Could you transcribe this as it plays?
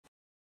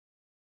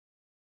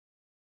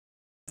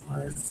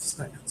5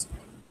 seconds.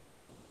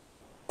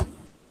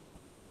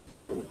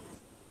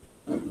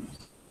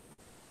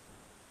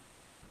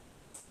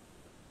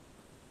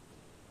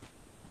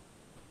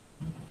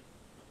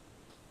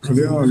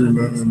 خليها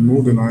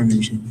الموديل عادي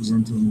مش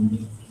البريزنتر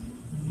موديل.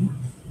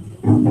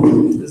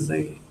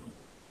 ازاي؟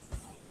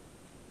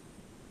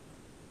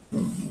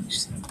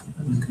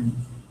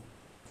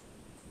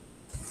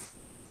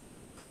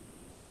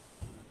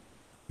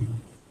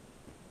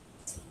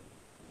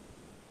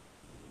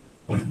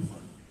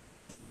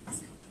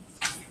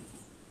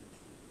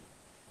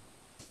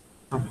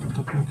 طب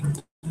ممكن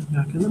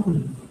ترجع كده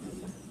ولا؟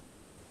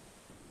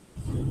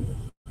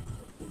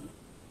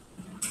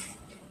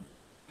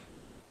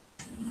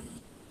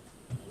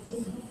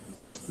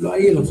 له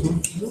اي لو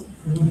سمحت.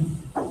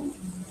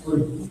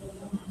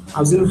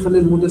 عاوزين نخلي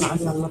الموديل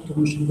عادي على اللابتوب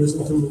مش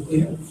البريزنتر.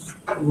 ايه؟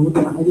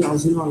 الموديل عادي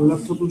عاوزينه على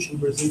اللابتوب مش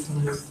البريزنتر.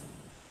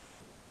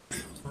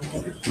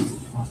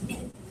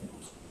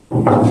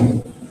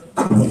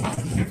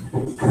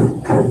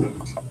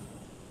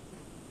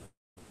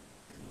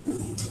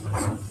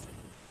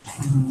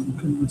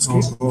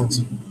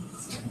 خلاص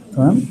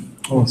تمام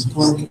خلاص.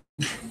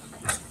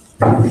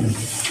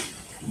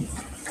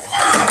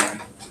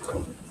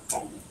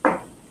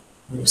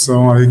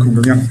 السلام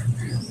عليكم جميعا،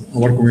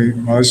 اخباركم ايه؟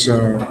 معلش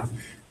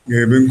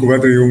جايبينكم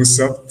بدري يوم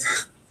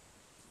السبت.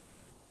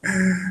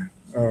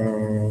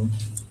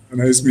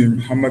 انا اسمي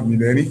محمد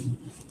ميداني،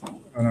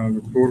 انا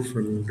دكتور في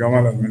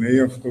الجامعه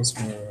الالمانيه في قسم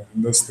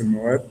هندسه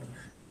المواد،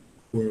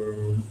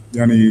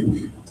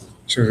 ويعني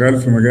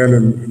شغال في مجال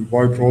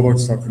الباي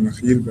برودكتس بتاعت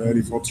النخيل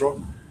بقالي فتره،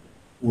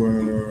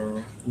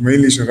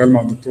 ومينلي شغال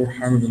مع الدكتور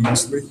حامد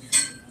المصري،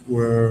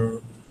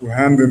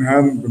 وهاند ان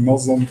هاند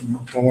بننظم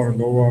المؤتمر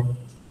اللي هو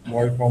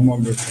باي بالما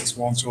اللي في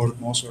اسوان شهر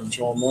 12 ان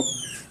شاء الله.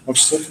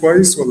 معرفش الصوت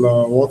كويس ولا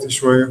واطي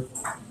شويه؟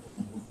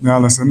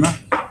 نعلى سنه؟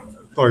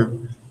 طيب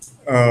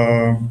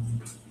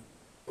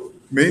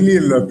مينلي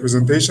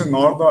البرزنتيشن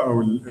النهارده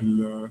او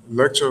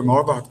الليكتشر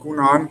النهارده هتكون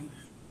عن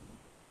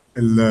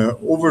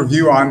الاوفر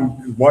فيو عن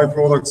الباي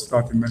برودكتس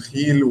بتاعت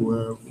النخيل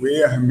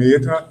وايه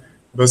اهميتها.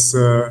 بس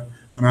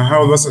انا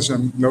هحاول بس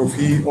عشان لو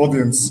في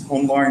اودينس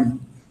اونلاين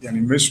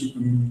يعني مش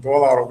من الدول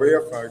العربيه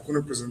فهيكون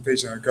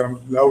البرزنتيشن هنتكلم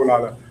الاول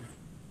على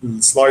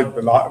السلايد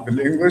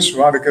بالانجلش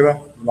وبعد كده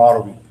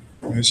بالعربي،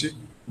 ماشي؟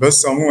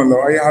 بس عموما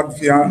لو اي حد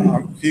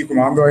فيكم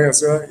عنده اي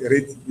اسئله يا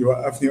ريت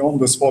يوقفني اون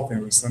ذا سبوت،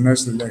 يعني ما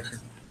استناش للاخر.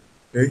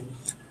 اوكي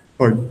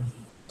طيب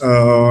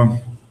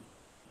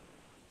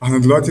احنا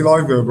دلوقتي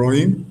لايف يا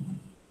ابراهيم.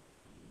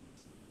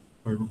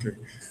 طيب اوكي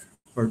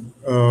طيب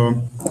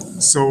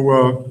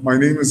my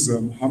name is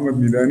Mohammed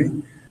Milani.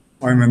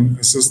 I'm an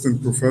assistant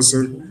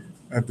professor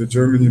at the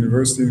German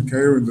University in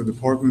Cairo in the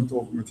Department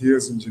of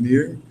Materials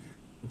Engineering.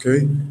 Okay,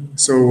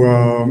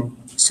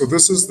 so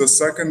this is the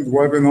second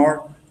webinar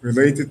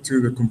related to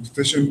the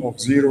competition of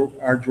zero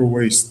agro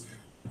waste.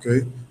 Okay,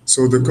 so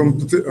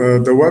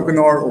the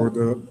webinar or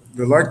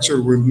the lecture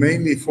will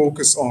mainly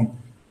focus on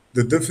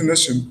the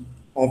definition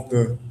of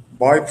the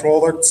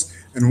byproducts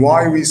and why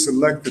we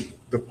selected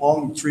the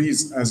palm trees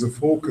as a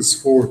focus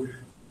for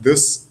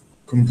this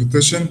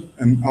competition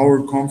and our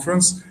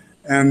conference,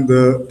 and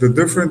the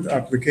different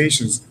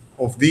applications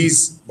of these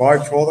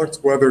byproducts,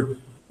 whether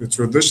the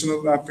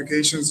traditional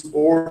applications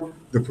or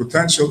the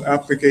potential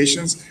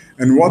applications,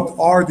 and what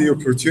are the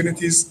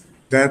opportunities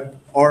that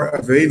are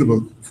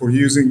available for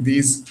using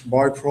these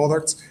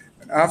byproducts.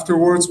 And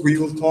afterwards, we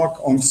will talk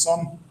on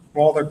some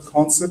product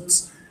concepts,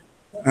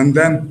 and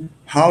then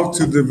how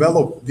to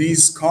develop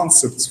these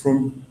concepts from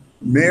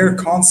mere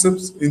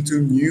concepts into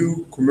new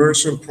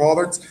commercial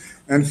products.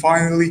 And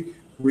finally,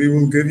 we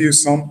will give you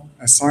some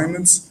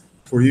assignments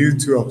for you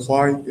to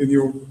apply in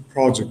your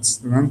projects.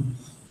 تمام؟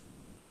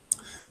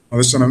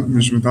 معلش انا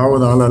مش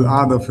متعود على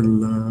القعده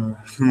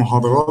في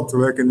المحاضرات،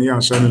 ولكن هي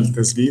عشان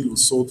التسجيل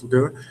والصوت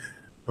وكده،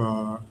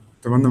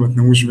 فاتمنى ما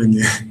تناموش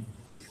مني.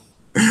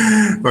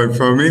 طيب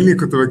فمينلي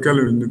كنت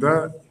بتكلم ان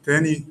ده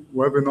تاني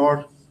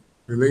ويبينار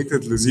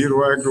related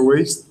لزيرو اجرو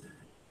ويست،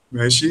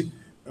 ماشي؟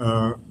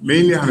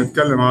 مينلي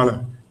هنتكلم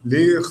على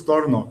ليه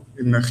اخترنا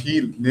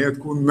النخيل ان هي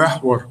تكون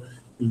محور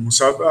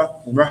المسابقه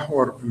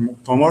ومحور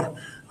المؤتمر.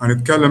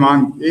 هنتكلم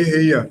عن ايه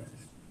هي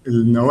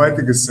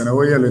النواتج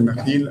السنويه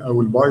للنخيل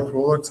او الباي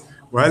برودكتس،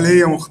 وهل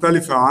هي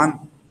مختلفه عن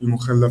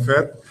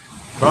المخلفات.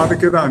 بعد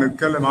كده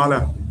هنتكلم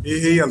على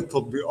ايه هي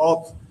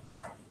التطبيقات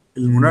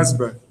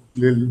المناسبه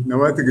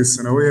للنواتج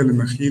السنويه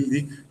للنخيل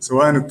دي،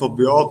 سواء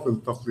التطبيقات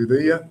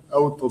التقليديه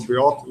او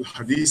التطبيقات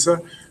الحديثه.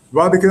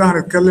 وبعد كده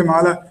هنتكلم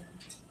على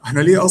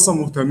احنا ليه اصلا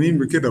مهتمين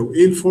بكده،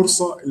 وايه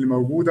الفرصه اللي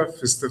موجوده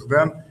في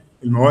استخدام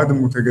المواد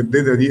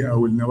المتجدده دي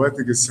او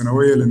النواتج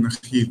السنويه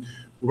للنخيل.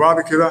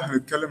 وبعد كده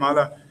هنتكلم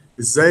على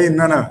ازاي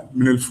ان انا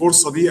من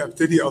الفرصه دي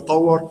ابتدي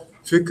اطور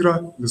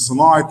فكره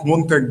لصناعه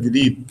منتج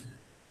جديد.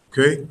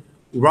 اوكي،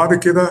 وبعد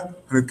كده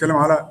هنتكلم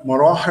على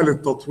مراحل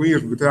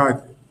التطوير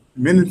بتاعه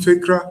من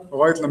الفكره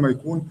لغايه لما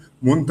يكون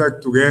منتج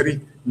تجاري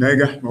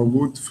ناجح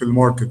موجود في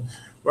الماركت.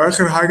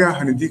 واخر حاجه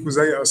هنديكم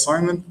زي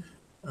اساينمنت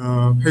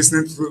بحيث ان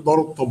انتوا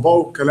تقدروا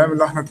تطبقوا الكلام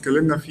اللي احنا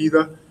اتكلمنا فيه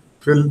ده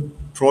في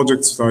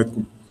البروجكتس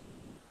بتاعتكم.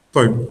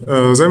 طيب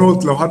زي ما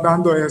قلت لو حد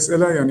عنده اي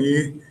اسئله يعني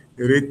ايه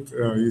يا ريت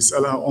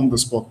يسالها on the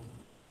spot.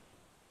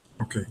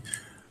 Okay.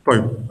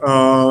 طيب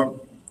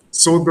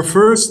so the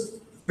first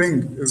thing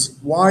is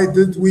why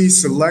did we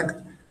select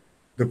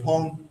the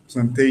palm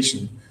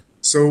plantation?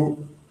 So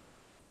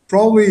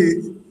probably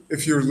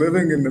if you're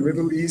living in the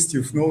Middle East,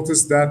 you've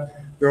noticed that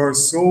there are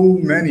so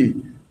many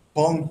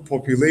palm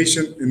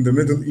population in the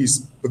Middle East,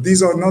 but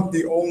these are not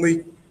the only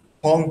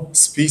palm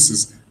species.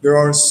 There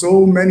are so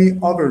many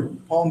other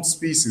palm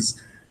species.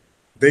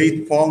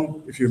 Date palm,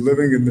 if you're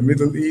living in the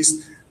Middle East,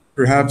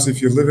 perhaps if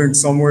you're living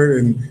somewhere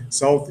in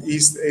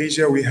Southeast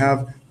Asia, we have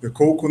the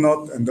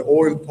coconut and the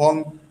oil palm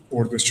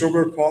or the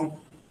sugar palm.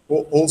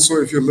 Also,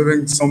 if you're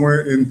living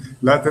somewhere in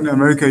Latin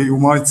America, you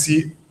might see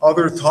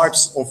other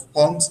types of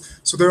palms.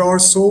 So there are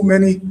so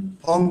many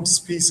palm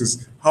species.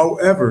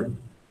 However,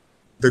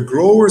 the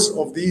growers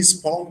of these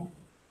palm,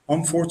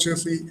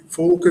 unfortunately,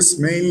 focus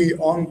mainly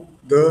on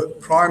the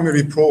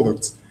primary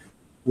products,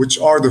 which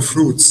are the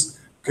fruits.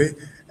 Okay,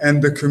 and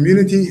the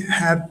community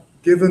had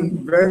given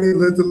very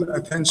little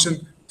attention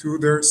to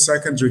their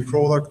secondary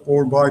product or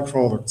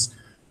byproducts.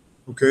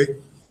 Okay,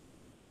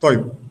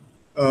 طيب.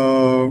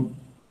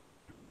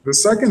 The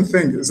second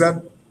thing is that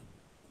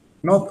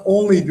not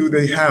only do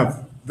they have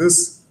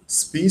this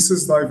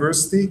species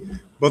diversity,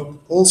 but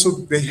also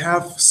they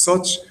have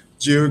such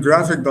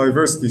geographic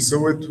diversity. So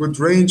it would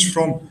range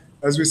from,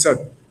 as we said,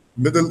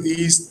 Middle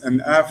East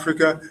and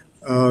Africa,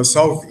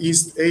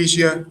 Southeast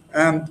Asia,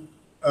 and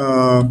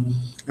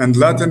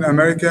Latin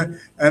America.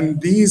 And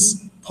these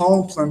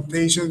palm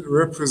plantations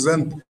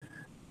represent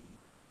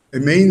a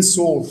main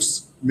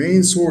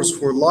source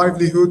for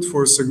livelihood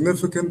for a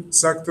significant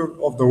sector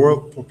of the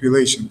world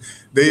population.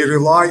 They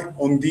rely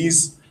on these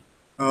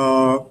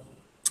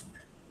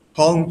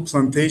palm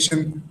plantation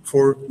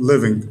for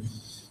living.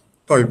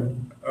 طيب,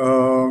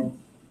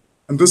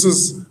 and this is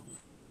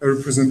a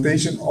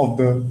representation of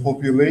the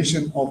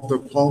population of the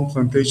palm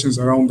plantations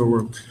around the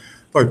world.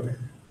 طيب,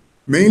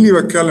 mainly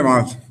بتكلم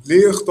عن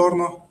ليه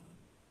اخترنا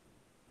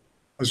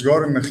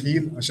أشجار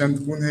النخيل عشان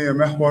تكون هي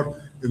محور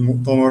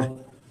المؤتمر.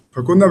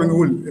 فكنا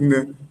بنقول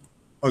إن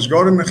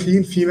أشجار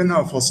النخيل في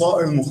منها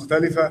فصائل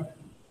مختلفة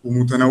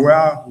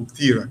ومتنوعة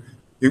وكتيرة.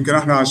 يمكن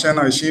احنا عشان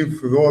عايشين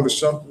في دول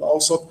الشرق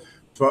الأوسط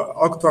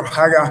فأكتر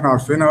حاجة احنا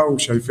عارفينها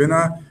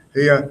وشايفينها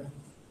هي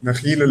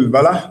نخيل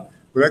البلح،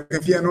 ولكن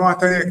في أنواع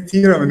تانية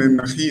كتيرة من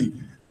النخيل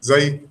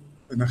زي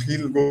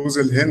نخيل جوز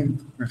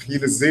الهند،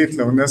 نخيل الزيت.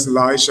 لو الناس اللي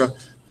عايشة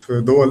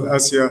في دول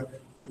آسيا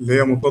اللي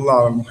هي مطلة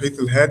على المحيط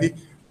الهادي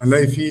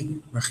هنلاقي فيه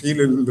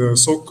نخيل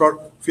السكر.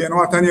 في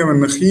أنواع تانية من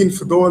النخيل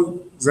في دول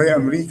زي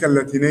أمريكا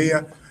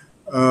اللاتينية.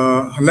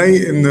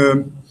 هنلاقي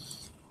إن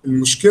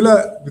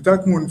المشكلة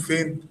بتكمن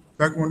فين؟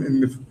 تكمن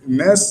إن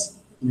الناس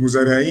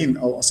المزارعين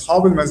أو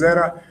أصحاب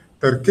المزارع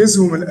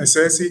تركيزهم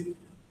الأساسي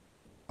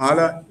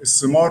على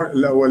الثمار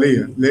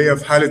الأولية اللي هي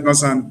في حالة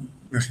مثلا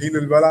نخيل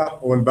البلح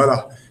هو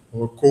البلح،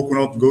 هو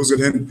الكوكونات جوز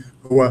الهند،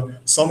 هو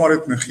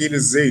ثمرة نخيل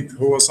الزيت،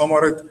 هو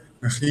ثمرة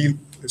نخيل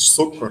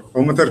السكر.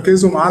 هم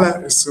تركيزهم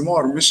على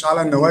الثمار مش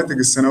على النواتج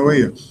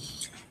السنوية.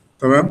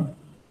 تمام؟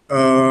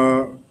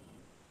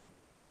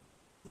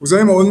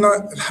 وزي ما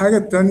قلنا الحاجة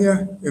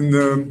التانية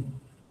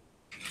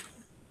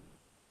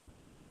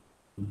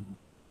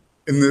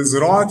إن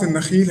زراعة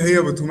النخيل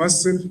هي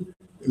بتمثل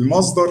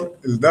المصدر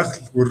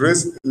الدخل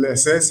والرزق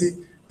الأساسي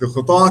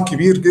لقطاع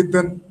كبير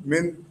جدا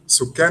من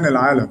سكان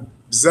العالم،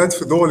 بالذات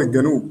في دول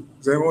الجنوب.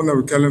 زي ما قلنا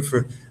بنتكلم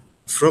في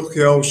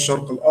أفريقيا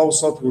والشرق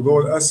الأوسط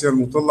ودول آسيا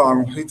المطلة على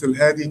المحيط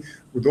الهادي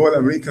ودول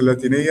أمريكا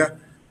اللاتينية.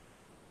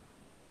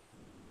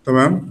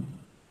 تمام؟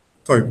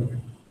 طيب،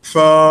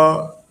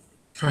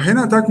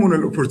 فهنا تكمن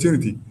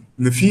الأوبورتيونيتي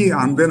إن في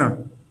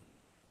عندنا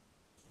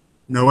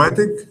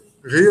نواتج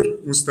غير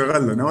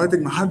مستغلة،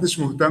 نواتج محدش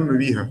مهتم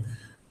بيها.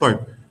 طيب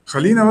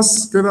خلينا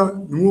بس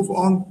كده move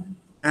on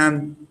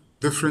and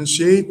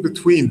differentiate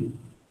between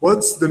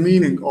what's the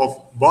meaning of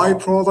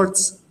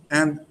byproducts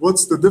and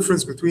what's the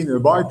difference between a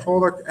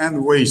byproduct and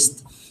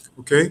waste.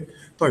 Okay?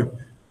 طيب,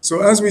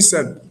 so as we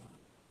said,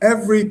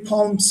 every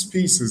palm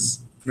species,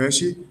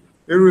 ماشي,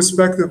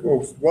 irrespective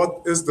of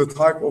what is the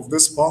type of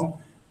this palm,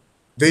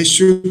 they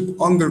should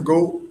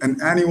undergo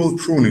an annual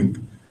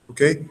pruning.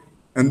 Okay?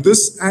 And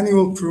this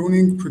annual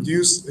pruning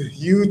produces a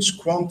huge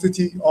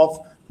quantity of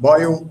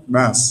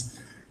biomass.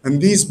 And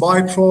these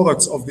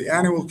byproducts of the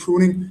annual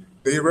pruning,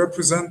 they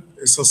represent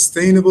a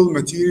sustainable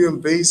material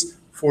base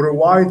for a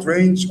wide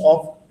range of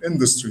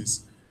industries,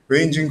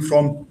 ranging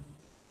from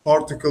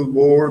particle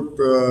board,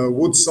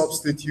 wood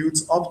substitutes,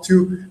 up to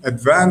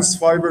advanced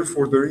fiber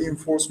for the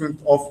reinforcement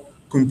of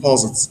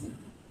composites.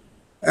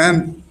 And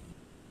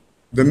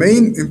the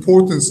main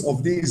importance of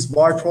these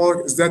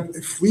byproducts is that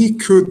if we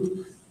could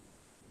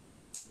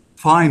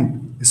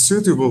find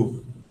suitable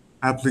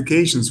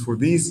applications for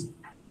these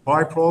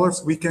byproducts,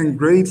 we can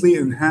greatly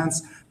enhance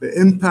the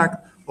impact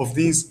of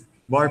these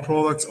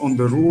byproducts on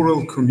the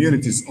rural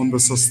communities, on the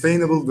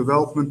sustainable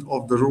development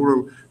of the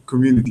rural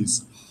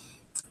communities.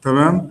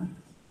 تمام؟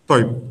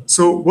 طيب,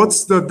 so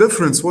what's the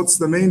difference? What's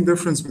the main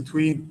difference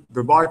between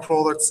the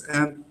byproducts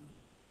and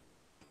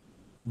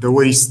the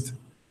waste.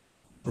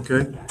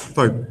 Okay,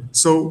 طيب.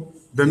 So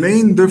the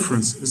main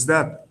difference is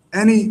that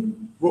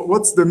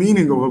what's the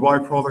meaning of a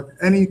byproduct?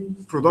 Any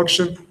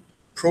production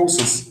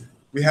process,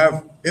 we have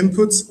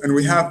inputs and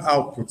we have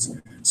outputs.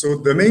 So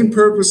the main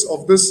purpose of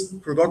this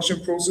production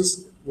process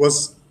was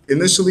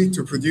initially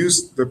to produce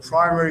the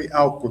primary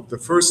output,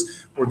 the first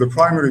or the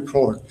primary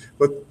product.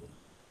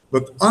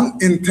 But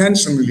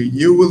unintentionally,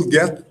 you will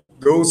get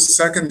those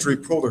secondary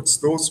products,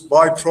 those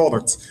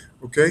byproducts,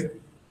 okay?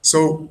 So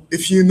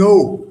if you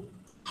know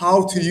how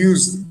to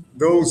use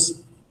those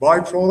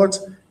byproducts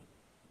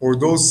or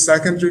those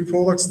secondary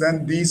products, then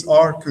these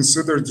are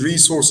considered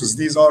resources.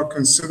 These are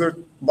considered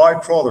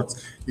byproducts.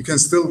 You can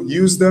still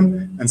use them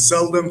and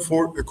sell them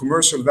for a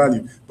commercial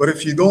value. But if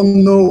you don't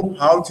know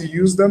how to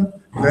use them,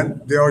 then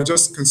they are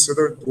just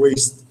considered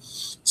waste.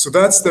 So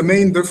that's the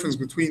main difference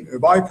between a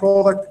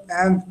byproduct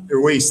and a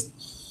waste.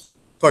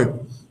 طيب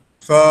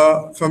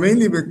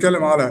فمينلي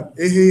بنتكلم على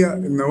ايه هي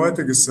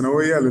النواتج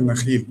السنويه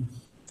للنخيل.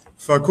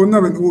 فكنا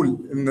بنقول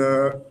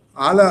ان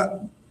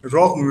على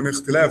الرغم من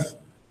اختلاف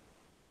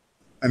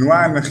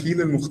انواع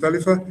النخيل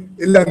المختلفه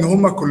الا ان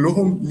هم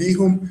كلهم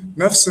ليهم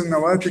نفس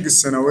النواتج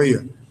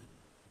السنويه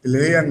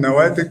اللي هي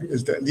النواتج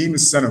التقليم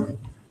السنوي.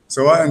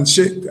 سواء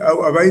شئت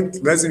او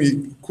ابيت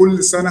لازم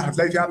كل سنه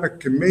هتلاقي في عندك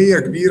كميه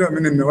كبيره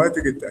من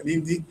النواتج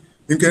التقليم دي،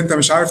 يمكن انت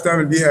مش عارف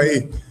تعمل بيها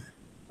ايه.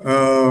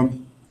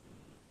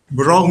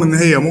 بالرغم ان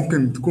هي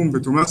ممكن تكون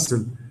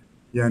بتمثل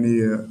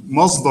يعني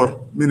مصدر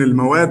من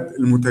المواد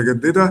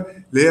المتجدده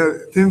اللي هي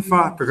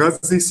تنفع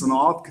تغذي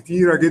صناعات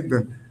كتيره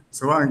جدا،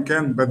 سواء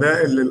كان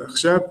بدائل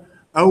للاخشاب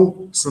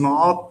او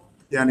صناعات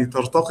يعني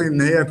ترتقي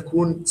ان هي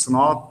تكون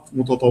صناعات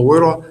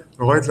متطوره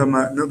لغايه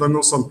لما نقدر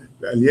نوصل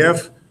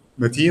لالياف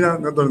متينه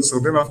نقدر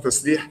نستخدمها في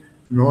تسليح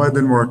المواد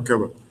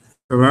المركبه.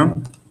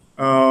 تمام؟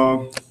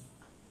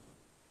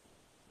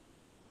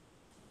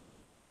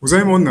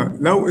 وزي ما قلنا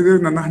لو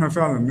قدرنا ان احنا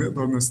فعلا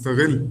نقدر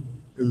نستغل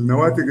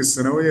النواتج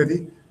السنويه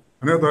دي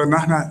هنقدر ان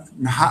احنا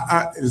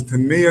نحقق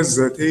التنميه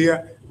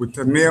الذاتيه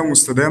والتنميه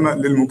المستدامه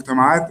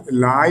للمجتمعات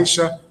اللي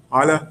عايشه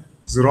على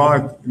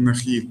زراعه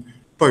النخيل.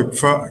 طيب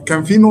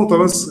فكان في نقطه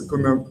بس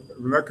كنا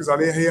بنركز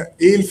عليها، هي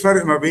ايه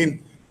الفرق ما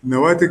بين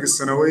النواتج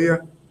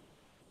السنويه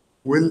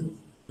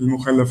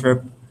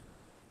والمخلفات؟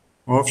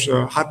 ما اعرفش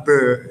حد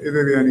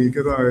قدر يعني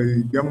كده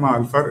يجمع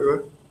الفرق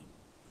ده؟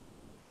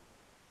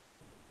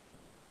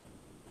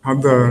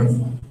 حد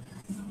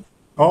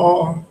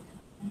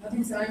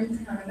ممكن سواء ممكن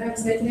اعملها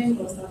ريسايكلينج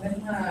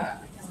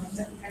واستخدمها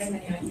كمنتج في حاجه ثانيه،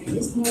 يعني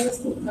اسمه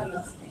ويست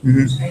ومخلف،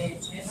 مش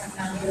هينفع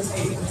نعمل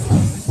ريسايكلينج.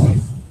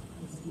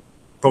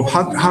 طب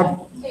حد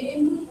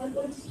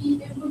قلت في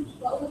انبوت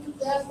واوتبوت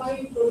ده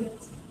باي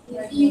برودكت،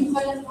 في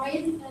مخلف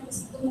معين انا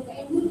بستخدمه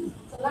كانبوت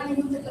طلع لي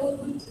منتج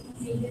اوتبوت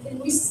مفيد، لكن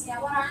الويست هي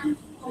عباره عن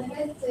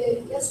مخلفات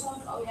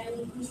يصرف او يعني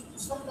مش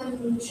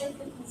بتستخدم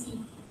بشكل مفيد.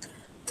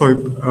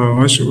 طيب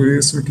ماشي، قولي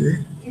اسمك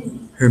ايه؟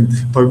 هند.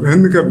 طيب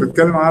هند كانت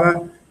بتتكلم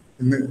على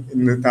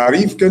ان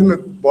تعريف كلمه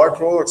باي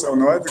برودكتس او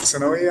نواتج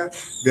سنويه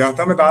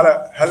بيعتمد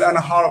على هل انا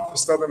هعرف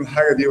استخدم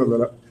الحاجه دي ولا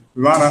لا.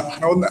 بمعنى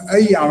احنا قلنا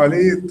اي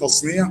عمليه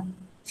تصنيع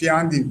في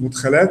عندي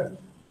مدخلات،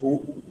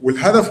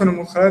 والهدف من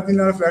المدخلات دي ان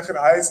انا في الاخر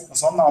عايز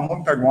اصنع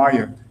منتج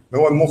معين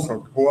اللي هو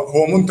المخرج،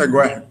 هو منتج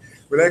واحد،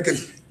 ولكن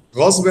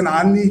غصب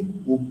عني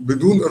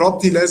وبدون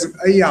ارادتي لازم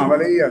اي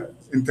عمليه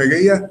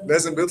انتاجيه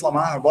لازم بيطلع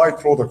معاها باي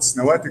برودكتس،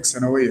 نواتج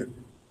سنويه.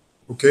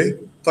 اوكي؟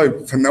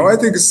 طيب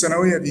فالنواتج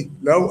السنويه دي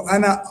لو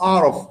انا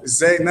اعرف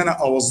ازاي ان انا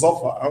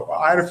اوظفها او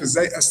اعرف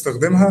ازاي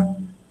استخدمها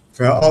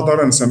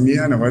فاقدر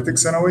نسميها نواتج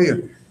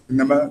سنويه.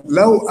 انما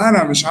لو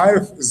انا مش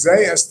عارف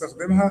ازاي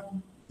استخدمها،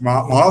 ما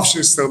اعرفش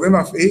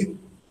استخدمها في ايه،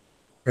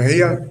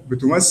 فهي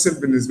بتمثل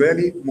بالنسبه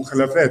لي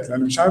مخلفات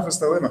لان مش عارف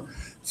استخدمها.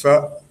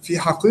 ففي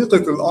حقيقه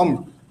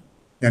الامر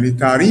يعني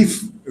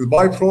تعريف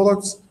الباي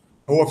برودكتس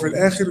هو في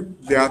الاخر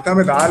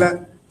بيعتمد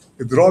على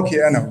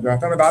ادراكي انا،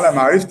 بيعتمد على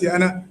معرفتي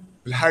انا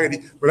بالحاجه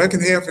دي، ولكن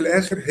هي في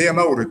الاخر هي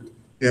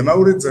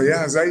مورد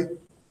زيها زي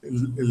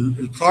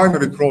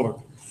البرايمري برودكت،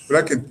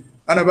 ولكن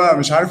انا بقى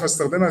مش عارف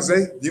استخدمها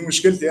ازاي، دي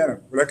مشكلتي انا،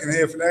 ولكن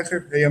هي في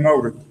الاخر هي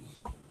مورد.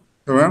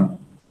 تمام؟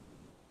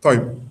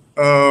 طيب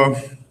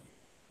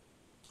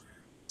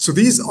so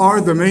these are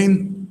the main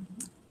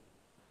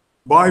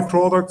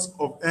byproducts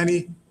of any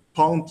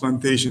palm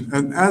plantation.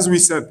 And as we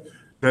said,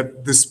 that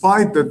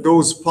despite that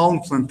those palm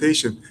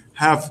plantation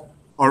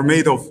are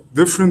made of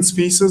different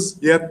species,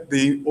 yet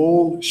they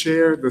all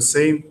share the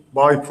same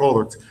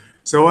byproduct.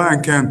 سواء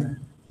كان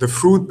the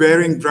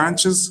fruit-bearing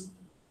branches,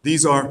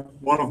 these are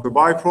one of the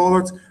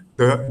byproducts.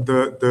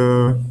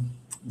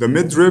 The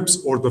midribs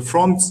or the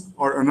fronts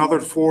are another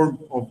form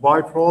of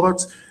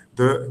byproducts.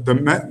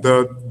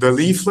 The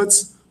leaflets,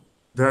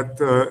 that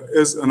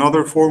is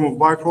another form of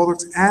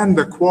byproduct, and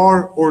the quar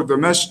or the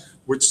mesh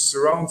which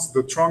surrounds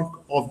the trunk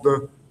of the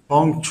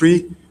palm tree,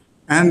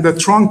 and the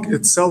trunk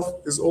itself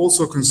is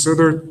also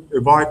considered a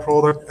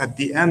byproduct at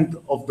the end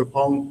of the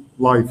palm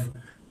life.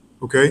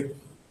 Okay?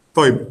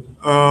 طيب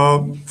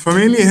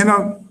فمينلي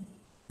هنا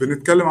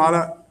بنتكلم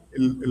على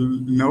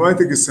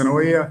النواتج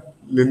السنوية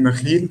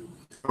للنخيل.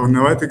 او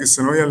النواتج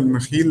السنويه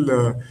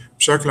للنخيل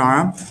بشكل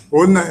عام،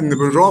 وقلنا ان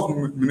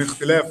بالرغم من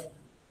اختلاف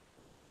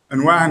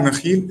انواع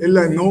النخيل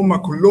الا ان هم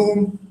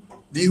كلهم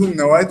ليهم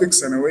نواتج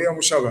سنويه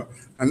مشابهه.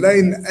 هنلاقي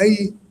ان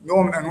اي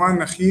نوع من انواع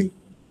النخيل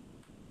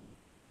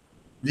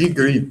ليه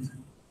جريد،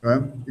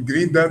 تمام؟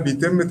 الجريد ده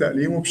بيتم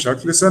تقليمه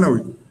بشكل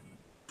سنوي.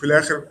 في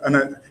الاخر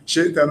انا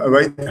شئت ام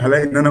ابيت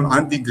هلاقي ان انا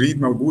عندي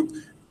جريد موجود،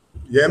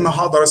 يا اما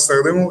هقدر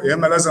استخدمه يا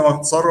اما لازم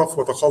اتصرف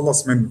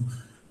واتخلص منه.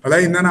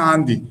 هلاقي ان انا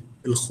عندي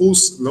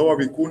الخوص اللي هو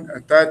بيكون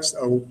اتاتش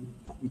او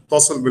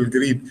متصل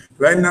بالجريد،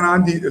 هلاقي ان انا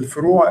عندي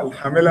الفروع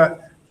الحامله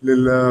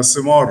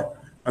للثمار،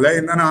 هلاقي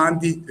ان انا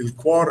عندي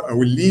الكوار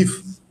او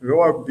الليف اللي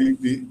هو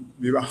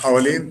بيبقى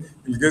حوالين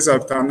الجذع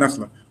بتاع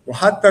النخله،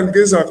 وحتى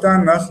الجذع بتاع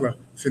النخله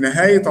في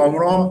نهايه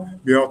عمرها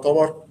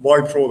بيعتبر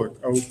باي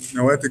برودكت او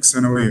نواتج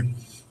سنويه.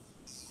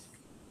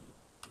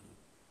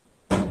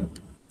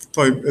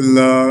 طيب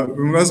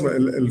بالمناسبة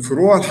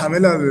الفروع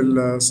الحاملة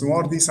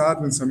للثمار دي ساعات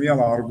بنسميها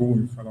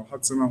العرجون، فلو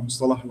حد سمع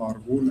مصطلح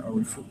العرجون أو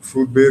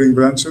الفروت بيرنج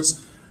برانشز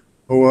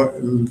هو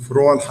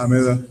الفروع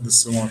الحاملة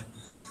للثمار.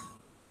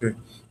 اوكي.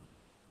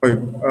 طيب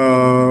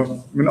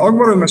من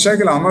أكبر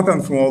المشاكل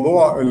عامة في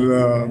موضوع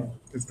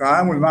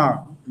التعامل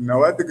مع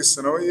النواتج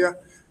السنوية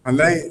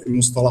هنلاقي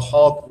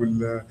المصطلحات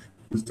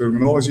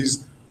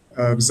والترمينولوجيز،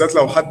 بالذات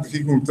لو حد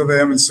فيكم ابتدى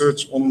يعمل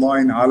سيرش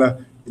اونلاين على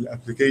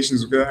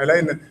الابلكيشنز وكده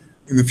هيلاقي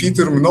ان في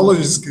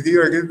ترمينولوجيز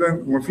كتيره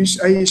جدا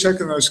ومفيش اي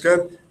شكل من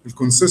اشكال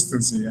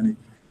الكونسستنسي. يعني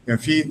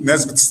في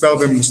ناس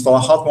بتستخدم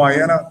مصطلحات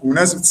معينه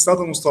وناس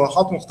بتستخدم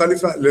مصطلحات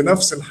مختلفه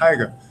لنفس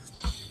الحاجه،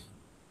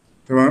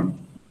 تمام؟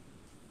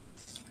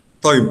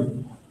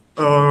 طيب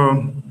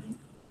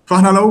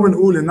فاحنا لو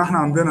بنقول ان احنا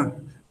عندنا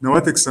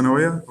نواتج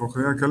سنويه، او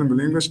خلينا نتكلم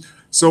بالانجلش.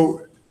 So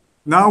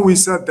now we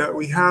said that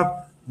we have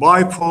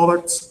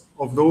byproducts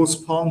of those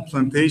palm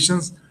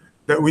plantations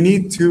that we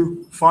need to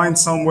find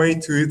some way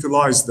to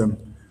utilize them.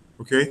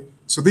 Okay,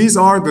 so these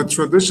are the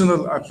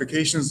traditional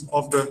applications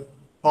of the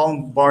palm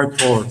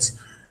byproducts.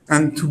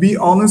 And to be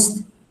honest,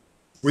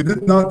 we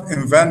did not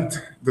invent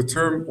the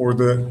term or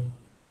the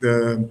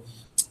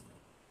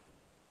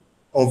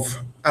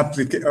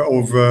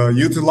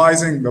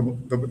utilizing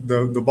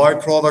the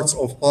byproducts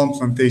of palm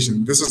plantation.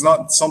 This is not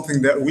something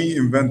that we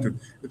invented.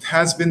 It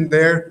has been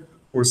there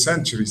for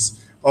centuries.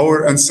 Our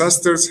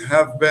ancestors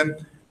have been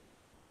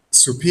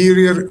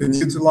superior in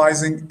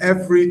utilizing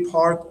every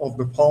part of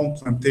the palm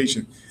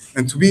plantation.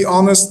 And to be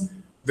honest,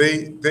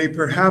 they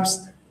perhaps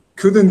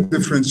couldn't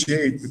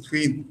differentiate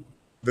between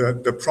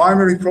the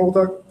primary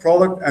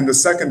product and the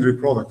secondary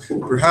product.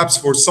 Perhaps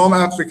for some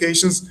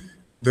applications,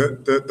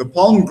 the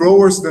palm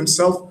growers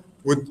themselves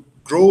would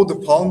grow the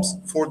palms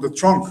for the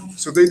trunk.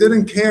 So they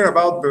didn't care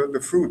about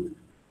the fruit.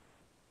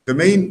 The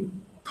main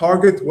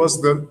target was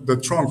the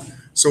trunk.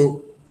 So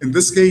in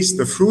this case,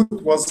 the fruit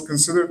was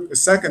considered a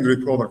secondary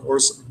product or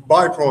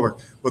byproduct,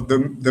 but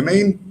the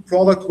main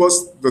product was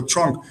the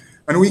trunk.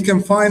 And we can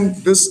find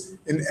this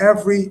in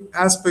every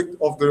aspect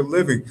of their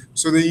living.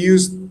 So they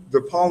used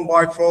the palm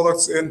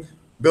byproducts in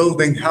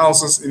building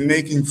houses, in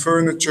making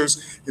furnitures,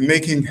 in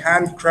making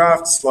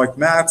handcrafts like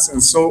mats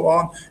and so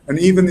on, and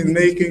even in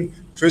making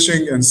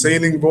fishing and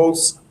sailing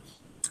boats.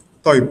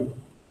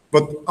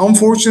 But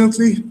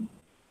unfortunately,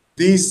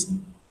 these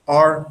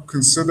are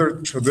considered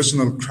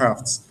traditional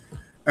crafts.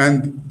 And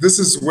this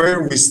is where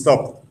we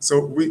stopped. So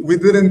we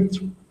didn't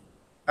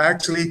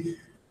actually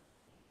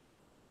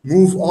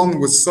move on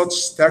with such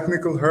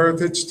technical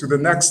heritage to the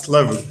next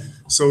level.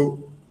 So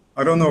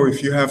I don't know if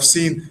you have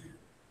seen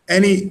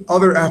any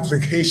other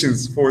applications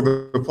for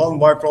the palm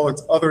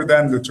byproducts other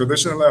than the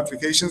traditional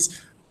applications.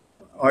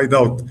 I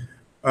doubt.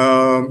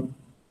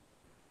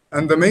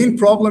 And the main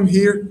problem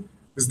here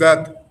is that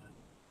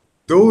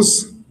those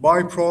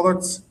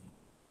byproducts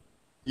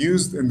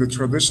used in the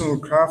traditional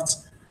crafts,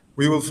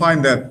 we will find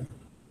that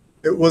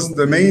it was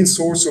the main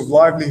source of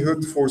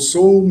livelihood for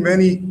so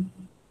many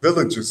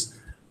villages.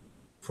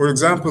 For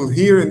example,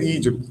 here in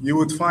Egypt, you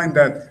would find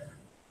that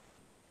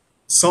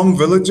some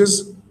villages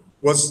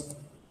was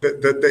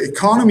the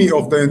economy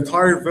of the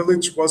entire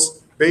village was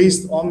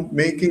based on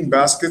making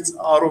baskets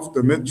out of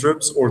the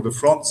midribs or the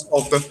fronts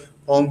of the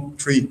palm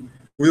tree.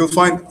 We will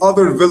find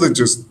other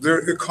villages, their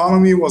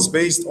economy was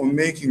based on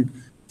making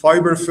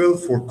fiber fill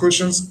for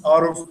cushions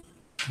out of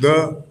the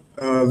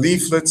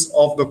leaflets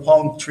of the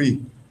palm tree.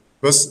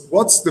 But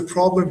what's the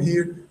problem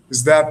here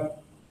is that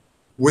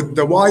with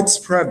the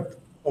widespread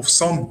of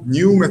some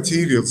new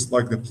materials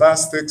like the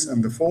plastics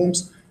and the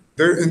foams,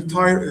 their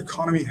entire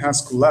economy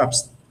has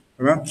collapsed.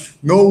 Right?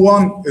 No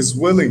one is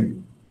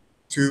willing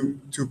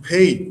to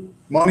pay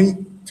money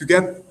to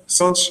get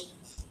such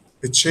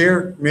a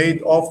chair made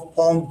of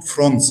palm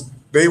fronds.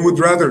 They would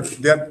rather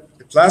get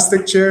a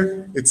plastic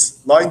chair, it's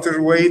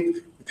lighter weight,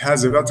 it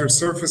has a better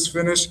surface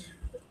finish.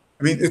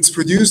 I mean, it's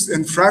produced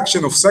in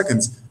fraction of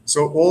seconds. So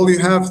all you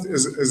have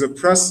is a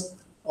press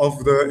of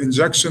the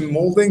injection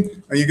molding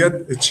and you get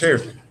a chair.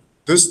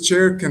 This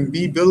chair can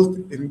be built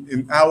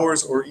in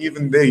hours or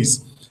even days,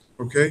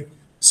 okay?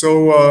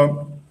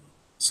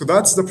 So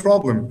that's the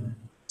problem.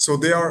 So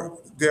they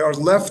are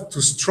left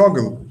to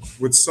struggle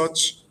with such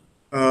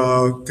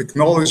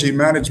technology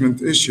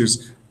management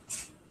issues.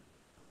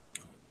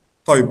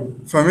 طيب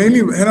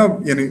فمينلي هنا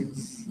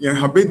يعني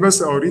حبيت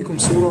بس اوريكم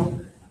صوره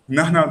ان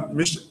احنا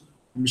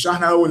مش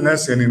احنا اول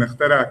ناس يعني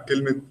نخترع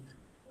كلمه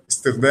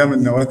استخدام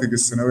النواتج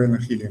الثانويه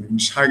النخيل، يعني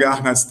مش حاجه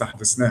احنا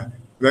استحدثناها،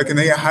 لكن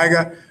هي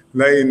حاجه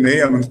نلاقي ان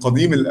هي من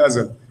قديم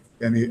الازل.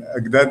 يعني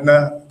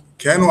اجدادنا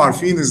كانوا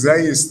عارفين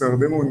ازاي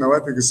يستخدموا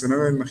النواتج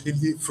الثانويه النخيل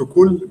دي في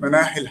كل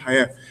مناحي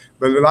الحياه،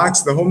 بل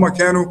بالعكس ده هم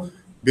كانوا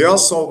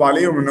بيصعب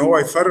عليهم ان هو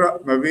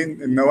يفرق ما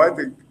بين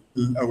النواتج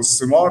او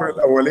الثمار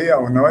الاوليه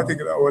او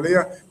النواتج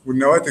الاوليه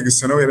والنواتج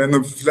الثانويه،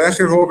 لان في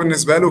الاخر هو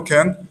بالنسبه له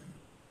كان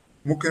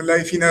ممكن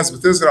نلاقي في ناس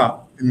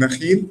بتزرع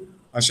النخيل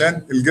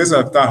عشان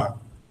الجذع بتاعها،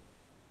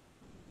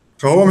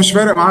 فهو مش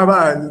فارق معاه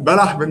بقى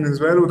البلح،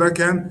 بالنسبه له ده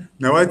كان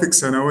نواتج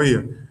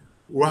ثانويه.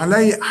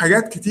 وهنلاقي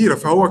حاجات كتيره،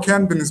 فهو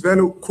كان بالنسبه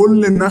له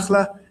كل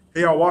النخله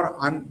هي عباره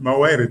عن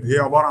موارد، هي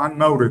عباره عن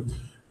مورد.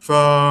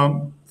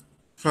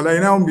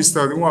 فلقيناهم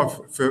بيستخدموها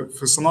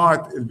في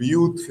صناعه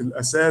البيوت في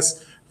الاساس،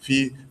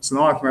 في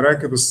صناعه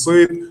مراكب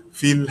الصيد،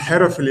 في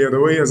الحرف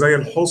اليدويه زي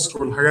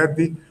الحصر والحاجات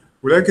دي.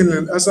 ولكن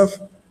للاسف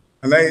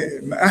هنلاقي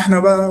ان احنا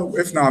بقى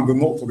وقفنا عند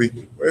النقطه دي،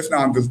 وقفنا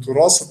عند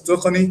التراث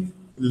التقني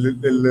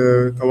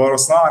اللي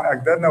توارثناه عن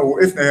اجدادنا،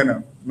 ووقفنا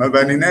هنا ما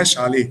بنيناش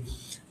عليه.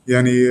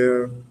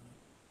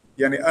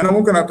 يعني انا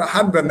ممكن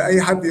اتحدى ان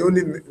اي حد يقول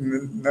لي ان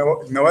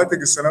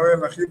النواتج الثانويه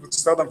النخيل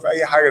بتستخدم في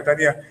اي حاجه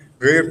تانية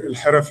غير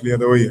الحرف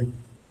اليدويه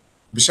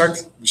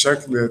بشكل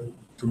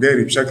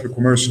تجاري، بشكل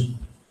كوميرشال.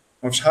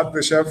 ما فيش حد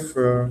شاف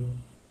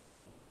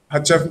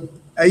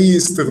اي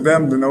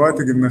استخدام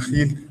لنواتج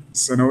النخيل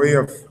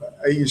الثانويه في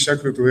اي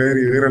شكل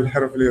تجاري غير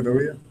الحرف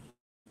اليدويه.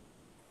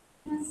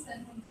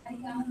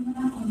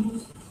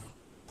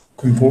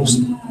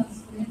 كومبوست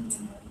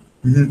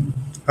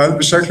هل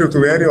بشكل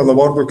تجاري ولا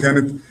برضه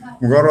كانت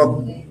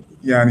مجرد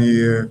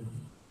يعني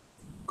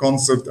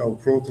كونسبت او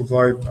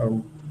بروتوتايب او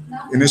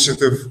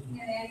انيشيتيف؟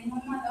 يعني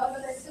هم الاول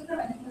بدأوا الفكره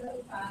بعدين بدأوا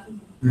يفعلوا.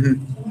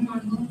 هم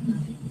عندهم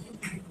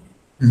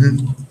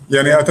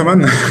يعني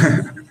اتمنى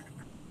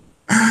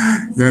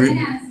يعني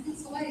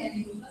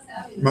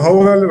ما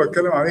هو ده اللي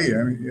بتكلم عليه،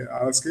 يعني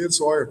على سكيل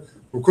صغير.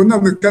 وكنا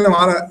بنتكلم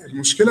على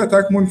المشكله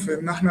تكمن في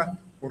ان احنا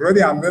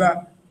اوريدي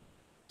عندنا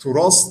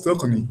تراث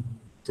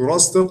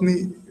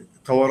تقني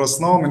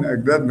توارثناه من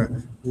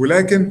اجدادنا،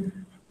 ولكن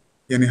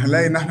يعني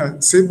هنلاقي ان احنا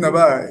سيبنا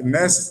بقى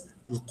الناس،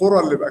 القرى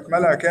اللي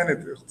باكملها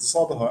كانت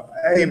اقتصادها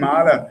قايم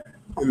على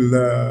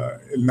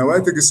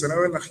النواتج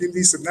الثانويه النخيل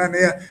دي، سيبناها ان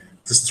هي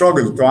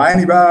تستراجل،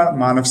 تعاني بقى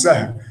مع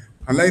نفسها.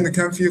 هنلاقي ان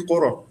كان في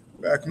قرى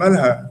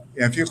باكملها،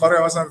 يعني في قريه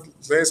مثلا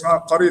زي اسمها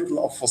قريه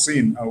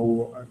القفاصين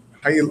او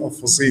حي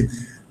القفاصين،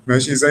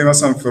 ماشي، زي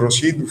مثلا في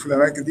رشيد وفي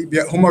الاماكن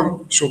دي،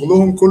 هم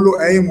شغلهم كله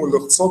قايم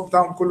والاقتصاد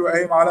بتاعهم كله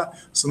قايم على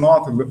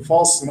صناعه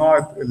الاقفاص،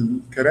 صناعه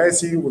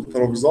الكراسي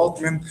والترابيزات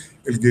من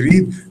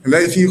الجريد.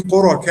 نلاقي في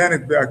قرى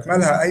كانت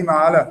باكملها قايمه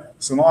على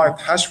صناعه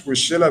حشو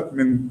الشلت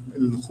من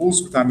الخوص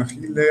بتاع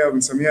النخيل اللي هي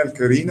بنسميها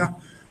الكرينه.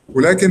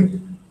 ولكن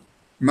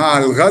مع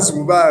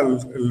الغزو بقى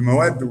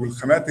المواد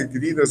والخامات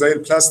الجديده زي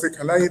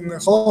البلاستيك، هنلاقي ان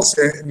خلاص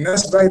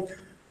الناس بقت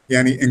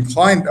يعني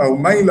انكلايند او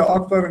مايله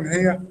اكتر ان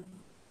هي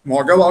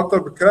معجبه اكتر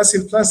بالكراسي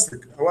البلاستيك.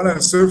 اولا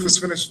السيرفيس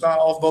فينش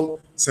بتاعها افضل،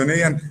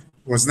 ثانيا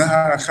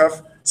وزنها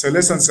اخف،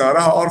 ثالثا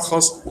سعرها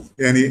ارخص.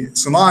 يعني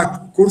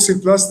صناعه كرسي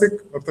البلاستيك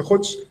ما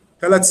بتاخدش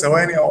 3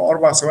 ثواني او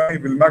 4 ثواني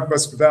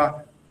بالمكبس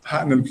بتاع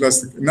حقن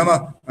البلاستيك،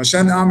 انما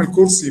عشان اعمل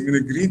كرسي من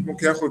الجريد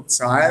ممكن ياخد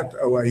ساعات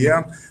او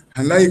ايام.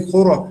 هنلاقي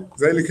قرى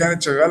زي اللي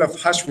كانت شغاله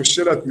في حشو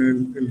الشلت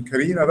من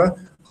الكرينه ده،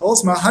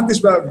 خلاص ما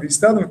حدش بقى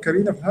بيستخدم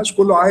الكرينه في الحشو،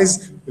 كله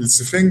عايز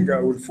السفنج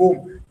او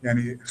الفوم،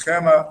 يعني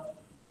خامه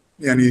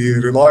يعني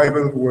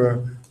ريلايبل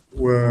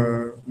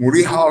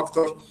ومريحه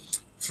اكتر.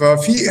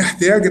 ففي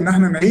احتياج ان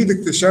احنا نعيد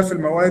اكتشاف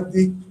المواد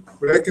دي،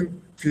 ولكن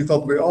في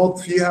تطبيقات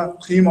فيها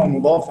قيمه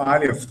مضافه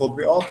عاليه، في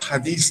تطبيقات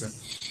حديثه.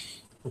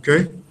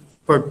 اوكي،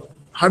 طيب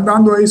حد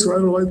عنده اي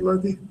سؤال لغايه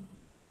دلوقتي؟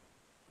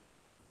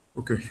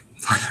 اوكي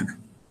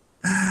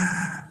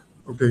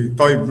اوكي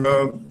طيب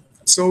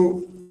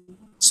so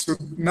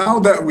now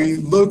that we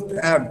looked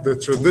at the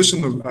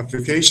traditional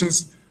applications,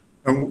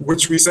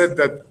 which we said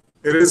that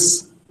it is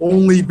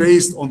only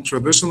based on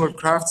traditional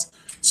crafts.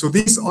 So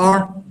these are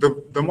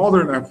the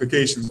modern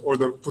applications or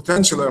the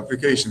potential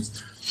applications.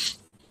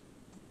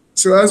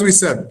 So as we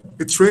said,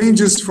 it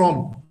ranges from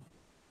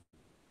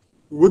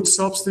wood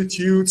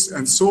substitutes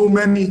and so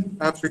many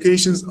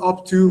applications up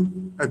to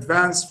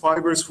advanced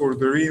fibers for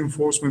the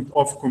reinforcement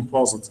of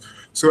composites.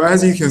 So as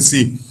you can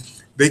see,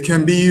 they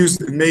can be used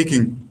in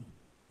making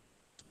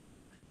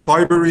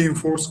fiber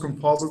reinforced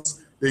composites.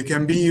 They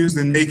can be used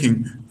in making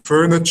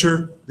furniture.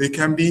 They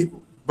can be,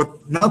 but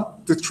not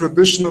the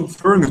traditional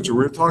furniture.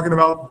 We're talking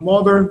about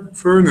modern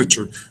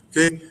furniture,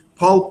 okay?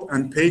 Pulp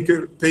and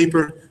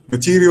paper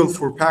material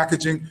for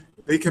packaging.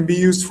 They can be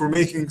used for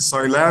making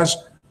silage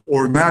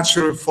or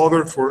natural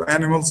fodder for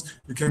animals.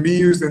 It can be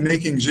used in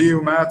making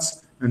geomats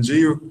and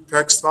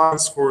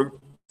geotextiles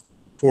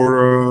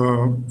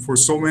for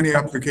so many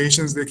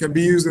applications. They can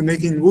be used in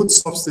making wood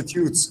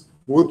substitutes,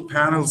 wood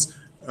panels,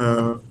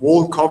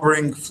 wall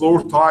covering, floor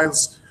tiles,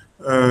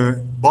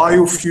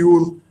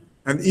 biofuel,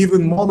 and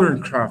even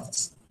modern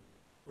crafts.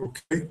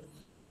 اوكي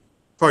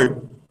طيب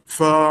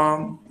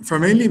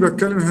فمينلي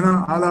بتكلم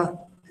هنا على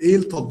ايه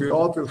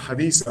التطبيقات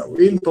الحديثه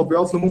وايه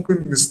التطبيقات اللي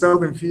ممكن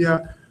نستخدم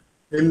فيها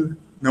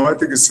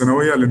النواتج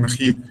السنويه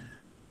للنخيل.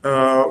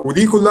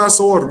 ودي كلها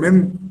صور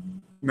من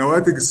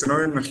نواتج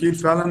السنويه للنخيل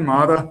فعلا ما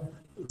عدا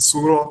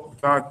الصوره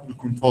بتاعت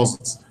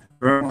الكومبوزيتس،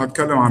 تمام؟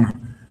 هتكلم عنها.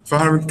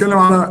 فاحنا بنتكلم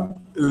على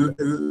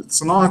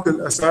صناعه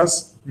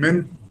الاساس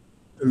من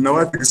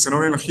النواتج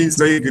السنويه للنخيل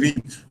زي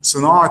جريد،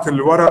 صناعه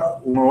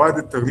الورق ومواد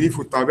التغليف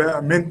والتعبئه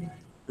من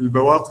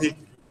البواقي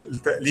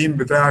التأليم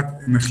بتاعه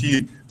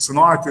النخيل،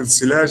 صناعه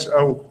السلاج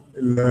او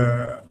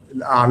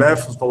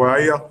الاعلاف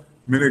الطبيعيه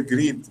من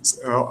الجريد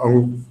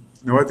او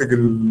نواتج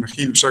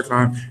النخيل بشكل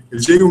عام،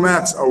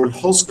 الجيوماتس او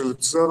الحصر اللي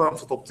بتستخدم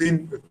في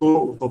تبطين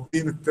الطرق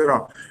وتبطين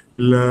الترع،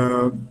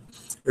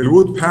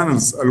 الوود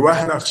بانلز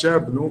الواح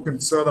الاخشاب اللي ممكن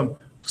تستخدم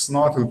في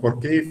صناعه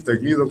الباركيه، في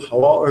تجليد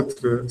الحوائط،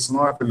 في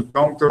صناعه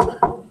الكاونتر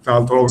بتاع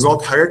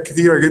الترابيزات، حاجات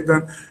كثيره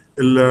جدا.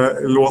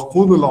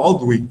 الوقود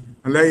العضوي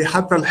هنلاقي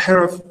حتى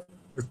الحرف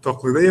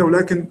التقليديه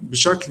ولكن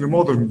بشكل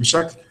مودرن،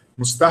 بشكل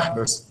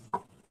مستحدث.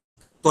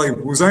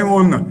 طيب وزي ما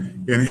قلنا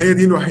يعني هي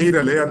دي الوحيده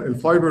اللي هي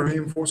الفايبر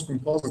رينفورس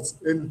كومبوزيتس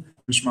اللي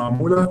مش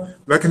معموله،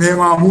 لكن هي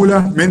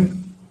معموله من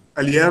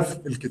الياف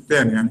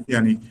الكتان.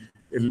 يعني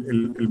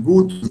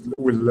البوت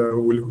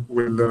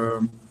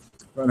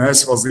انا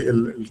اسف قصدي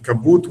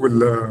الكبوت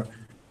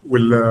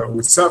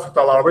والسقف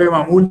بتاع العربيه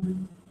معمول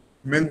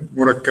من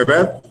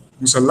مركبات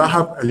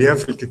مسلحه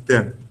بالياف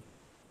الكتان.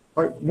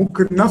 طيب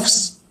ممكن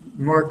نفس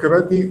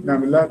المركبات دي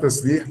نعمل لها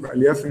تسليح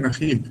بالياف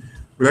النخيل،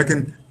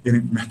 ولكن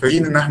يعني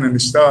محتاجين ان احنا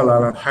نشتغل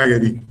على الحاجه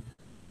دي.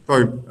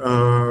 طيب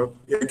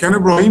يعني كان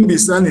ابراهيم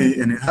بيسالني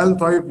يعني هل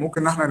طيب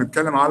ممكن ان احنا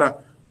نتكلم على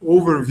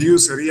اوفر فيو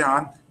سريع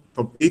عن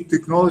طب ايه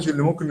التكنولوجي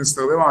اللي ممكن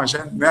نستخدمها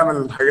عشان نعمل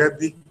الحاجات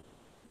دي؟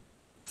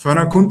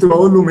 فانا كنت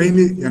بقول له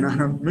مينلي يعني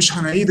احنا مش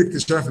هنعيد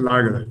اكتشاف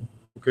العجله،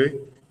 اوكي؟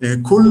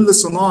 يعني كل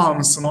صناعه من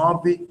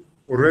الصناعات دي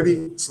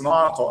اوريدي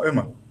صناعه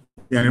قائمه.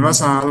 يعني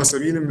مثلا على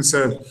سبيل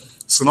المثال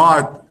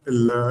صناعه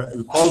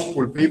البالب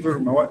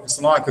والبيبر،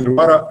 صناعه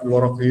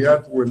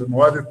الورقيات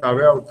والمواد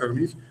التعبئه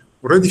والتغليف،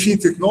 اوريدي في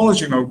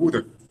تكنولوجي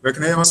موجوده،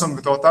 لكن هي مثلا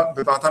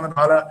بتعتمد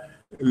على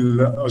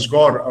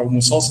الاشجار او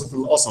مصاصه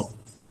القصب،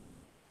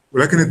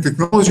 ولكن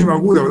التكنولوجي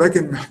موجوده،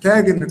 ولكن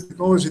محتاج ان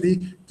التكنولوجي دي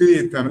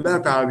تبتدي تعمل لها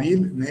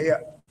تعديل ان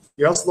هي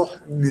يصلح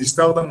ان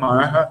يستخدم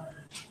معاها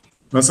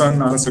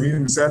مثلا على سبيل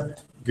المثال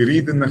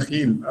جريد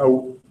النخيل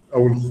او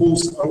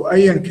الخوص او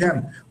ايا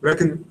كان،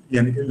 ولكن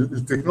يعني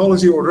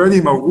التكنولوجي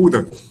اوريدي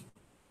موجوده.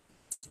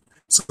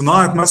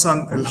 صناعه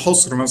مثلا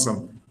الحصر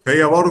مثلا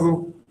فهي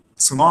برضه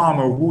صناعه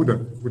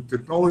موجوده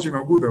والتكنولوجي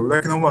موجوده،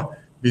 ولكن هم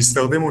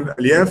بيستخدموا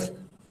الالياف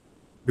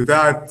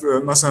بتاعه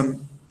مثلا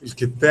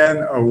الكتان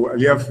او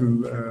الياف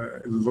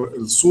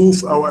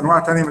الصوف او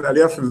انواع ثانيه من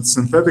الالياف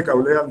السنتاتيك او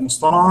اللي هي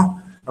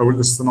المصطنعه او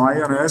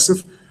الاصطناعيه انا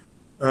اسف،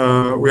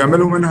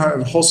 ويعملوا منها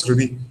الحصر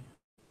دي.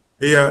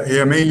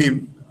 هي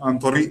مينلي عن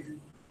طريق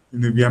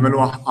ان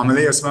بيعملوا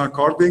عمليه اسمها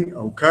كاردنج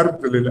او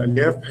كارد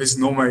للالياف، بحيث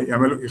ان هم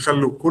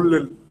يخلوا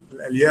كل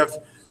الالياف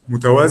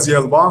متوازيه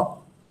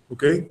لبعض،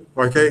 اوكي؟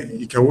 وبعد كده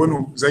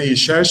يكونوا زي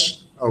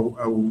شاش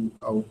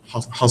او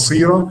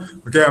حصيره،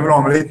 وبعد كده يعملوا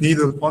عمليه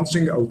نيدل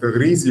بانشنج او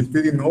تغريز،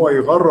 يبتدي ان هو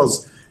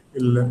يغرز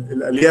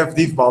الالياف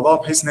دي في بعضها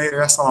بحيث ان هي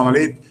يحصل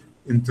عمليه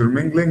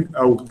انترمينجلينج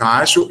او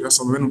تعاشق،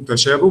 يحصل بينهم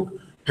تشابك،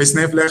 بحيث ان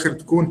هي في الاخر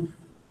تكون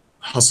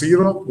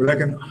حصيره،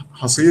 ولكن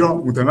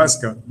حصيره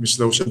متماسكه، مش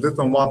لو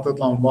شدتها من بعض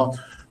تطلع من بعض.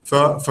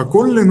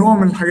 فكل نوع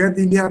من الحاجات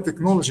دي ليها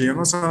تكنولوجي. يعني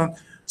مثلا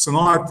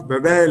صناعه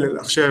بدائل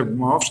الاخشاب،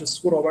 ما اعرفش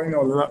الصوره باينه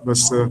ولا لا،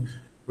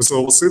 بس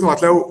لو بصيتوا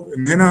هتلاقوا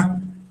ان هنا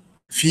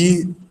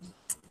في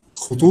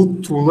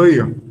خطوط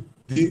طوليه،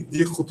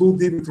 دي الخطوط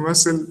دي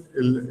بتمثل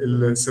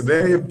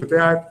السدايب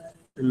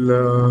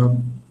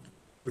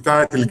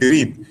بتاعه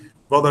الجريد.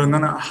 بقدر ان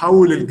انا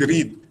احول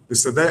الجريد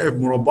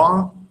لسدائب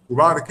مربعه،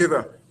 وبعد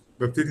كده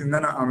ببتدي ان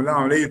انا اعمل لها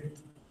عمليه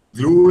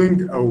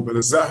جلوينج او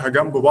بلزقها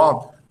جنب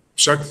بعض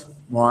بشكل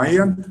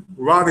معين،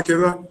 وبعد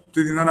كده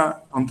ابتدي ان انا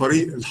عن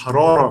طريق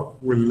الحراره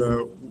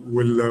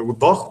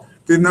والضغط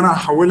ابتدي ان انا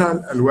احولها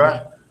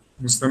لالواح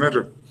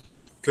مستمره،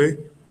 اوكي؟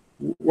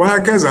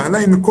 وهكذا.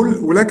 هنلاقي ان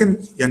ولكن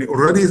يعني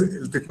اوريدي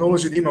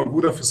التكنولوجي دي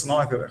موجوده في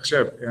صناعه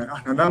الاخشاب، يعني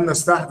احنا لم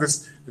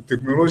نستحدث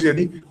التكنولوجيا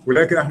دي،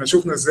 ولكن احنا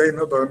شفنا ازاي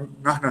نقدر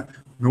ان احنا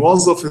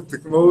نوظف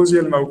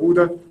التكنولوجيا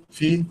الموجوده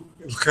في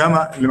الخامه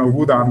اللي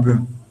موجوده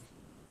عندنا.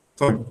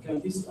 طيب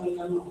كان في سؤال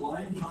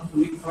اونلاين how to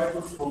make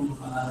fiber from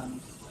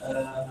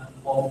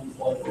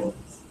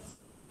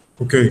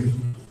اوكي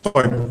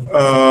طيب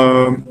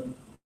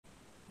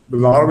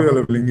بالعربي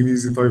ولا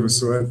بالانجليزي؟ طيب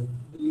السؤال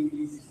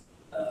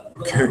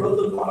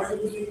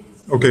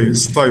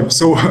okay طيب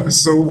so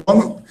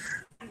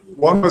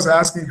one was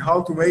asking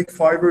how to make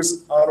fibers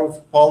out of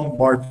palm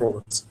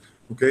by-products.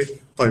 Okay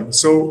طيب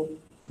so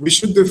we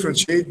should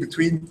differentiate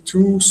between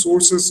two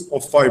sources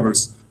of fibers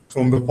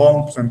from the palm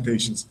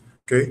plantations.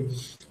 Okay,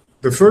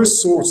 the first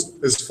source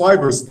is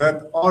fibers that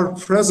are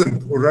present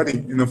already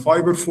in a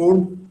fiber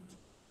form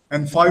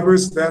and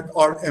fibers that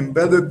are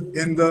embedded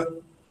in the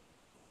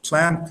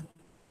plant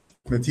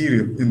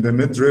material, in the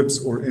midribs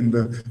or in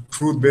the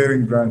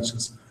fruit-bearing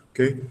branches.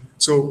 Okay,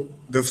 so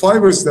the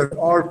fibers that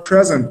are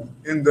present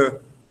in the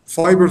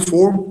fiber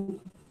form,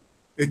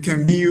 it can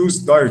be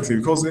used directly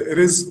because it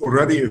is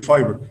already a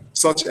fiber,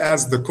 such as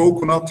the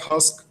coconut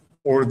husk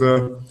or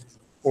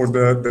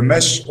the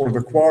mesh or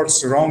the quartz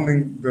surrounding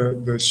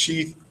the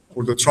sheath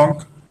or the trunk.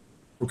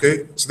 Okay,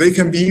 so they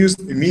can be used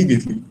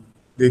immediately.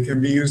 They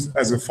can be used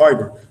as a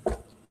fiber.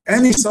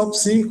 Any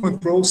subsequent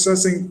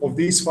processing of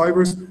these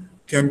fibers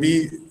can be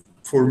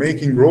for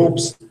making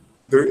ropes.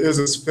 There is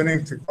a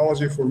spinning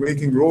technology for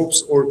making ropes,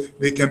 or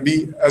they can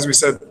be, as we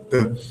said,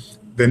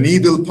 the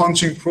needle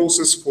punching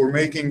process for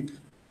making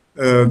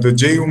the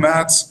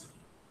geomats,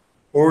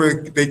 or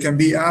they can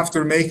be after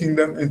making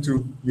them into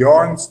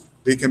yarns,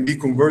 they can be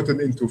converted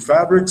into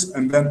fabrics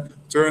and then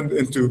turned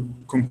into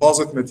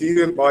composite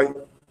material by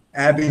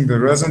adding the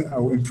resin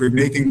or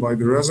impregnating by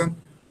the resin.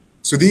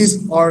 So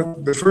these are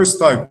the first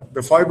type,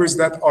 the fibers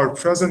that are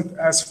present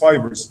as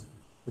fibers.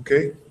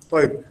 Okay,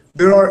 right.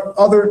 There are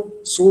other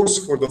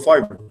source for the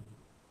fiber,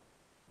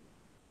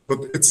 but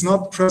it's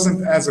not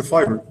present as a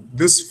fiber.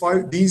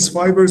 These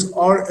fibers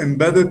are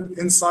embedded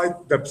inside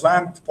the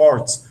plant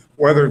parts,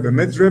 whether the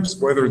midribs,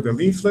 whether the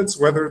leaflets,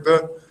 whether the.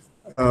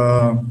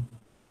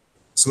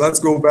 So let's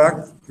go back.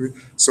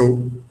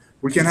 So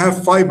we can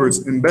have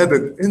fibers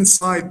embedded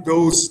inside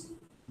those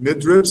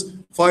midribs,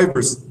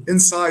 fibers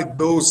inside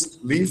those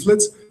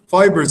leaflets,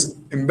 fibers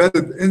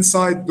embedded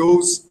inside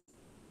those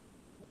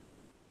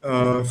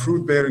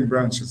fruit-bearing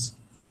branches.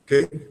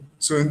 Okay,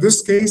 so in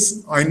this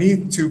case, I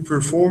need to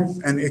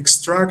perform an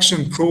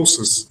extraction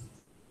process.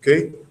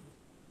 Okay,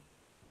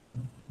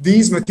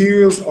 these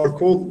materials are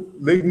called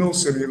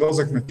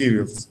lignocellulosic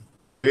materials.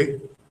 Okay,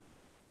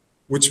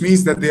 which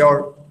means that they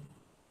are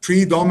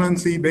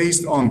predominantly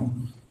based on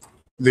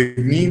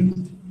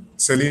lignin,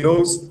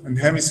 cellulose, and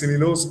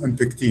hemicellulose, and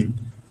pectin.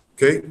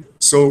 Okay,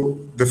 so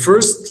the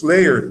first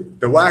layer,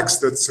 the wax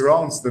that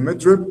surrounds the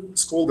midrib,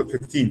 is called the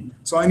pectin.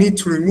 So I need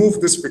to remove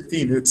this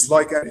pectin. It's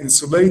like an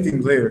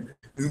insulating layer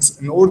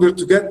in order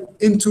to get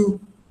into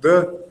the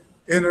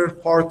inner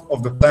part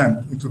of the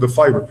plant, into the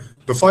fiber.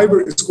 The fiber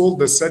is called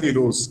the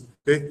cellulose.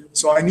 Okay,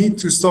 so I need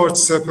to start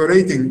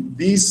separating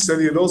these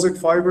cellulosic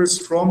fibers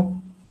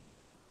from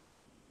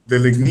the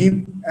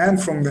lignin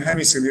and from the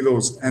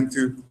hemicellulose, and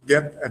to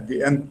get at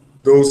the end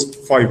those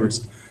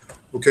fibers.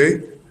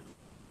 Okay.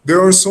 There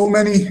are so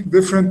many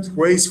different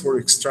ways for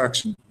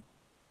extraction.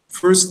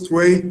 First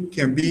way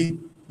can be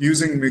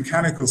using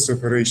mechanical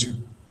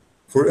separation.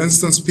 For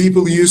instance,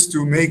 people used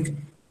to make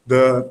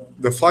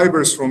the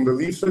fibers from the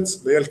leaflets,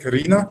 the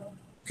carina,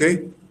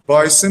 okay,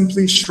 by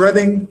simply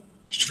shredding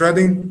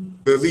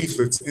the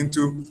leaflets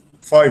into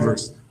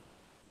fibers,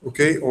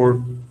 okay,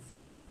 or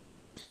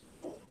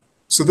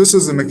so this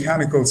is a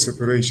mechanical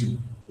separation.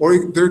 Or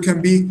there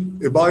can be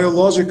a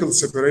biological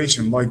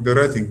separation like the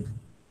retting.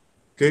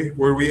 Okay,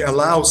 where we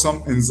allow some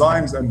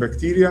enzymes and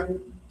bacteria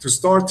to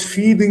start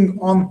feeding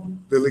on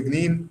the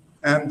lignin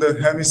and the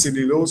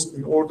hemicellulose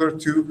in order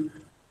to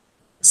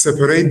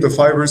separate the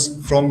fibers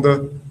from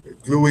the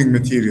gluing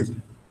material.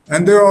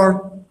 And there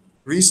are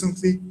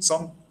recently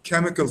some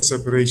chemical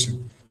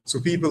separation. So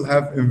people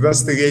have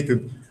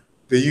investigated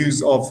the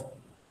use of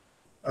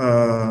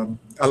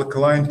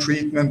alkaline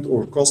treatment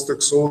or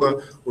caustic soda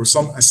or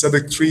some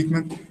acidic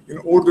treatment in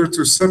order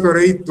to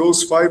separate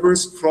those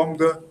fibers from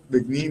the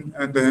lignin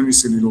and the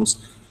hemicellulose.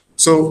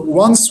 So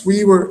once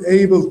we were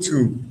able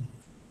to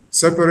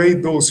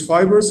separate those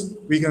fibers,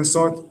 we can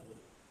start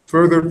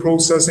further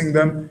processing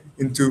them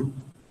into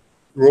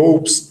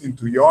ropes,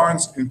 into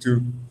yarns,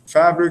 into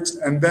fabrics,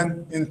 and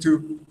then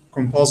into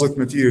composite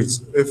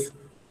materials if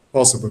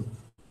possible.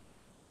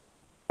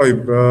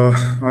 طيب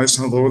معلش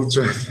انا طولت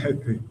شويه في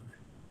الحته دي.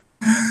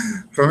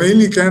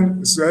 فمين كان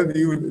السؤال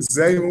بيقول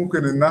ازاي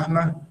ممكن ان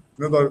احنا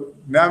نقدر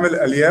نعمل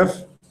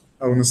الياف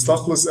او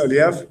نستخلص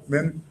الياف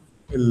من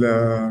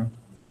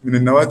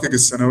النواتج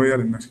السنويه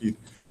للنخيل.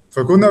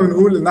 فكنا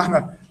بنقول ان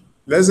احنا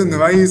لازم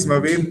نميز ما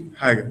بين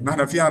حاجه، ان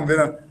احنا في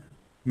عندنا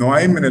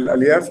نوعين من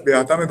الالياف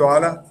بيعتمدوا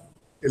على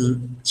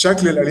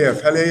شكل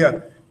الالياف. هل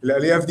هي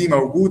الالياف دي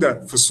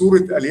موجوده في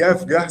صوره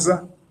الياف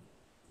جاهزه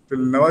في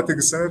النواتج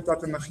السنويه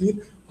بتاعت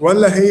النخيل،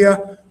 ولا هي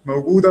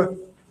موجوده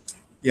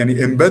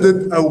يعني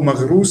embedded او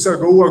مغروسه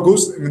جوه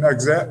جزء من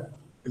اجزاء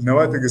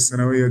النواتج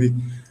السنويه دي.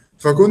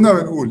 فكنا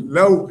بنقول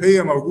لو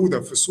هي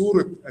موجوده في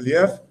صوره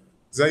الياف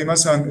زي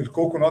مثلا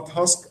الكوكونات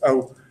هاسك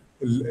او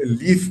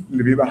الليف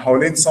اللي بيبقى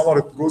حوالين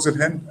ثمره جوز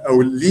الهند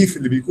او الليف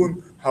اللي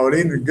بيكون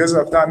حوالين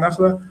الجذع بتاع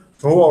النخله،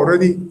 فهو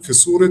اوريدي في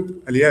صوره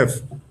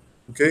الياف.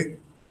 اوكي،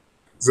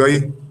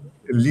 زي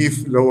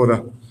الليف اللي هو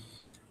ده.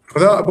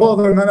 فده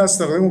بقدر ان انا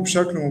استخدمه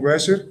بشكل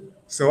مباشر،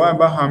 سواء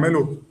بقى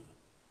هعمله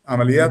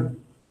عمليات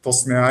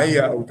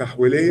تصنيعيه او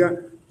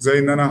تحويليه، زي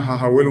ان انا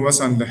هحوله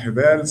مثلا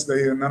لحبال،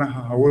 زي ان انا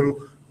هحوله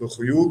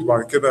لخيوط،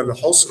 بعد كده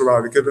لحصر،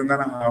 بعد كده ان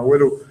انا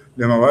هحوله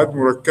لمواد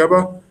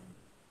مركبه.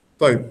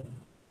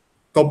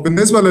 طب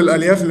بالنسبه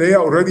للالياف اللي هي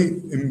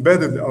اوريدي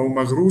امبيدد او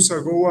مغروسه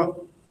جوه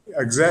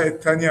الاجزاء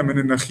الثانيه من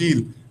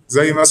النخيل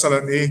زي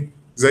مثلا ايه؟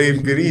 زي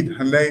الجريد،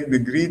 هنلاقي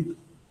ان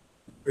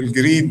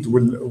الجريد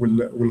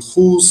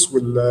والخوص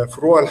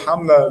والفروع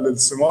الحامله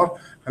للثمار،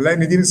 هنلاقي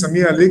ان دي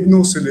بنسميها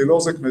ليجنو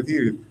سيلولوزيك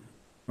ماتيريال،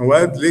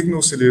 مواد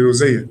ليجنو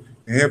سيلولوزيه.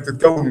 يعني هي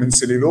بتتكون من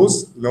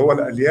سيلولوز اللي هو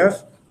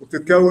الالياف،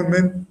 وبتتكون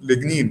من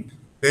لجنين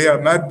هي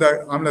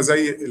ماده عامله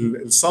زي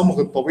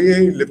الصمغ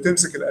الطبيعي اللي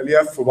بتمسك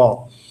الالياف في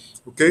بعض.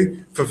 اوكي،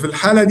 ففي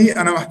الحاله دي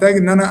انا محتاج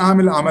ان انا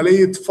اعمل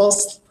عمليه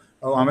فصل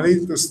او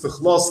عمليه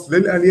استخلاص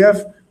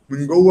للالياف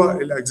من جوه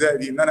الاجزاء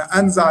دي، ان انا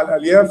انزع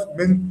الالياف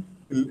من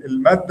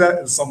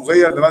الماده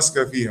الصمغيه اللي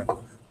ماسكه فيها.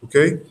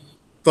 اوكي،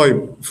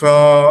 طيب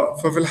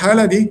ففي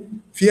الحاله دي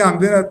في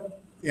عندنا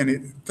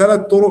يعني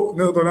 3 طرق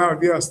نقدر نعمل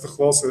بيها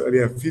استخلاص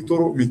الالياف. في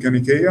طرق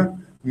ميكانيكيه،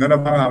 ان انا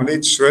بعمل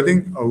عمليه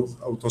شريدنج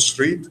او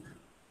تشريط،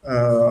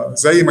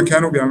 زي ما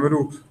كانوا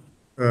بيعملوا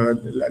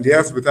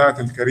الالياف بتاعه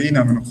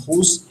الكرينه من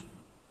الخوص.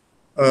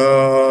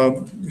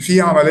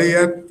 في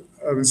عمليات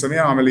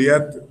بنسميها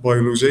عمليات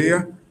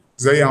بيولوجيه،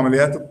 زي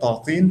عمليات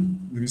التعطين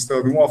اللي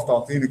بيستخدموها في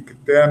تعطين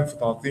الكتان، في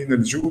تعطين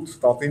الجود، في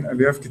تعطين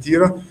الياف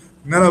كتيره.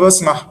 ان انا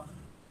بسمح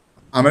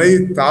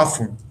عمليه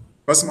تعفن،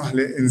 بسمح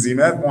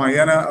لانزيمات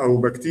معينه او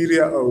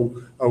بكتيريا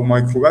او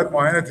ميكروبات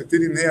معينه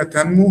تبتدي ان هي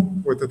تنمو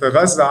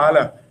وتتغذى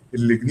على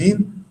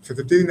اللجنين،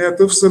 فتبتدي ان هي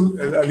تفصل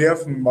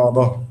الالياف من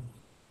بعضها.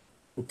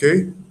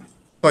 اوكي،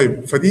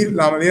 طيب فدي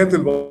العمليات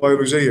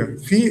البيولوجيه.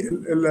 في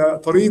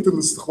طريقه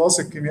الاستخلاص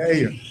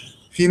الكيميائيه،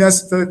 في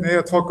ناس ابتدت ان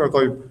هي تفكر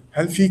طيب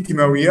هل في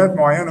كيماويات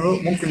معينه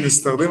ممكن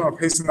نستخدمها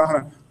بحيث ان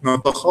احنا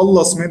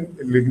نتخلص من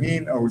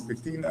اللجنين او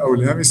البكتين او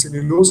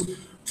الهيميسيلولوز.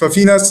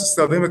 ففي ناس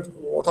استخدمت،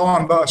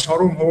 وطبعا بقى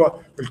اشهرهم هو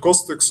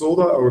الكوستيك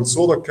صودا او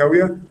الصودا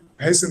الكاويه،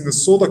 بحيث ان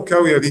الصودا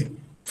الكاويه دي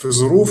في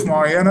ظروف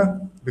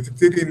معينه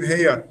بتبتدي ان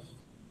هي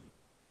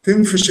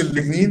تنفش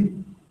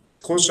اللجنين،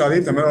 تخش عليه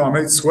تعمل له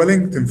عمليه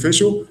سويلنج،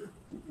 تنفشه،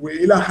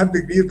 والى حد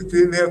كبير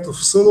تبتدي ان هي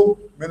تفصله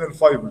من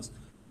الفايبرز.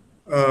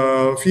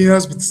 في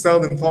ناس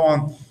بتستخدم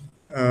طبعا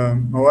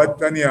مواد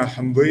تانية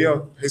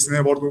حمضيه، بحيث ان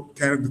هي برضو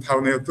كانت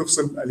بتحاول ان هي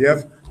تفصل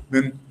الالياف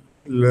من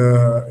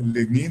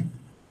اللجنين.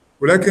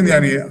 ولكن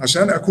يعني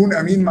عشان اكون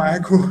امين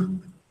معاكم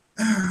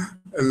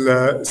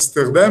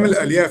استخدام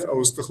الالياف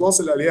او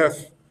استخلاص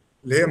الالياف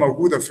اللي هي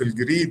موجوده في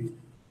الجريد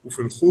وفي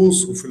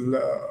الخوص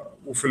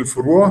وفي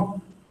الفروع،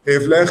 هي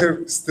في الاخر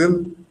still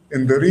in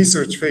the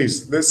research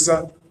phase،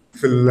 لسه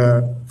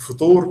في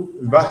طور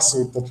البحث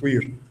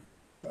والتطوير.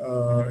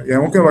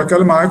 يعني ممكن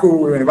بتكلم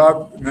معاكم يعني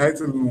بعد نهايه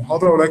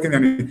المحاضره، ولكن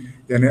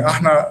يعني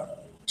احنا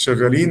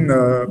شغالين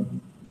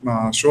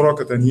مع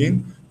شركاء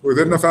تانيين،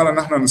 وقدرنا فعلا ان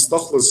احنا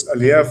نستخلص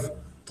الياف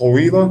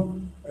طويله،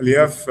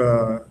 الياف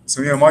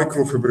نسميها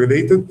مايكرو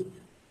فيبريليتد،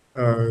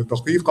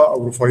 دقيقه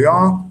او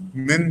رفيعه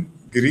من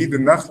جريد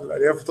النخل.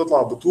 الالياف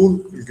بتطلع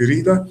بطول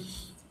الجريده.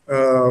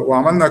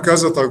 وعملنا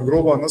كذا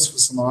تجربه نصف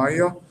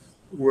صناعيه،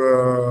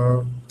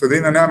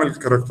 وابتدينا نعمل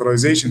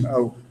كاركترايزيشن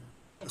او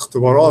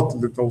اختبارات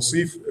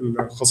لتوصيف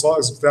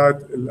الخصائص بتاعه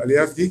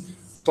الالياف دي.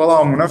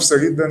 طالعه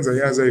منافسه جدا،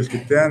 زيها زي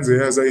الكتان،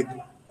 زيها زي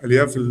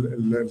الياف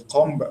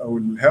القمب او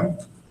الهمب.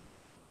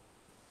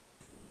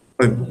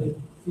 طيب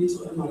في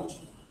سؤال معلش،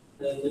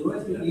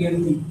 دلوقتي الالياف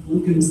دي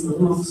ممكن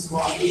نستخدمها في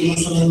الصناعه ايه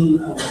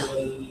مثلا، او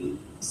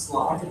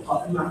الصناعات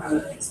القائمه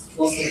على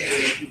استخلاص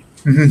الالياف دي؟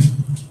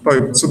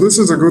 طيب, so this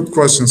is a good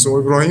question. So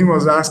Ibrahim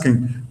was asking,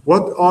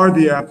 what are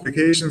the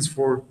applications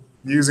for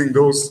using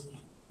those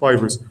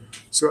fibers?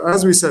 So as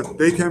we said,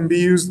 they can be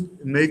used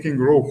in making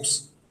ropes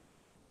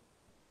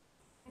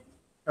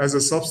as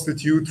a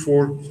substitute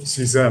for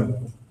sisal.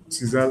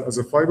 Sisal as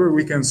a fiber,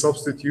 we can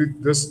substitute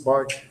this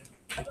by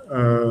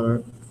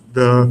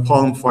the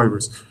palm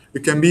fibers.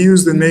 It can be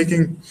used in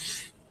making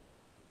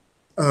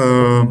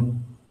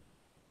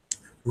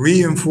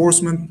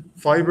reinforcement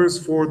fibers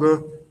for the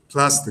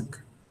plastic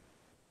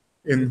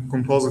in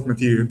composite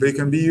material. They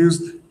can be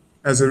used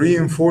as a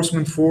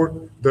reinforcement for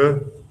the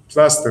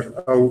plaster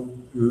أو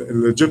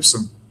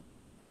الجبسون.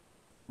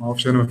 ما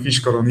أعرفش أنا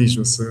مفيش كرانيش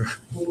بس.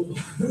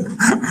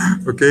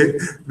 Okay,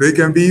 they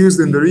can be used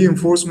in the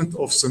reinforcement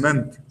of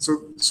cement.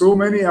 So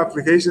many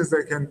applications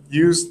that can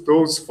use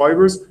those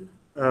fibers.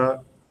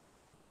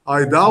 I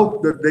doubt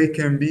that they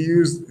can be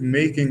used in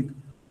making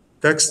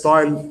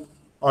textile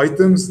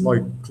items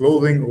like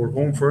clothing or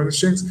home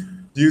furnishings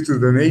due to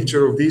the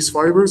nature of these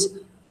fibers.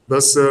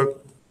 But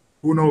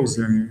who knows?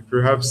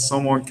 Perhaps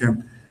someone can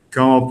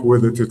come up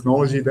with a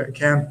technology that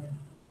can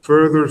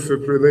further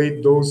fibrillate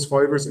those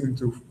fibers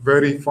into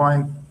very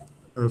fine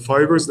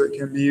fibers that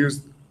can be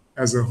used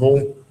as a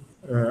home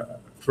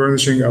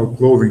furnishing or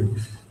clothing.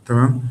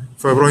 تمام؟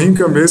 فابراهيم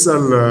كان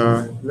بيسأل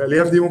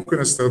الألياف دي ممكن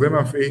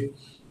استخدمها في إيه؟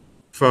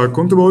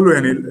 فكنت بقول له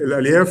يعني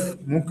الألياف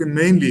ممكن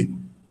mainly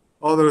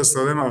أقدر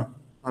استخدمها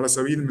على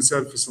سبيل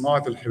المثال في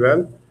صناعة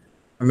الحبال.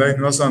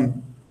 هنلاقي مثلا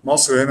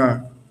مصر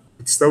هنا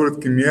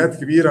بتستورد كميات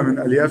كبيرة من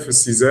ألياف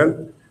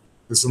السيزال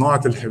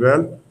لصناعة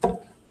الحبال.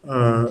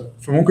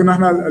 فممكن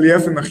احنا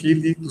الألياف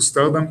النخيل دي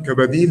تستخدم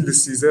كبديل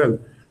للسيزال.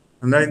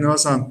 هنلاقي إن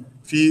مثلا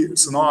في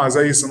صناعة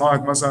زي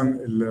صناعة مثلا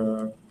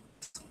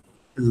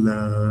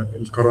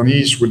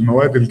الكرانيش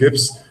والمواد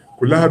الجبس،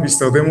 كلها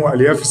بيستخدموا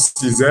الياف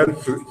السيزال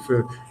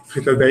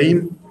في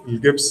تدعيم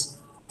الجبس.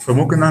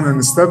 فممكن احنا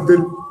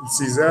نستبدل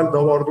السيزال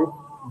ده برضه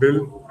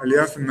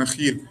بالالياف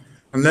النخيل.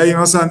 هنلاقي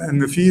مثلا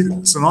ان في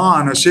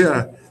صناعه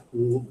ناشئه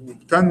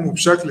وبتنمو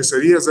بشكل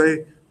سريع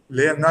زي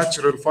اللي هي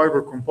الناتشرال فايبر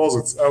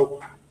كومبوزيتس او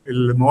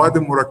المواد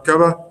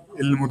المركبه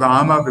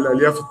المدعمه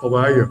بالالياف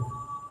الطبيعيه.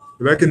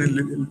 لكن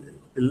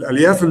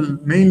الالياف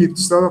المين اللي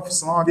بتستخدم في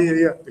الصناعه دي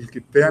هي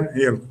الكتان،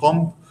 هي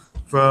القمح.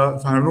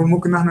 فهنقول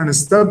ممكن ان احنا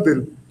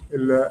نستبدل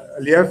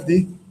الالياف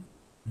دي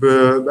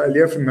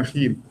بالياف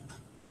النخيل.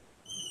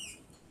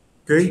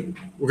 اوكي.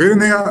 وغير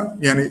ان هي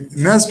يعني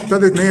الناس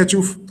ابتدت ان هي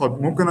تشوف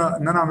طب ممكن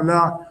ان انا اعمل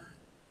لها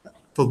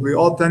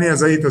تطبيقات تانية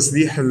زي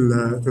تسليح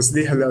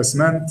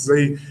الاسمنت،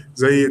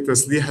 زي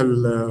تسليح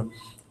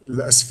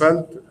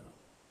الاسفلت،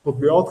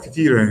 تطبيقات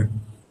كتيره يعني.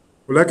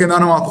 ولكن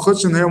انا ما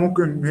اعتقدش ان هي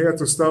ممكن ان هي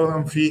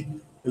تستخدم في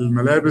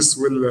الملابس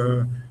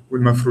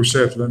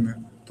والمفروشات، لان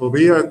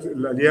طبيعه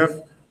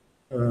الالياف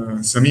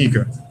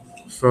سميكه،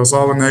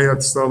 فصعب ان هي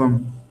تستخدم.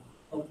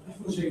 طب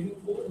احنا شايفين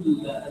فوق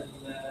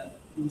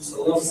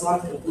المستخدمه في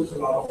صناعه الكتب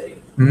العربيه.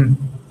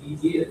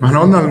 ما احنا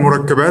قلنا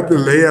المركبات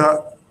اللي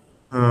هي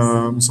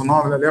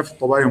مصنعه من الالياف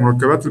الطبيعيه،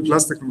 مركبات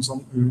البلاستيك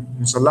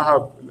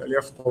المسلحه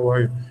بالالياف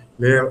الطبيعيه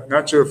اللي هي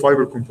ناتشرال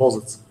فايبر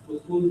كومبوزيتس.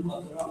 وتكون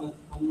قادره على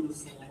تحمل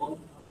الصدمات.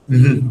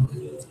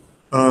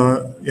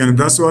 يعني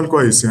ده سؤال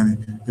كويس. يعني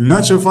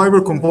الناتشرال فايبر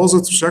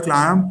كومبوزيتس بشكل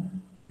عام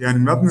يعني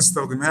ما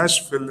بنستخدمهاش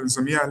في اللي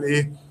بنسميها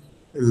الايه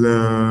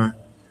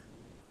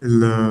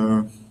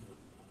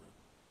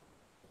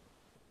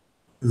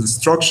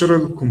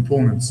الستراكشرال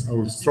كومبوننتس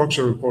او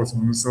الستراكشرال بارتس،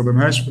 ما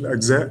بنستخدمهاش في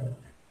الاجزاء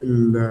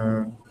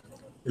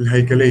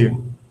الهيكليه،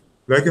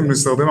 لكن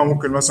بنستخدمها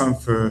ممكن مثلا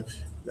في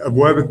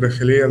الابواب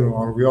الداخليه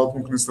للعربيات،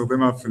 ممكن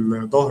نستخدمها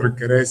في ظهر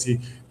الكراسي،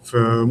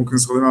 ممكن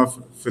نستخدمها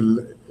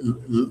في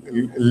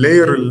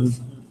اللاير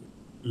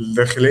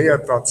الداخليه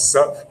بتاعت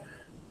السقف.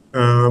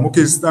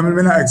 ممكن يستعمل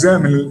منها اجزاء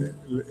من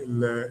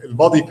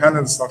البادي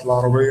بانلز بتاعت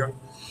العربيه.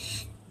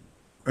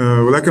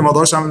 ولكن ما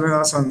اقدرش اعمل منها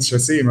مثلا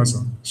شاسيه.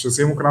 مثلا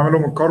الشاسيه ممكن اعمله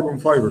من كربون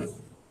فايبر،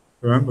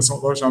 تمام، بس ما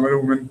اقدرش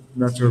اعمله من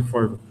ناتشرال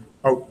فايبر،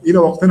 او الى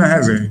وقتنا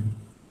هذا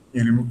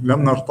يعني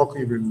لم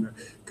نرتقي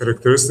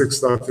بالكاركترستكس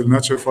بتاعت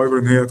الناتشرال فايبر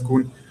ان هي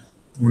تكون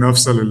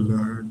منافسه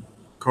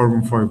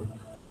للكربون فايبر.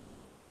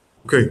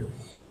 اوكي.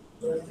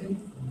 سؤال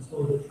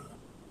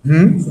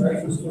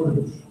في الستورج.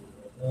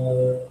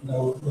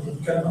 لو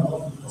بتتكلم عن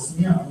نقطه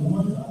التصنيع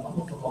عموما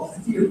هاخد خطوات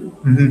كتير،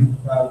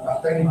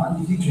 فبحتاج يبقى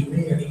عندي فيه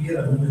كميه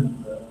كبيره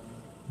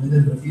من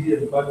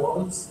الماتيريال باي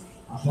برودكتس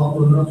عشان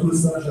اقدر ان انا طول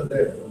السنه شغال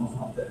في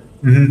المصنع بتاعي.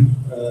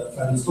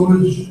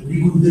 فالستورج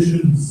ليه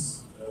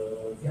كونديشنز،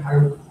 في حاجه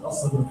ممكن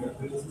تاثر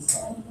بالكاركترستكس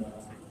عن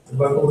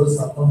الباي برودكتس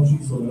على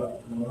الكونتريز ولا لا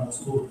لما انا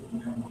ستور.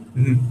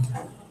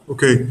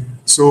 Okay,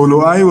 so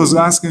Luai was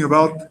asking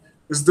about,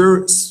 is there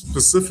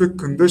specific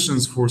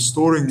conditions for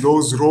storing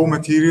those raw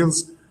materials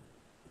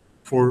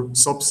for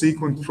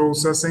subsequent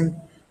processing?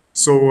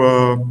 So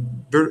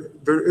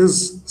there is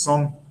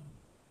some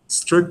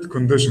strict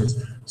conditions.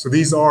 So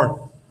these are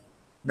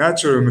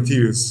natural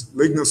materials,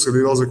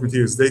 lignocellulosic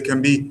materials. They can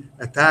be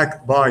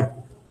attacked by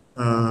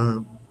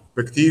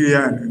bacteria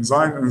and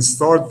enzymes and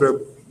start the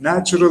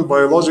natural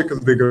biological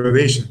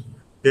degradation,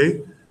 okay?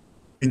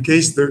 In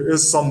case there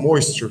is some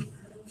moisture.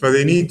 So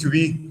they need to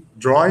be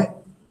dry,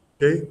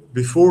 okay,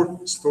 before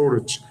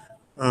storage.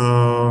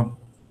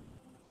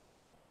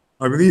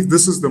 I believe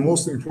this is the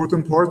most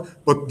important part,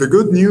 but the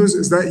good news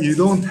is that you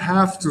don't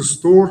have to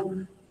store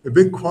the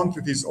big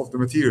quantities of the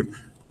material.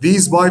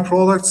 These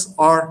byproducts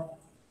are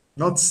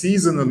not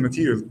seasonal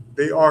material.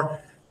 They are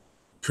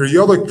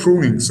periodic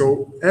pruning. So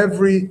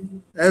every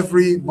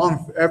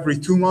month, every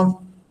 2 months,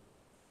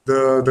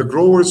 the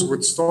growers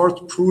would start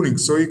pruning.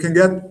 So you can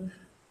get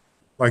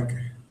like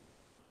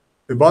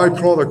the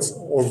byproducts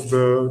of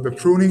the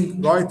pruning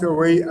right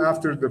away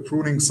after the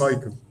pruning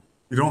cycle.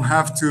 You don't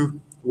have to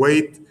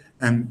wait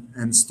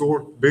and store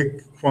big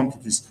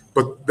quantities.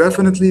 But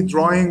definitely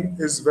drying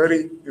is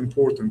very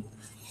important.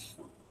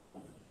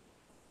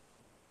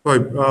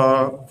 طيب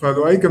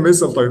فلؤي كان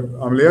بيسأل طيب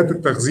عمليات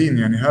التخزين،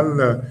 يعني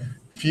هل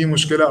في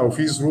مشكلة أو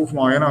في ظروف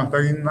معينة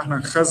محتاجين إن احنا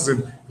نخزن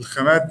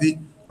الخامات دي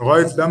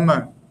لغاية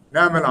لما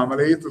نعمل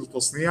عملية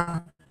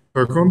التصنيع؟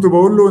 فكنت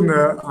بقول له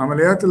إن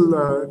عمليات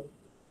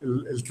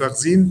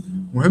التخزين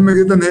مهم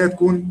جدا إن هي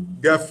تكون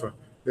جافة،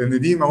 لأن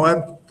دي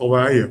مواد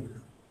طبيعية،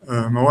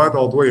 مواد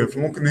عضوية،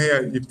 فممكن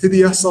هي يبتدي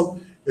يحصل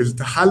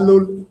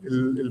التحلل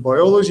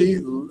البيولوجي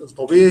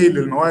الطبيعي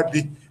للمواد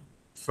دي.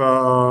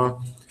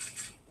 فطبعا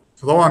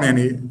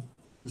يعني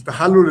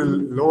التحلل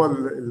اللي هو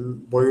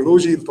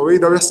البيولوجي الطبيعي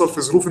ده بيحصل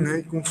في ظروف ان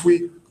يكون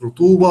في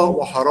رطوبه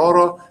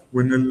وحراره،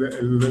 وان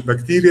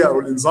البكتيريا او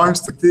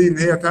الانزيمز تبتدي ان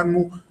هي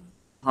تنمو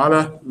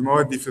على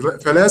المواد دي.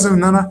 فلازم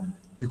ان انا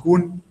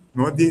يكون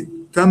المواد دي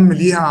تم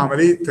ليها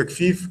عمليه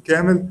تجفيف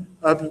كامل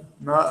قبل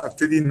ما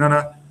ابتدي ان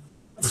انا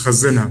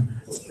اخزنها.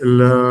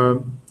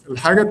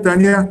 الحاجه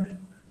الثانيه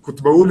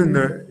كنت بقول ان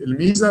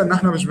الميزه ان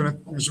احنا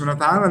مش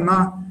بنتعامل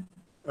مع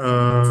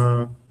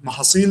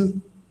محاصيل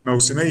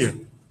موسميه.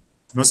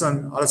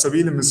 مثلا على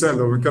سبيل المثال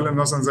لو بنتكلم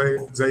مثلا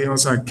زي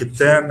مثلا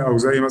الكتان او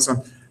زي مثلا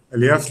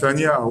الياف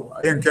ثانيه او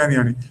ايا كان،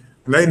 يعني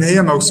نلاقي ان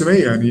هي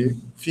موسميه، يعني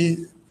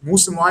في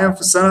موسم معين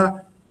في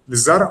السنه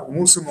للزرع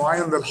وموسم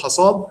معين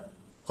للحصاد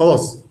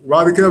خلاص،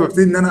 وبعد كده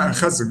ببتدي ان انا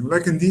اخزن.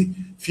 ولكن دي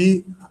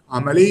في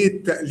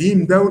عمليه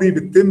تأليم دوري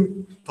بتتم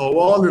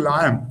طوال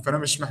العام، فانا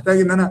مش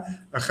محتاج ان انا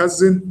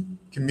اخزن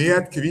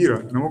كميات كبيره،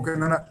 انا ممكن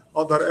ان انا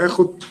اقدر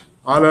اخد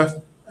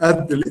على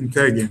قد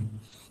الانتاج يعني.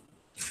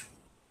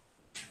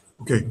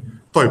 Okay,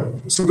 طيب.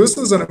 So this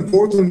is an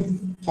important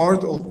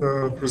part of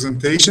the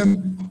presentation,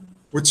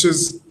 which is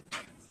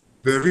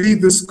the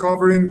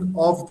rediscovering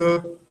of the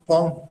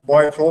palm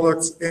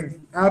byproducts in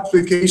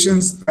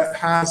applications that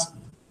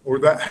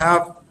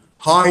have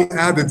high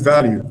added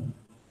value.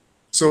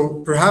 So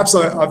perhaps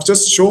I've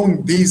just shown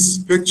these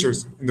pictures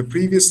in the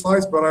previous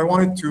slides, but I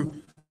wanted to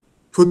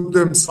put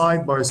them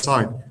side by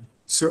side.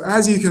 So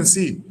as you can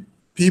see,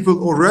 people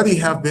already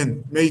have been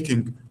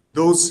making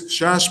those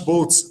shash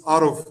boats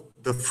out of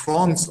the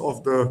fronds of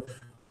the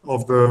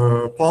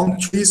palm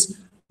trees,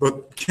 but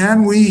can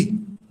we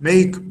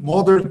make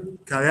modern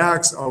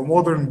kayaks or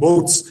modern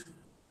boats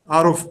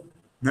out of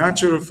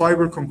natural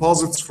fiber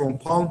composites from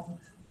palm?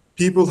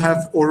 People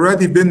have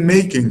already been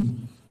making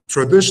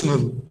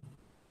traditional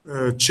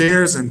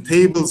chairs and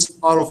tables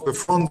out of the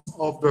front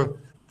of the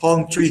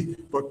palm tree,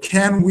 but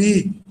can we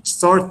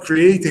start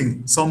creating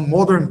some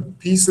modern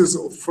pieces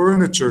of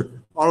furniture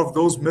out of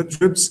those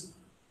midribs?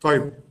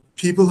 Type.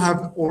 People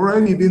have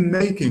already been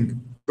making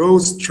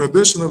those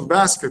traditional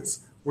baskets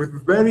with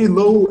very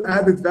low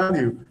added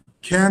value.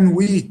 Can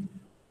we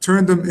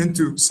turn them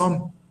into some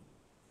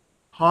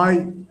high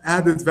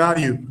added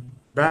value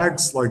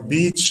bags like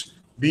beach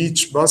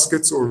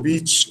baskets or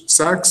beach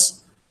sacks?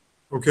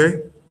 Okay.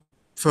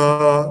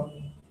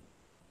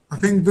 I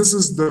think this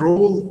is the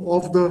role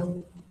of the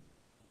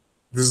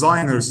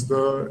designers,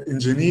 the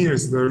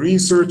engineers, the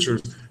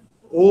researchers,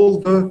 all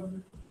the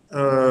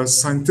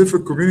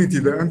scientific community,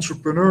 the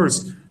entrepreneurs.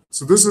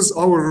 So this is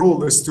our role,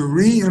 is to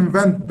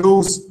reinvent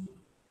those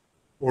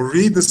or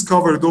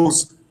rediscover those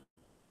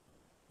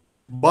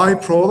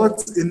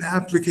byproducts in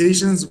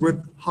applications with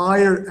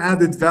higher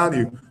added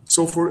value.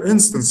 So for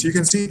instance, you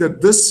can see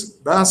that this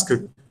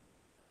basket,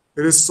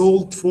 it is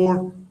sold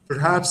for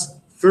perhaps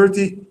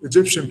 30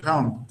 Egyptian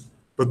pounds,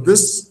 but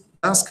this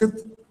basket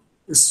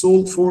is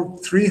sold for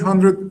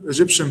 300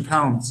 Egyptian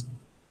pounds.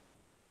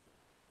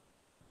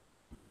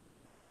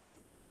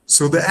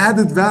 So the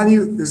added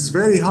value is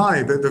very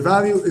high. The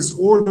value is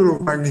order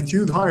of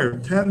magnitude higher,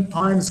 10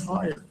 times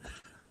higher.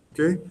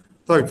 Okay.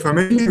 طيب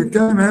فمالي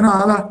بنتكلم هنا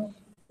على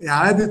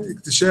إعادة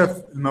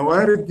اكتشاف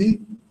الموارد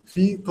دي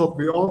في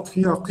تطبيقات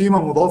فيها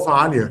قيمة مضافة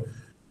عالية.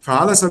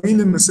 فعلى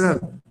سبيل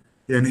المثال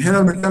يعني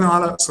هنا بنتكلم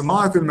على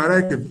صناعة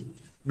المراكب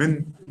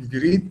من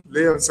الجريد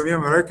اللي هي بنسميها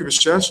مراكب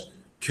الشاش،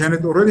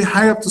 كانت اوريدي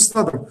حاجه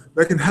بتستخدم،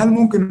 لكن هل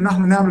ممكن ان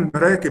احنا نعمل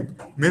مراكب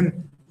من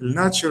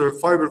الناتشرال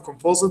فايبر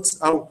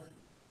كومبوزيتس او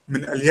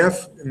من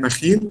الياف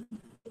النخيل؟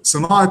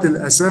 صناعه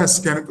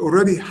الاساس كانت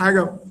اوريدي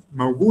حاجه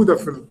موجوده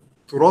في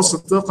التراث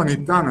التقني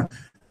بتاعنا،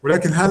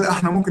 ولكن هل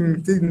احنا ممكن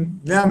نبتدي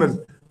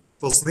نعمل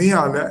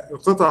تصنيع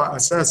لقطع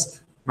اساس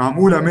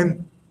معموله من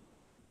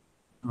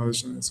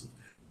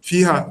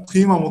فيها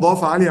قيمه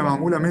مضافه عاليه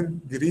معموله من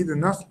جريد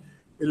النخل؟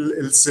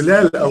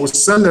 السلال او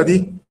السله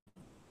دي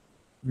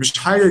مش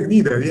حاجه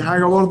جديده، دي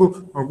حاجه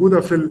برضه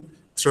موجوده في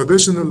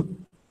التراديشنال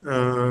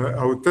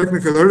او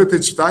التكنيكال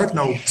هيريتج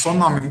بتاعتنا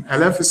وبتصنع من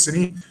الاف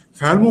السنين.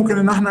 فهل ممكن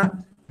ان احنا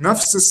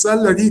نفس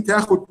السله دي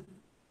تاخد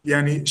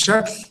يعني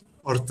شكل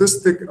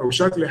ارتستيك او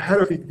شكل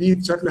حرفي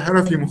جديد، شكل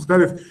حرفي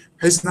مختلف،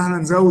 بحيث ان احنا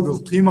نزود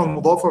القيمه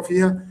المضافه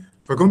فيها؟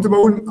 فكنت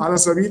بقول على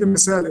سبيل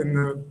المثال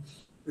ان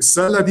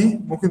السله دي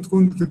ممكن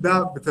تكون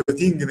بتتباع ب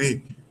 30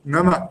 جنيه،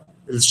 انما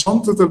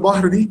شنطه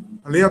البحر دي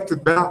اللي هي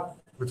بتتباع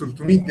ب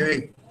 300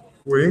 جنيه.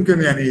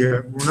 ويمكن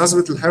يعني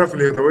بمناسبه الحرف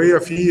اليدويه،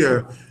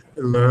 في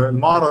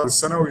المعرض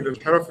السنوي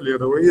للحرف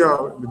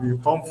اليدويه اللي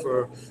بيقام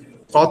في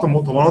قاعه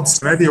المؤتمرات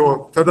السنه دي،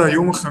 هو ابتدى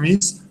يوم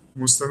الخميس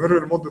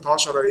مستمر لمده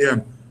 10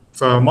 ايام.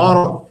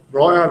 فمعرض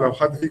رائع لو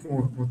حد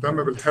فيكم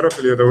مهتم بالحرف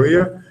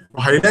اليدويه،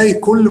 وهيلاقي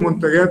كل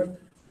منتجات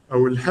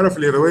او الحرف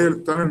اليدويه اللي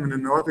بتعمل من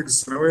النواتج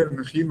السنويه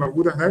للنخيل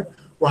موجوده هناك،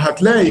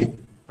 وهتلاقي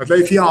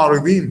فيه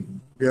عارضين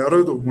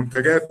بيعرضوا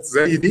منتجات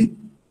زي دي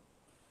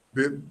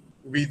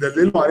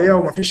وبيدللوا عليها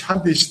ومفيش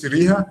حد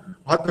يشتريها،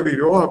 وحتى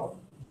بيبيعوها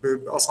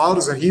باسعار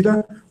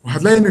زهيده.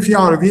 وهتلاقي ان في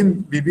عارضين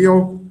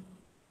بيبيعوا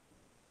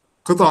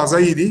قطع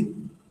زي دي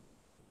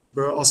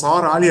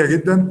باسعار عاليه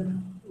جدا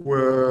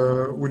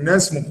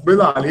والناس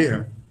مقبله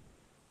عليها.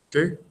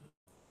 اوكي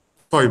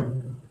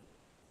طيب.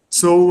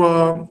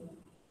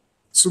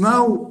 So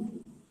now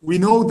we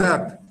know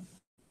that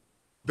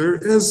there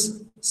is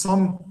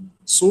some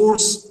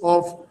source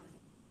of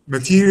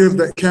material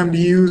that can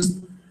be used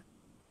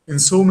in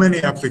so many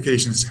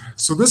applications.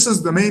 So this is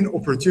the main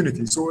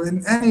opportunity. So in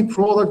any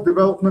product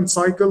development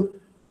cycle,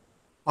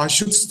 I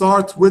should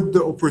start with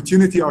the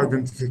opportunity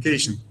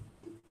identification.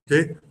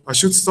 Okay, I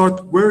should start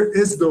where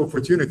is the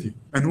opportunity,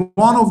 and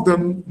one of the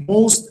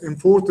most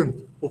important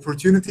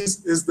opportunities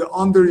is the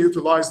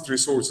underutilized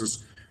resources.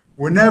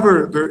 Whenever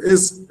there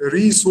is a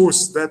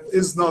resource that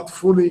is not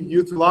fully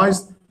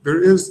utilized,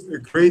 there is a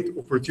great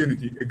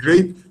opportunity, a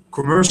great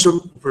commercial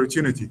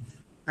opportunity.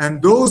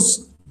 And those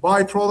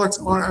byproducts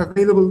are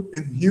available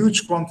in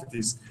huge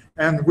quantities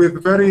and with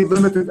very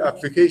limited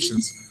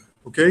applications,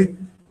 okay?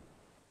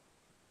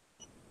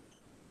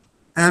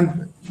 And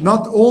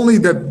not only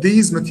that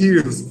these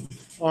materials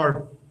are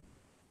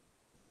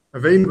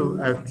available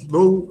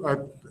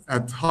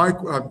at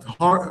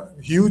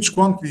huge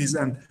quantities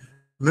and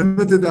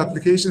limited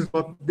applications,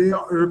 but they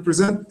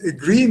represent a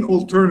green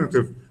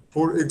alternative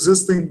for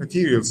existing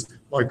materials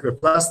like the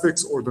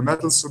plastics or the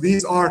metals. So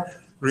these are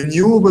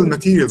renewable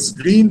materials,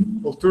 green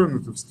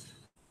alternatives.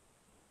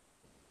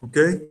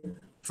 Okay?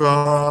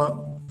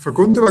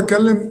 فكنت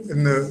بتكلم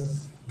ان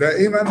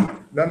دائما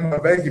لما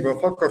باجي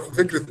بفكر في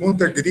فكره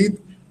منتج جديد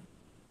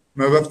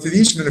ما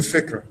ببتديش من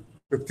الفكره،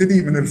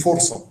 ببتدي من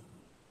الفرصه.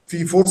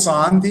 في فرصه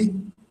عندي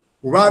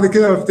وبعد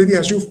كده ببتدي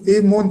اشوف ايه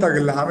المنتج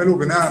اللي هعمله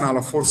بناء على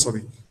الفرصه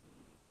دي.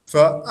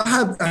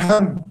 فاحد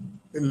اهم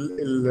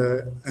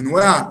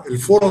انواع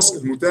الفرص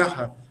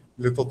المتاحه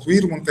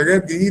لتطوير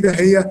منتجات جديده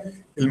هي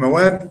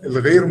المواد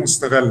الغير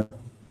مستغله.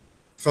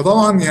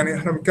 فطبعا يعني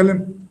احنا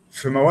بنتكلم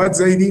في مواد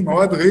زي دي،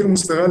 مواد غير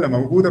مستغله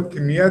موجوده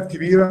بكميات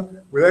كبيره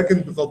ولكن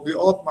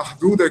بتطبيقات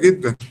محدوده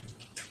جدا.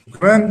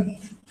 وكمان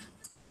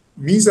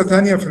ميزه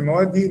ثانيه في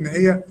المواد دي ان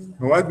هي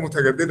مواد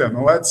متجدده،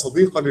 مواد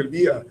صديقه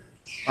للبيئه،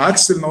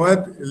 عكس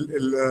المواد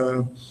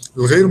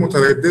الغير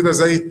متجدده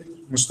زي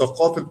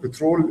مشتقات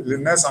البترول اللي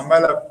الناس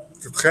عماله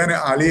تتخانق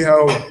عليها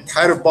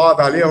وتحارب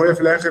بعض عليها، وهي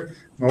في الاخر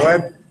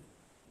مواد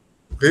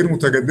غير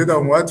متجدده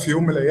ومواد في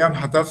يوم من الايام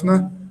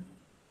هتفنى.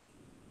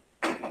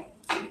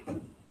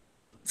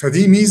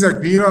 فدي ميزه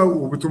كبيره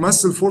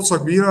وبتمثل فرصه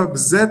كبيره،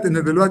 بالذات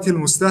ان دلوقتي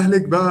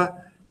المستهلك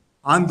بقى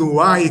عنده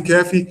وعي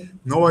كافي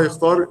ان هو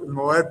يختار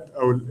المواد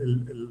او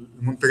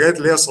المنتجات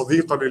اللي هي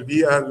صديقه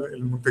للبيئه،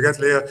 المنتجات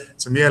اللي هي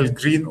نسميها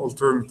الجرين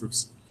alternatives.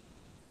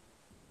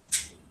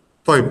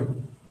 طيب.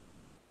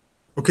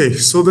 Okay,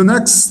 so the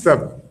next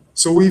step.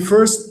 So we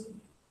first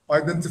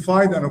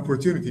identified an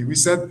opportunity. We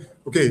said,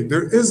 okay,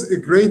 there is a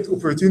great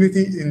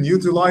opportunity in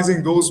utilizing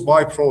those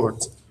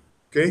byproducts.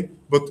 Okay,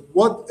 but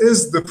what is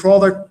the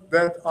product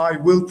that I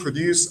will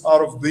produce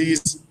out of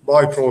these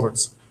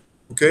byproducts?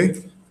 Okay,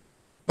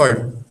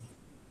 fine.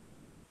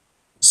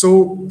 So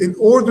in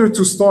order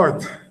to start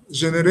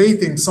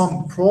generating some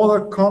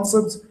product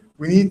concepts,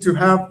 we need to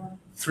have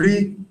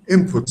 3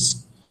 inputs.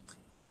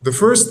 The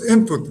first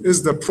input is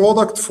the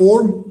product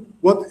form.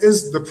 What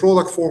is the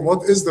product form?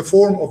 What is the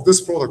form of this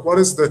product? What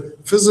is the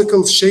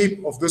physical shape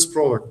of this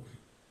product?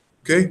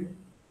 Okay,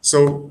 so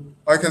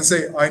I can say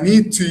I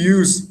need to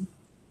use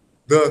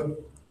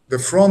the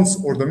fronts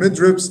or the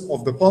midribs of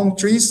the palm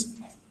trees,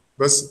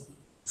 but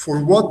for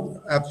what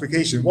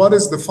application? What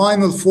is the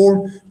final form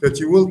that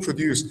you will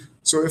produce?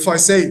 So if I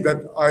say that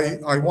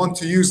I want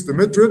to use the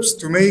midribs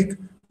to make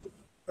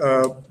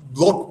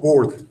block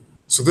board,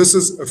 so this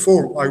is a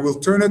form. I will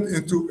turn it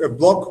into a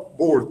block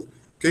board.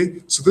 Okay,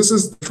 so this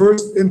is the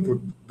first input,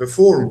 the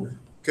form.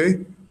 Okay,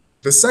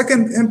 the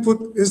second input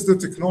is the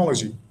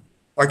technology.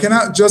 I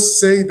cannot just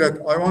say that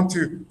I want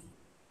to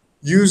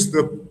use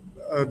the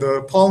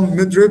palm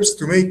midribs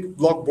to make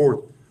block board.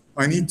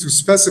 I need to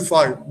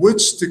specify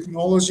which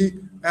technology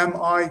am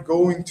I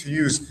going to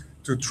use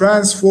to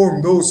transform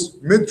those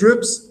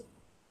midribs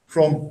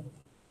from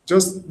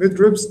just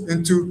midribs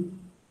into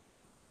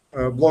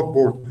block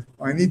board.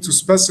 I need to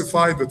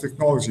specify the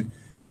technology.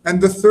 And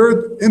the third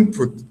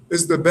input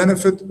is the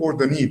benefit or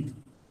the need.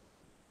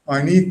 I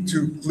need to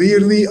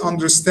clearly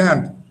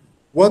understand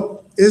what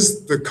is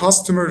the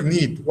customer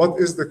need, what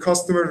is the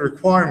customer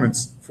requirements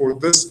for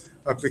this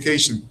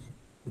application.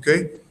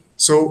 Okay,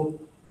 so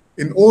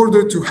in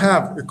order to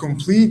have a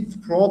complete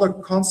product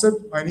concept,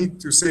 I need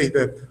to say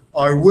that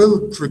I will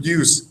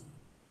produce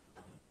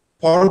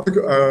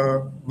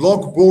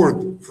block board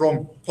from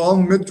palm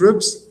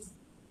midribs,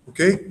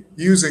 okay,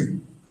 using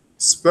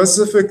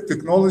specific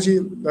technology,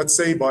 let's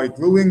say by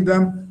gluing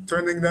them,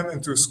 turning them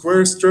into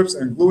square strips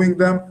and gluing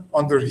them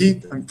under heat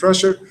and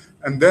pressure,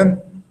 and then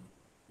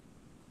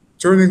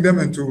turning them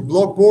into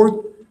block board.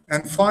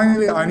 And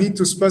finally, I need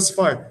to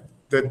specify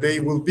that they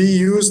will be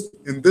used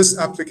in this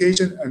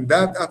application and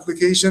that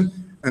application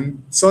and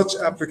such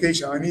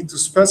application. I need to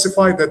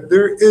specify that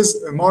there is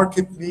a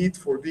market need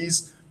for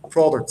these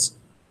products.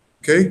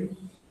 Okay?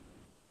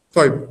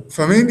 طيب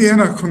فمين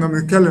هنا كنا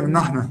بنتكلم ان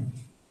احنا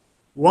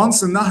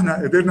once ان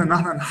احنا قدرنا ان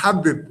احنا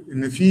نحدد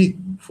ان في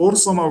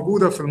فرصه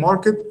موجوده في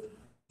الماركت،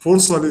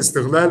 فرصه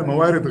لاستغلال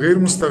موارد غير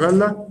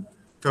مستغله،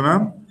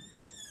 تمام؟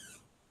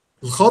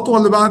 الخطوه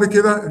اللي بعد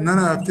كده ان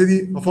انا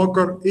ابتدي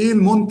افكر ايه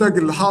المنتج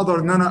اللي هقدر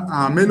ان انا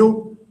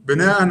اعمله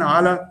بناء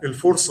على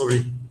الفرصه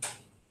دي.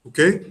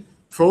 اوكي؟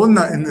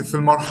 فقلنا ان في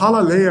المرحله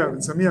اللي هي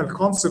بنسميها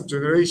الكونسبت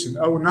جنريشن،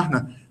 او ان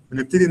احنا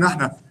بنبتدي ان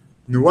احنا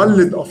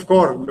نولد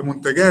افكار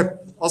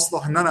لمنتجات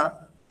اصلح ان انا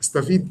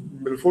استفيد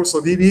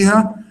بالفرصه دي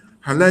بيها،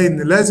 هنلاقي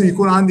ان لازم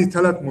يكون عندي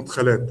 3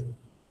 مدخلات.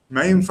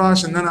 ما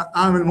ينفعش ان انا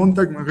اعمل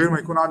منتج من غير ما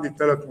يكون عندي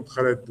ال3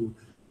 مدخلات دول.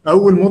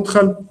 اول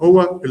مدخل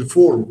هو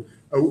الفورم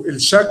او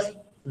الشكل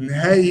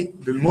النهائي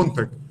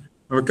للمنتج.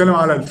 انا بتكلم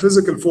على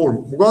الفيزيكال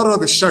فورم،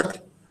 مجرد الشكل.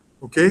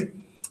 اوكي،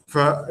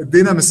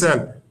 فادينا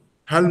مثال.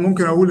 هل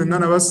ممكن اقول ان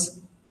انا بس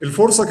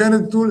الفرصه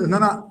كانت بتقول ان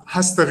انا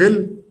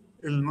هستغل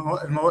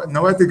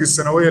النواتج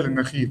السنويه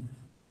للنخيل.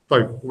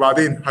 طيب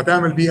وبعدين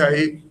هتعمل بيها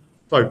ايه؟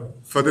 طيب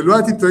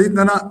فدلوقتي ابتديت ان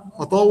انا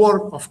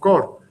اطور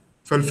افكار.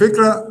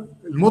 فالفكره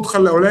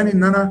المدخل الاولاني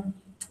ان انا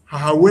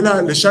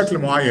هحولها لشكل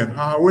معين،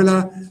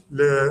 هحولها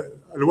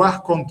لالواح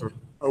كونتر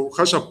او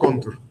خشب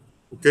كونتر.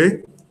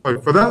 اوكي،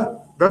 طيب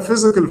ده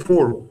فيزيكال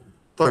فورم.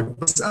 طيب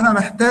بس انا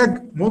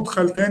محتاج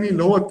مدخل تاني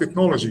اللي هو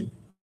التكنولوجي.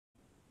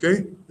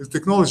 اوكي،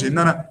 التكنولوجي ان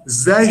انا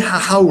ازاي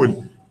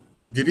هحول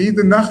جريد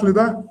النخل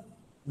ده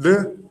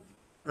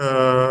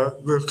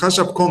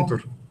لخشب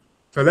كونتر.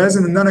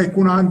 فلازم ان انا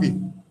يكون عندي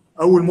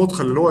اول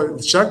مدخل اللي هو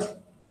الشكل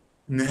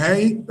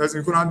النهائي، لازم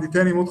يكون عندي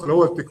تاني مدخل اللي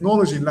هو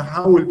التكنولوجي اللي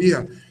هحول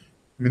بيها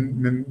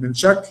من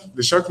شكل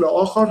لشكل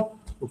اخر.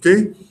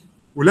 اوكي،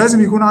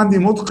 ولازم يكون عندي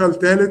مدخل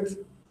ثالث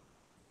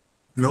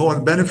اللي هو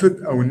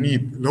البنفيت او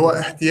النيد، اللي هو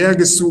احتياج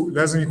السوق.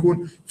 لازم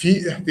يكون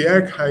في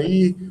احتياج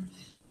حقيقي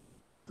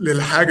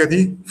للحاجه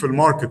دي في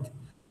الماركت.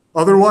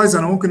 اذروايز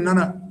انا ممكن ان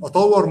انا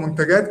اطور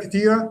منتجات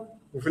كتيره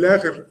وفي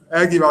الاخر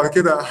اجي بعد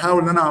كده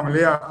احاول ان انا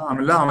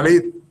اعمل لها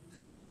عمليه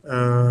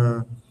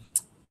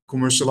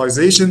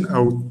كوميرشاليزيشن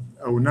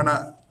او ان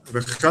انا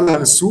ادخلها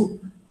للسوق،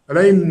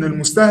 الاقي ان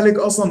المستهلك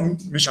اصلا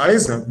مش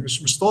عايزها،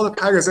 مش طالب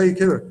حاجه زي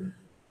كده.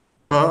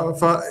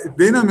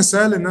 فادينا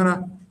مثال ان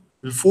انا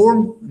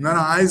الفورم ان انا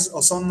عايز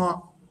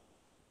اصنع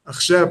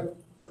اخشاب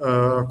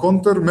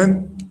كونتر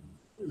من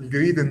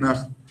الجريد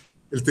النخل.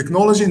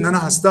 التكنولوجي ان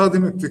انا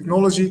هستخدم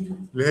التكنولوجي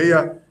اللي هي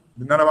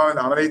ان انا بعمل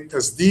عمليه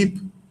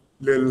تسديد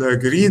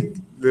للجريد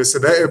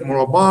لسدائب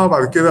مربعه،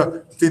 بعد كده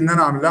ابتدي ان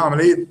انا اعمل لها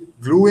عمليه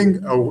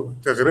جلوينج او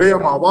تغريه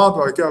مع بعض،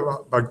 بعد كده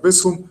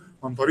بكبسهم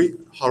عن طريق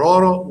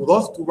حراره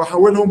وضغط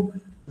وبحولهم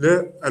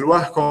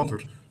لالواح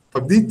كونتر.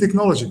 طب دي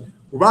التكنولوجي.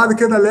 وبعد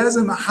كده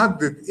لازم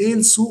احدد ايه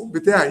السوق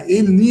بتاعي،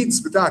 ايه النيدز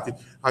بتاعتي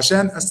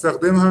عشان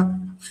استخدمها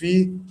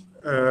في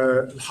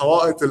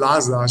الحوائط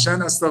العازله،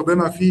 عشان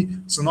استخدمها في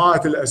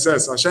صناعه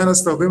الاساس، عشان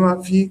استخدمها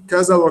في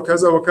كذا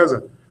وكذا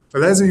وكذا.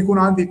 فلازم يكون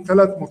عندي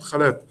 3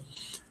 مدخلات.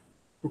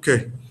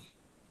 اوكي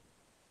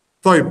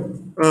طيب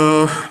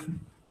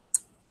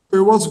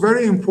it was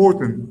very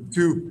important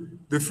to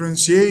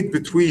differentiate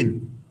between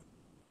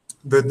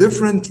the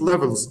different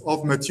levels of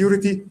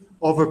maturity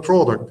of a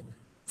product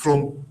from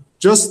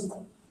just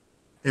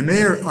a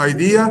mere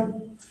idea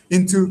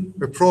into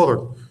a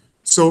product.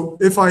 So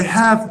if I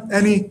have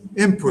any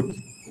input,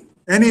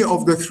 any of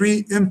the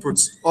 3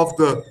 inputs of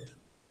the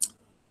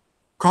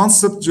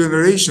concept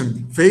generation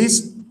phase,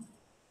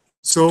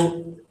 so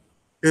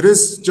it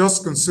is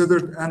just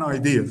considered an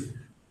idea.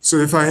 So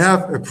if I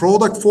have a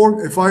product form,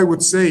 if I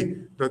would say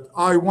that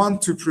I want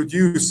to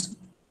produce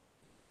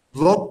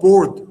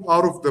blockboard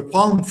out of the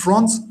palm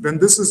fronds, then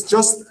this is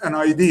just an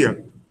idea.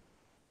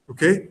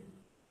 Okay?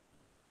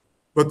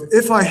 But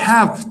if I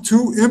have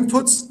 2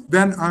 inputs,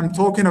 then I'm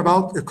talking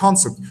about a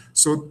concept.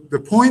 So the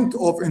point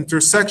of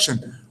intersection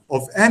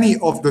of any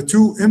of the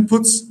 2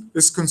 inputs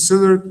is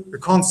considered a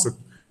concept.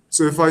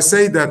 So if I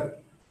say that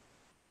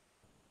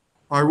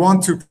I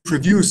want to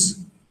produce,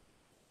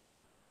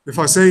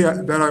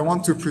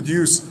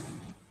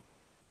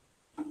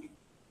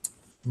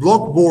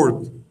 blockboard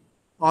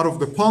out of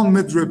the palm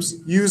midribs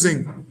using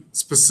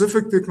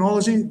specific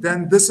technology, then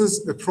this is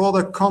a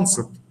product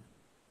concept.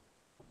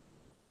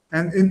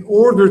 And in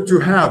order to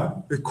have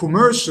a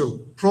commercial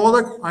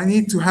product, I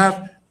need to have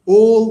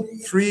all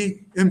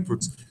 3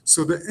 inputs. So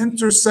the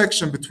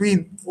intersection between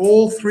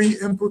all 3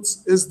 inputs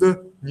is the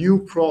new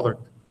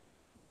product.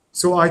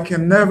 So I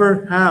can never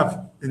have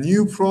a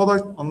new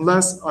product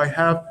unless I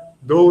have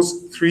those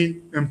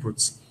 3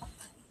 inputs.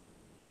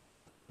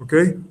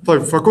 اوكي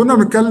طيب فكنا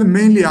بنتكلم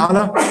mainly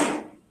على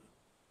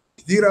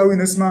كتير قوي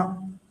نسمع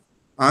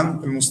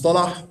عن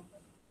المصطلح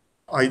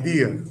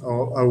idea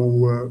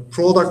او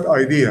product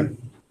idea،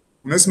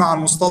 ونسمع عن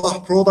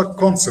مصطلح product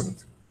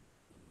concept.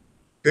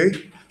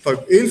 اوكي طيب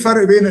ايه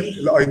الفرق بين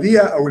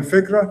الايديا او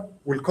الفكره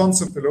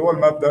والكونسبت اللي هو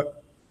المبدا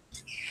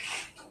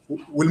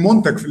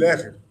والمنتج في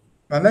الاخر؟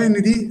 هنلاقي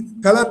ان دي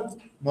 3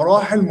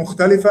 مراحل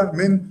مختلفه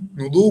من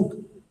نضوج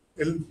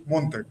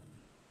المنتج.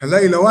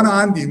 هنلاقي لو انا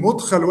عندي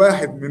مدخل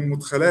واحد من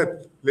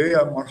مدخلات اللي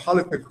هي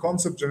مرحله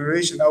الكونسبت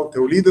جنريشن او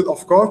توليد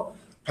الافكار،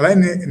 هنلاقي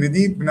ان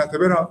دي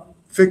بنعتبرها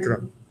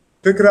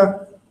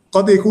فكره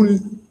قد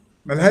يكون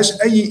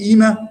ملهاش اي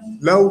قيمه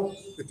لو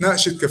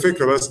اتناقشت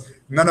كفكره، بس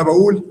ان انا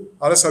بقول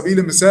على سبيل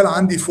المثال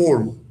عندي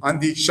فورم،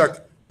 عندي شكل،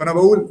 فانا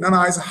بقول ان انا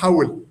عايز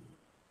احول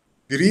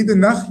جريد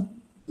النخل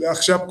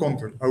لاخشاب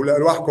كونتر او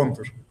لالواح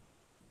كونتر.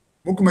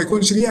 ممكن ما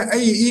يكونش ليها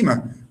اي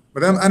قيمه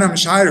ما دام انا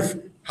مش عارف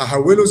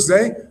هحوله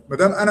ازاي، ما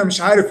دام انا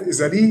مش عارف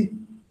اذا ليه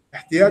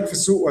احتياج في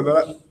السوق ولا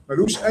لا،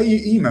 ملوش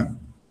اي قيمه.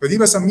 فدي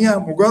بسميها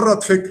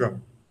مجرد فكره.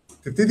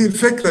 تبتدي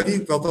الفكره دي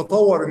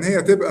تتطور ان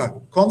هي تبقى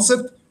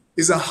كونسبت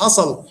اذا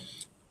حصل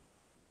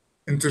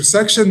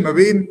انترسكشن ما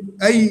بين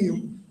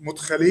اي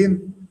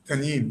مدخلين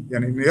تانيين،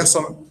 يعني ان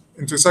يحصل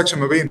انترسكشن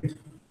ما بين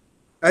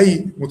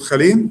اي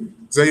مدخلين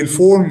زي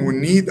الفورم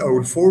والنيد او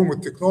الفورم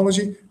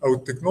والتكنولوجي او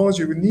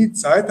التكنولوجي والنيد،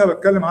 ساعتها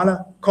بتكلم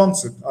على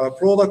كونسبت، على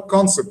برودكت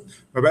كونسبت،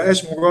 ما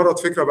بقاش مجرد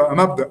فكره، بقى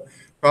مبدا.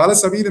 فعلى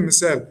سبيل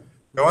المثال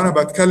لو انا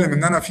بتكلم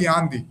ان انا في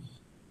عندي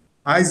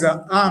عايز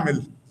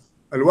اعمل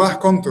الواح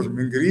كونتور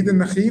من جريد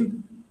النخيل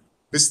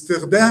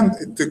باستخدام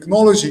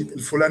التكنولوجي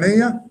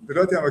الفلانيه،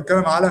 دلوقتي انا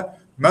بتكلم على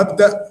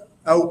مبدا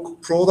او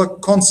برودكت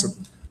كونسبت.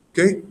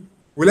 اوكي،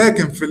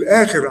 ولكن في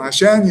الاخر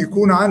عشان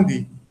يكون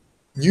عندي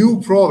نيو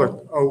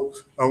برودكت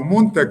او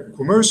منتج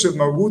كوميرشال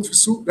موجود في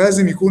السوق،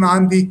 لازم يكون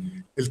عندي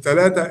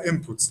الثلاثه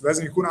انبوتس،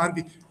 لازم يكون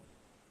عندي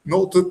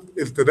نقطه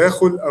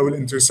التداخل او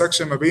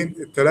الانترسكشن ما بين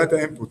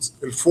الثلاثه انبوتس،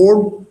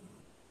 الفورم،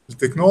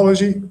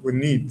 التكنولوجي،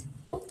 والنيد.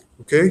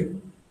 اوكي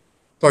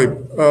طيب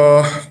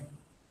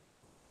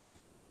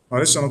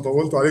معلش انا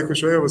طولت عليكم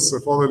شويه، بس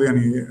فاضل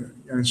يعني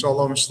ان شاء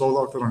الله مش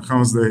طول اكتر من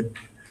 5 دقائق.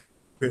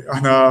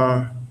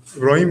 احنا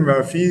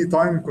ابراهيم في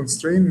تايم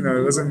كونسترين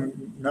لازم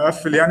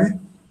نقفل يعني.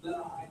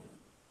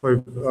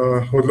 طيب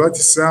هو دلوقتي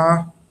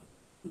الساعه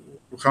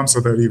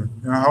 5 تقريبا،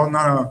 يعني هحاول ان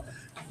انا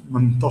ما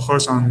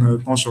نتاخرش عن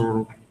 12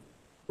 وربع.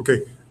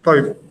 اوكي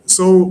طيب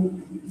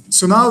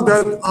so now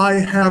that I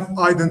have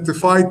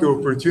identified the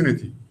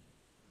opportunity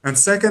and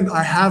second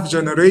I have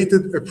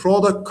generated a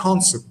product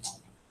concept.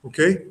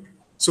 Okay,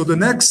 so the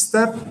next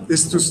step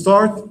is to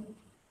start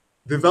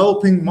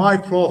developing my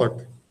product,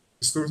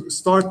 is to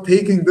start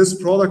taking this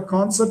product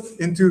concept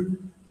into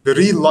the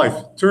real life,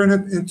 turn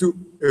it into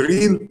a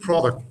real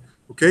product.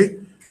 Okay,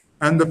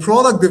 and the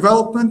product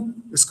development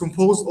is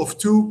composed of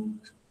 2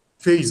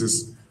 phases.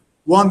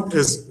 One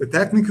is a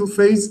technical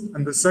phase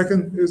and the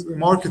second is the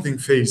marketing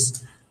phase.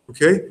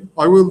 Okay,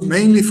 I will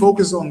mainly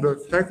focus on the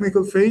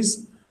technical phase.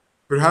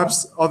 Perhaps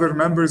other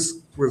members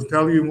will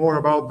tell you more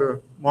about the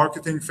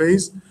marketing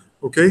phase.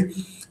 Okay,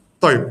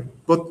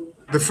 but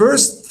the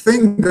first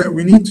thing that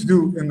we need to do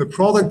in the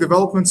product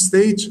development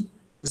stage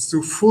is to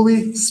fully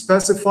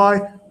specify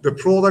the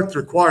product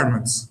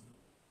requirements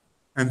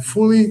and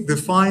fully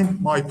define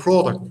my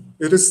product.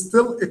 It is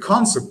still a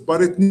concept, but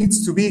it needs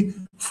to be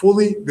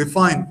fully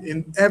defined in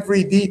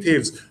every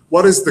details.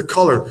 What is the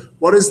color?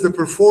 What is the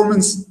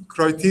performance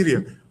criteria?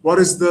 What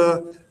is the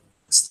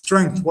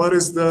strength? What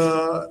is the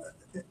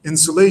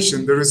insulation,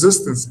 the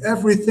resistance?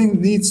 Everything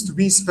needs to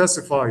be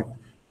specified.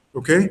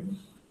 Okay?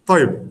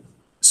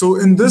 So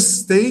in this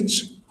stage,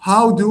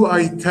 how do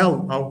I tell,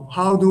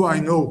 how do I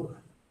know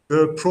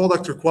the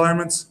product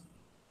requirements?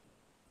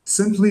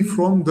 Simply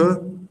from the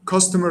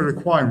customer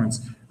requirements,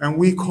 and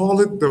we call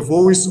it the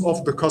voice of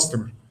the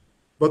customer.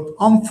 But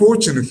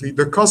unfortunately,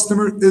 the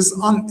customer is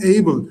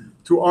unable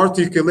to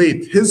articulate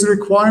his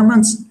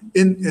requirements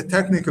in a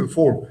technical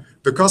form.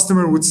 The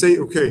customer would say,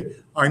 okay,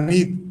 I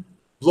need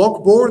block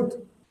board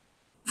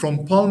from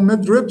palm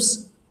mid ribs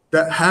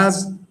that has,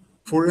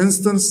 for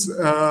instance,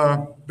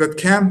 that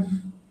can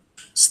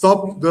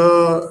stop the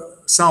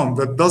sound,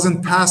 that doesn't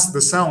pass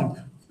the sound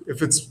if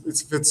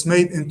it's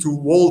made into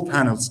wall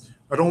panels.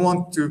 I don't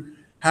want to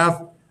have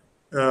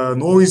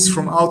noise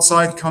from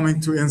outside coming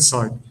to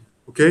inside.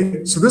 Okay,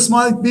 so this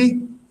might be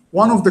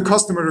one of the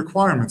customer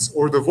requirements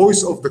or the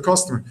voice of the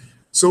customer.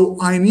 So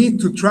I need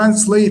to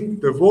translate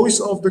the voice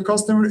of the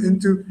customer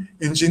into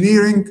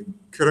engineering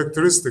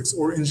characteristics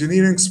or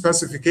engineering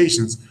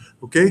specifications.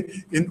 Okay,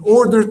 in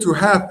order to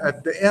have at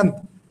the end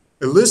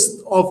a list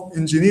of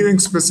engineering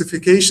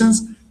specifications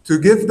to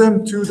give them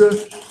to the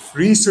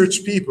research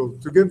people,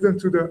 to give them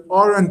to the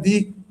R&D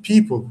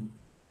people,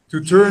 to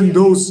turn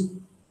those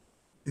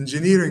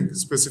engineering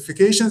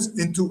specifications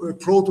into a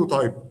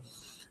prototype.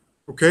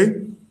 Okay?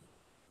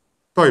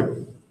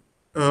 طيب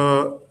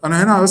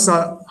انا هنا بس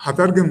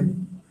هترجم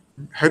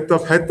حته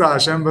في حته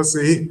عشان بس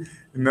ايه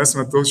الناس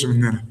ما تتوهش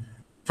مننا.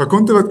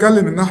 فكنت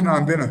بتكلم ان احنا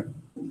عندنا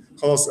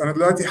خلاص، انا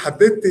دلوقتي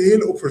حددت ايه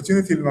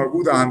الاوبورتيونيتي اللي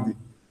موجوده عندي.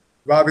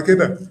 بعد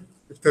كده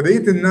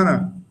ابتديت ان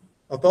انا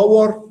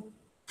اطور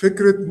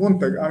فكره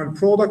منتج، اعمل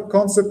برودكت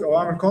كونسبت او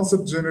اعمل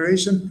كونسبت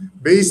جنريشن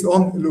بيزد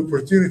اون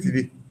الاوبورتيونيتي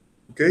دي.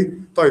 اوكي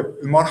طيب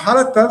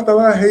المرحله الثالثه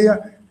بقى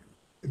هي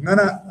ان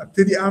انا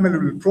ابتدي اعمل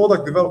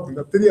البرودكت ديفلوبمنت،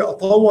 ابتدي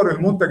اطور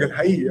المنتج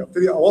الحقيقي،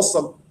 ابتدي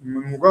اوصل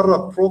من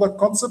مجرد برودكت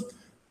كونسبت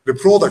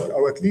لبرودكت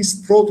او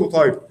اتليست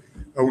بروتوتايب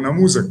او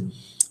نموذج.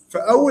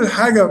 فاول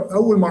حاجه،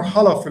 اول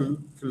مرحله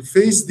في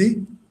الفيس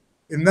دي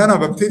ان انا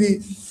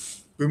ببتدي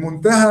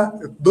بمنتهى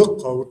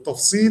الدقه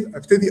والتفصيل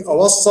ابتدي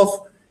اوصف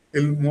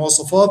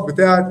المواصفات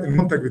بتاعه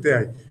المنتج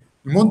بتاعي.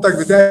 المنتج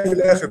بتاعي في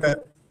الاخر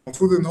ده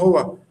المفروض ان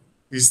هو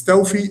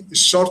يستوفي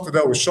الشرط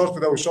ده والشرط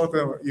ده والشرط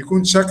ده،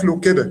 يكون شكله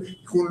كده،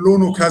 يكون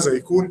لونه كذا،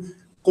 يكون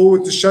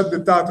قوة الشد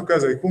بتاعته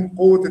كذا، يكون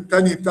قوة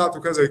التاني بتاعته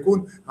كذا،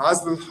 يكون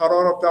عزل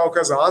الحرارة بتاعه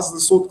كذا، عزل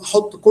الصوت،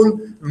 احط كل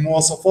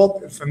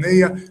المواصفات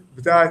الفنية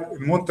بتاعه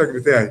المنتج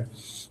بتاعي.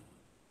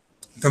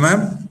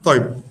 تمام؟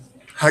 طيب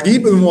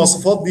هجيب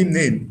المواصفات دي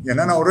منين؟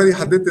 يعني انا اوريدي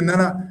حددت ان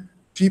انا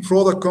في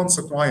برودكت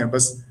كونسبت معين،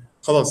 بس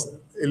خلاص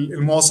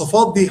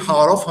المواصفات دي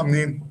هعرفها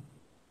منين؟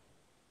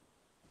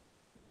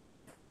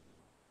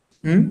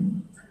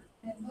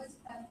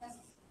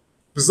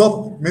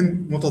 بالظبط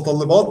من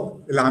متطلبات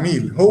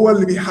العميل، هو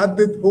اللي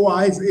بيحدد هو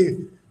عايز ايه.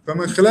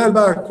 فمن خلال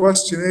بقى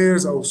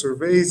questionnaires او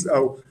surveys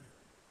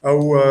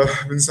او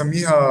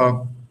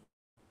بنسميها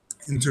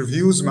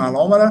انترفيوز مع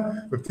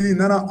العملاء، ببتدي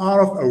ان انا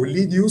اعرف، او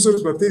الليد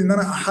يوزرز، ببتدي ان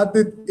انا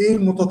احدد ايه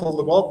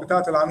المتطلبات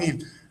بتاعه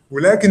العميل.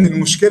 ولكن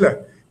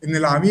المشكله ان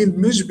العميل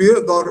مش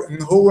بيقدر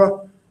ان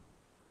هو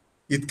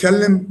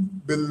يتكلم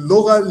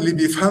باللغه اللي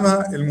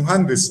بيفهمها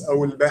المهندس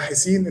او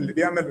الباحثين اللي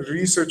بيعمل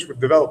الريسيرش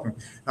والديفلوبمنت.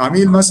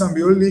 العميل مثلا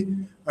بيقول لي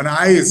انا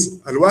عايز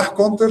الواح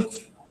كونتر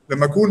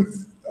لما اكون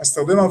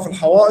استخدمها في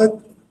الحوائط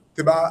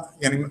تبقى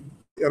يعني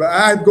يبقى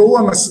قاعد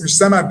جوه بس مش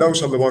سامع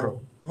الدوشه اللي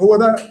بره. هو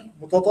ده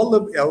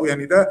متطلب، او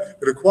يعني ده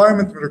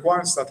ريكوايرمنت من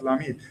الريكوايرمنتس بتاعت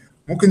العميل.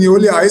 ممكن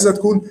يقول لي عايزها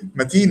تكون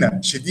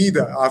متينه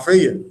شديده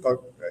عافيه، طب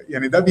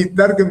يعني ده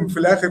بيترجم في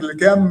الاخر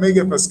لكام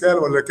ميجا باسكال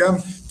ولا كام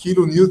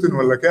كيلو نيوتن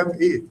ولا كام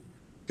ايه.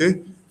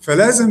 اوكي،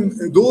 فلازم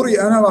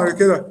دوري انا بعد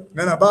كده ان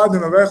انا بعد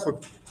ما باخد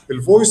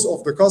الفويس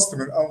اوف ذا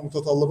كاستمر او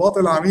متطلبات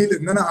العميل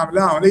ان انا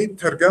اعملها عمليه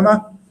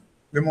ترجمه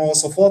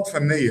لمواصفات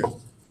فنيه،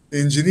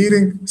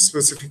 engineering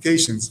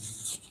specifications.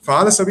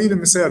 فعلى سبيل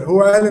المثال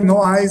هو قال ان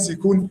هو عايز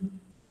يكون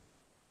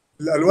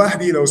الالواح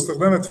دي لو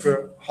استخدمت في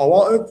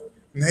حوائط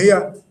ان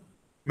هي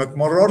ما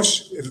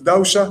تمررش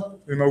الدوشه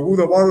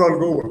الموجوده بره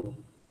لجوه.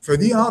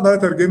 فدي اقدر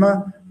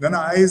اترجمها ان انا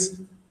عايز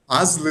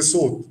عزل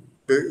صوت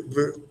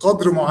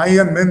بقدر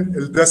معين من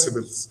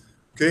الديسيبلز.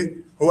 اوكي،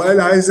 هو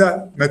قال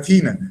عايزه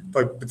متينه،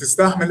 طيب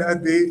بتستحمل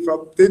قد ايه؟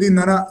 فابتدي ان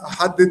انا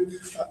احدد،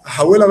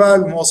 احولها بقى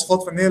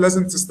لمواصفات فنيه،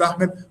 لازم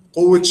تستحمل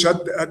قوه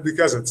شد قد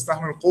كذا،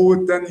 تستحمل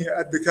قوه ثانيه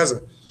قد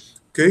كذا.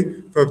 اوكي،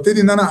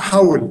 فابتدي ان انا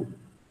احول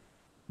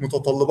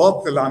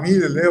متطلبات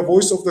العميل اللي هي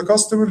فويس اوف ذا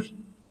كاستمر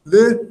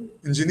ل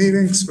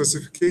engineering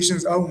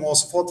specifications او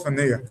مواصفات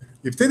فنيه.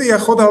 يبتدي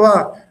ياخدها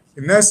بقى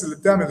الناس اللي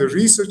بتعمل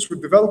الريسيرش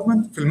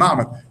والديفلوبمنت في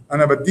المعمل.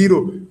 انا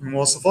بديله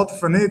المواصفات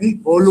الفنيه دي،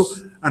 بقول له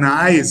انا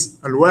عايز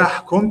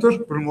الواح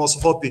كونتر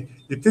بالمواصفات دي.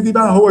 يبتدي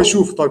بقى هو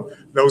يشوف، طيب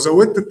لو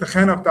زودت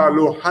التخانه بتاع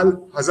اللوح هل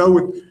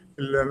هزود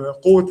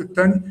قوه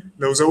الثاني؟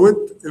 لو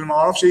زودت ما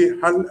اعرفش ايه،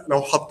 هل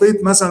لو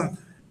حطيت مثلا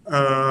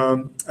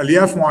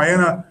الياف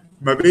معينه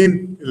ما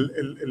بين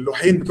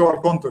اللوحين بتوع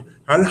الكونتر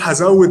هل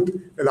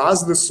هزود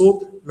العزل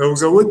الصوت؟ لو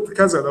زودت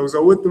كذا، لو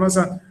زودت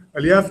مثلا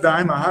الياف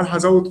داعمه هل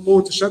هزود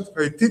قوه الشد؟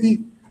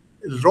 فيبتدي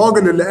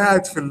الراجل اللي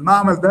قاعد في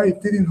المعمل ده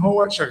يبتدي ان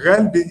هو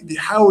شغال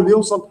بيحاول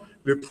يوصل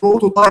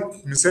لبروتوتايب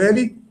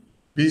مثالي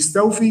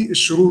بيستوفي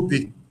الشروط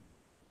دي.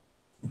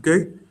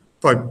 اوكي،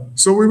 طيب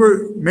so we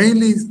were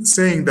mainly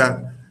saying that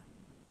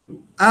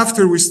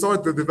after we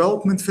start the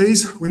development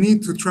phase we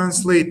need to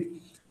translate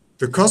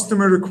the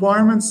customer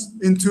requirements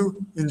into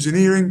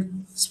engineering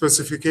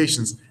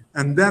specifications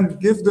and then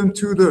give them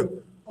to the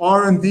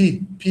R&D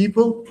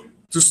people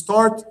to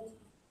start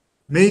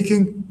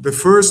making the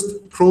first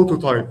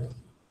prototype.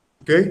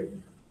 Okay?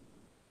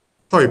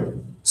 Type.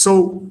 So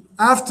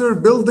after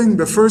building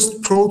the first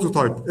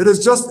prototype, it is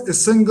just a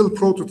single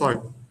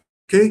prototype.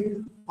 Okay?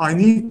 I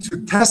need to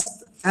test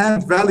and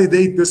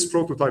validate this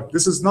prototype.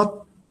 This is not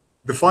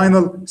the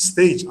final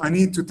stage. I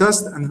need to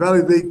test and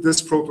validate this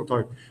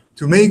prototype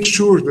to make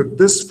sure that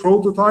this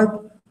prototype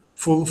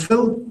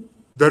fulfill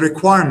the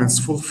requirements,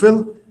 fulfill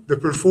the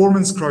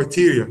performance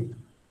criteria.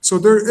 So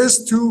there is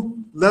two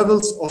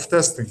levels of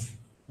testing.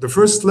 The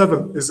first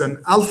level is an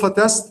alpha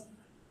test.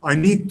 I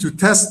need to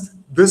test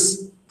this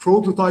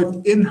prototype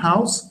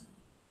in-house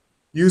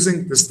using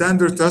the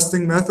standard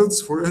testing methods.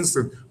 For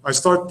instance, I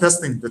start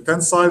testing the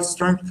tensile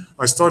strength,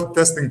 I start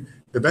testing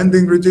the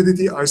bending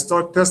rigidity, I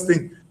start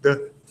testing the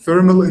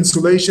thermal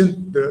insulation,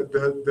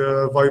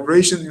 the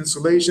vibration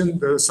insulation,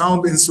 the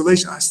sound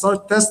insulation. I start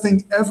testing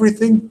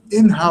everything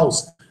in-house.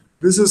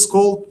 This is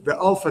called the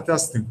alpha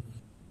testing.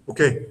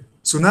 Okay,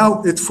 so now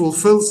it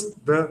fulfills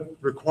the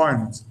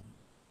requirements.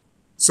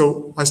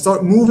 So I start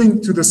moving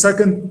to the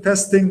second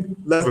testing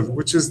level,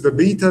 which is the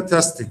beta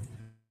testing,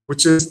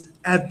 which is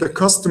at the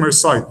customer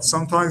site.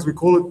 Sometimes we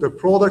call it the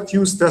product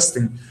use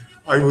testing.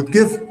 I would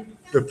give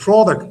the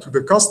product to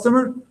the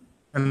customer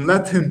and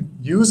let him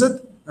use it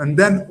and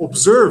then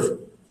observe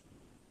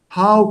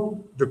how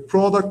the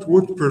product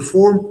would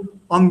perform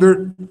under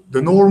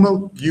the normal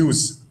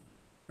use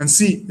and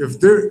see if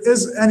there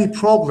is any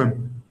problem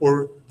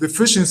or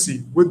deficiency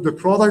with the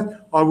product.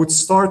 I would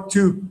start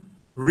to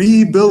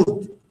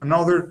rebuild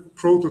another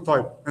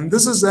prototype. And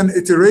this is an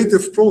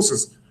iterative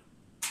process.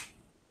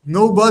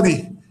 Nobody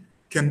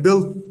can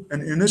build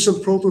an initial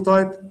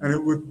prototype and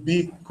it would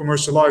be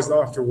commercialized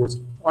afterwards.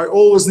 I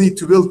always need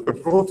to build a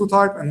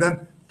prototype and then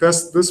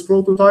test this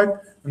prototype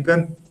and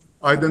then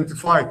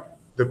identify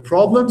the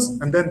problems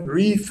and then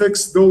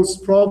refix those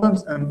problems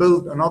and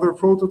build another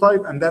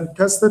prototype and then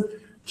test it.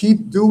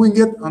 Keep doing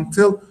it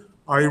until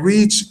I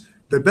reach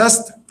the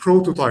best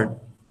prototype.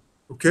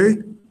 Okay?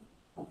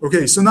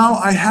 Okay, so now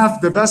I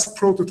have the best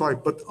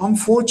prototype, but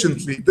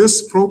unfortunately, this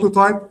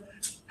prototype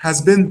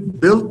has been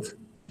built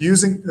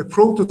using a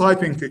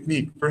prototyping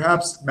technique,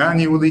 perhaps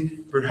manually,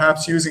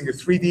 perhaps using a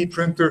 3D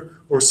printer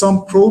or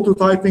some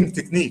prototyping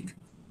technique.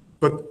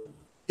 But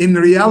in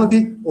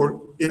reality, or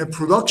in a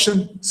production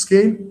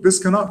scale, this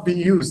cannot be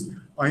used.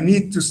 I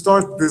need to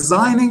start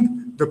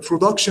designing the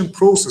production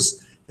process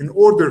in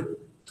order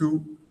to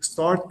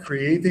start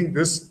creating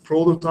this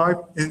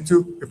prototype into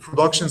a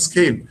production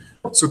scale.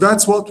 So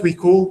that's what we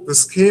call the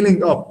scaling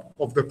up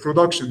of the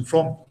production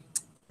from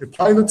a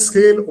pilot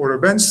scale or a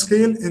bench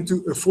scale into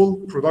a full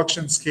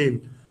production scale.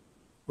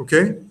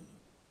 اوكي؟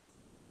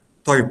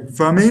 طيب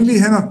فمينلي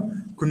هنا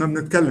كنا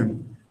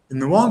بنتكلم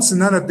ان وانس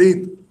ان انا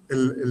اديت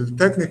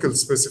التكنيكال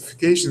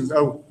سبيسيفيكيشنز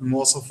او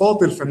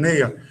المواصفات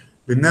الفنيه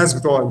للناس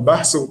بتوع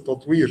البحث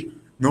والتطوير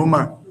ان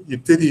هم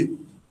يبتدي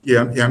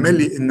يعمل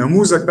لي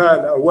النموذج بقى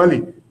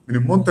الاولي من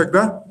المنتج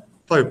ده.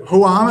 طيب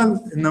هو عمل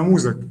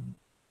النموذج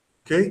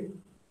اوكي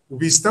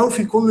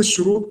وبيستوفي كل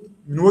الشروط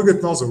من وجهه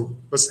نظره،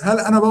 بس هل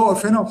انا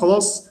بوقف هنا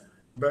وخلاص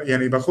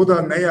يعني باخدها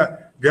ان هي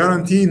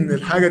جارانتي ان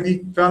الحاجه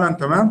دي فعلا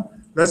تمام؟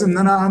 لازم ان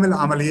انا اعمل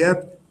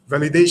عمليات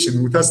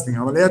فاليديشن وتستنج،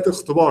 عمليات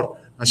اختبار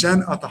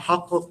عشان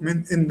اتحقق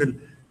من ان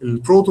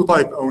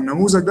البروتوتايب او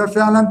النموذج ده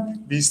فعلا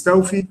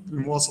بيستوفي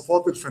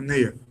المواصفات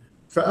الفنيه.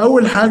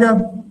 فاول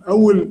حاجه،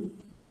 اول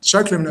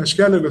شكل من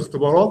اشكال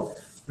الاختبارات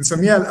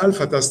بنسميها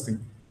الالفا تيستنج.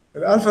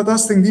 الالفا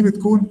تيستنج دي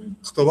بتكون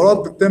اختبارات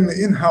بتتم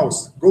ان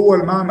هاوس جوه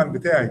المعمل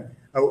بتاعي،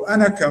 او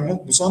انا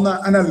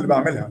كمصنع انا اللي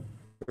بعملها.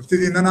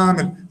 ببتدي ان انا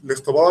اعمل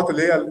الاختبارات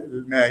اللي هي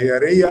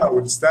المعياريه او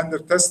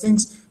الستاندرد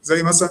تيستنجز،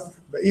 زي مثلا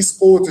بقيس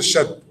قوه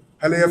الشد،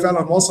 هل هي فعلا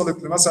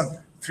وصلت لمثلا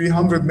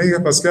 300 ميجا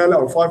باسكال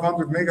او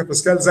 500 ميجا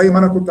باسكال زي ما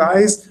انا كنت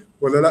عايز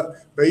ولا لا.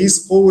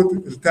 بقيس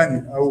قوه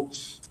الثانيه،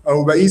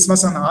 او بقيس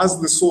مثلا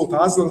عزل الصوت،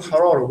 عزل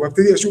الحراره،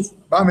 وابتدي اشوف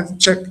بعمل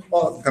تشيك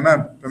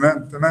تمام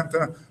تمام تمام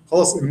تمام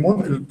خلاص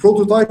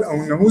البروتوتايب او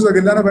النموذج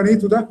اللي انا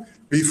بنيته ده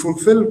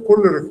بيفولفل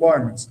كل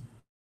الريكوايرمنتس.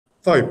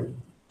 طيب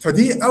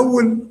فدي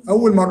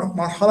اول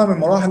مرحله من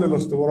مراحل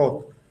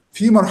الاختبارات.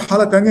 في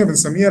مرحله ثانيه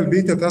بنسميها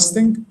البيتا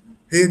تيستنج،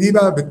 هي دي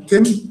بقى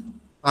بتتم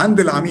عند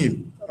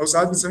العميل، او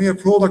ساعات بنسميها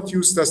برودكت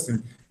يوز تيستنج،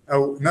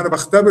 او ان انا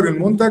بختبر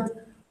المنتج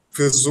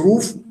في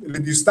الظروف اللي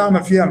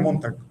بيستعمل فيها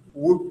المنتج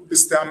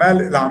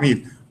وباستعمال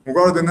العميل.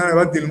 مجرد ان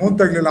انا بدي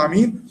المنتج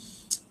للعميل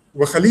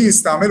واخليه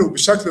يستعمله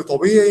بشكل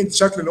طبيعي،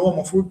 الشكل اللي هو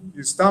المفروض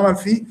يستعمل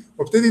فيه،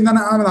 وابتدي ان انا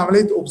اعمل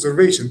عمليه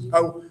اوبزرفيشن،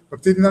 او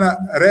ببتدي ان انا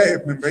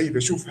اراقب من بعيد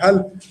اشوف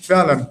هل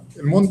فعلا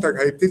المنتج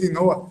هيبتدي ان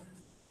هو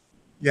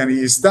يعني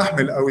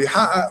يستحمل او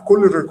يحقق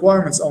كل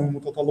الريكوايرمنتس او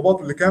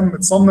المتطلبات اللي كان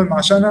متصمم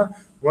عشانها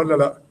ولا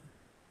لا.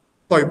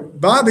 طيب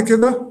بعد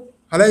كده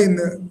هلاقي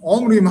ان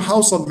عمري ما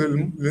هوصل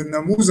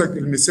للنموذج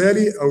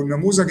المثالي او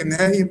النموذج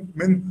النهائي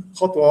من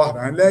خطوه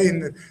واحده. هنلاقي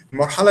ان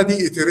المرحله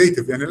دي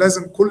iterative، يعني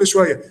لازم كل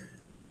شويه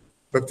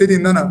ببتدي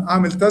ان انا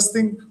اعمل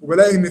تيستنج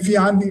وبلاقي ان في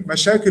عندي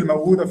مشاكل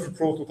موجوده في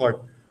البروتوتايب،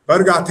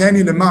 برجع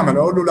تاني للمعمل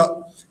اقول له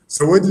لا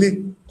زود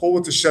لي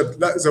قوه الشد،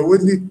 لا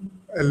زود لي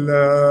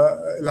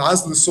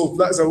العزل الصوت،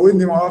 لا زود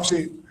لي ما اعرفش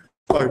ايه.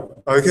 طيب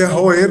بعد كده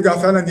هو يرجع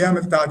فعلا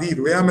يعمل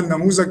تعديل ويعمل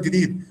نموذج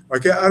جديد، بعد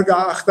كده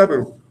ارجع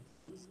اختبره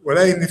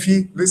والاقي ان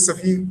في لسه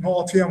في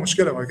نقط فيها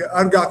مشكله، بعد كده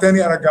ارجع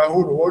تاني ارجعه له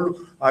واقول له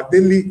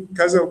عدل لي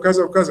كذا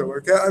وكذا وكذا،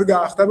 وبعد كده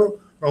ارجع اختبره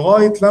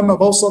لغايه لما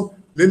بوصل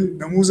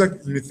للنموذج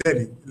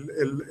المثالي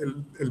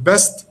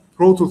البست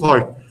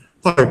بروتوتايب.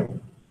 طيب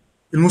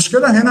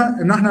المشكله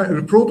هنا ان احنا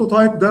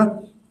البروتوتايب ده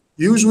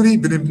يوجولي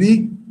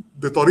بنبنيه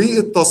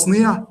بطريقه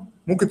تصنيع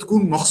ممكن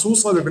تكون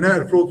مخصوصه لبناء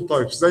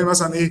البروتوتايبس، زي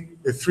مثلا ايه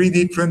 3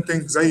 دي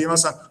برينتنج، زي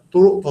مثلا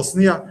طرق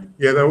تصنيع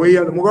يدويه،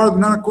 لمجرد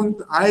ان انا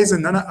كنت عايز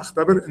ان انا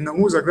اختبر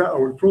النموذج ده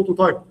او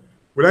البروتوتايب.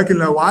 ولكن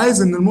لو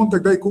عايز ان المنتج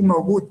ده يكون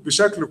موجود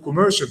بشكل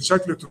كوميرشال،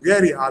 شكل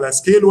تجاري على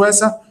سكيل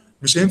واسع،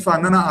 مش هينفع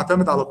ان انا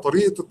اعتمد على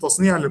طريقه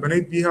التصنيع اللي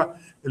بنيت بيها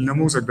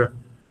النموذج ده.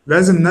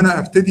 لازم ان انا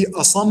ابتدي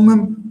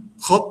اصمم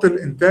خط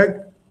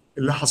الانتاج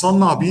اللي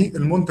هصنع بيه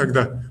المنتج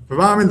ده،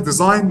 فبعمل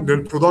ديزاين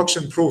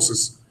للبرودكشن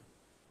بروسيس،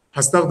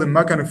 هستخدم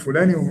مكن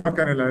الفلاني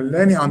ومكن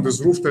العلاني عند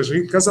ظروف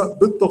تشغيل كذا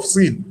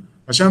بالتفصيل،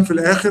 عشان في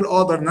الاخر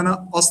اقدر ان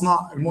انا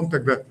اصنع المنتج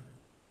ده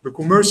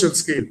بكوميرشال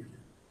سكيل.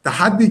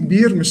 تحدي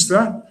كبير مش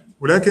سهل،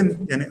 ولكن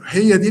يعني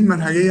هي دي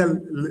المنهجيه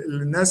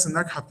اللي الناس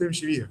الناجحه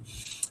بتمشي بيها.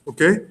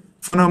 اوكي،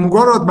 فانا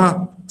مجرد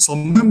ما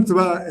صممت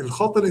بقى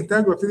الخط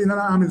الانتاج ببتدي ان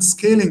انا اعمل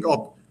سكيلينج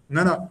اب، ان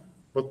انا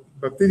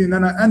ببتدي ان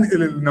انا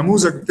انقل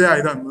النموذج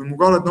بتاعي ده من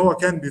مجرد ان هو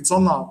كان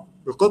بيتصنع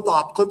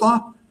بقطعه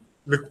بقطعه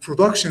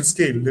لبرودكشن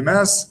سكيل،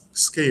 لماس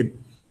سكيل.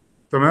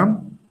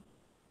 تمام؟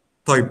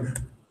 طيب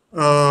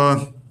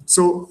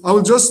so I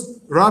will just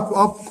wrap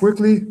up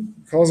quickly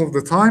because of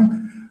the time.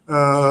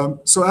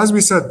 So as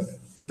we said,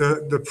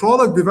 the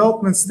product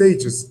development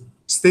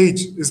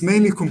stage is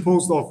mainly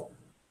composed of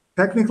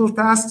technical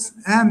tasks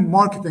and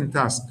marketing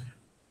tasks.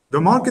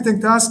 The marketing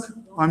task,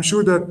 I'm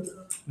sure that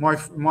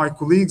my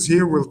colleagues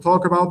here will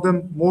talk about them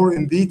more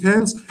in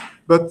details,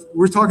 but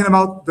we're talking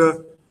about the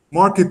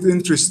market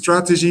entry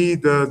strategy,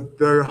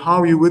 the how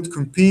you would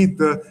compete,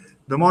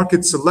 the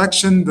market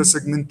selection, the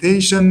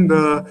segmentation,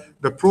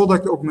 the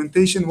product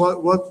augmentation,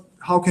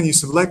 how can you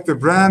select the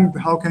brand,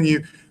 how can you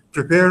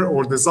prepare or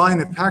design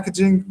a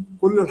packaging،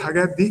 كل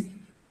الحاجات دي.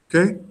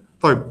 اوكي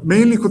طيب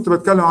mainly كنت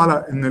بتكلم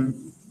على ان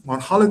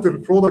مرحله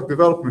البرودكت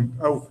ديفلوبمنت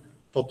او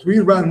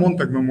تطوير بقى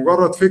المنتج من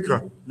مجرد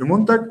فكره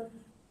لمنتج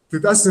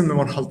تتقسم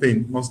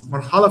لمرحلتين،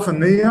 مرحله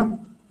فنيه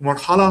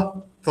ومرحله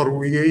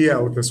ترويجيه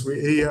او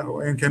تسويقيه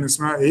او ايا كان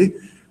اسمها ايه.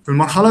 في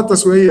المرحله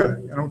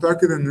التسويقيه انا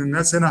متاكد ان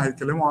الناس هنا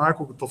هيتكلموا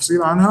معاكم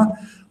بالتفصيل عنها،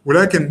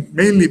 ولكن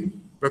مينلي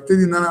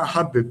ببتدي ان انا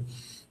احدد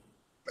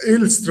ايه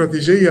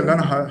الاستراتيجيه اللي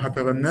انا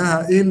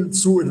هتبناها، ايه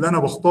السوق اللي انا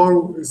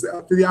بختاره،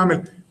 ابتدي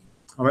اعمل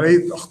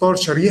عمليه اختار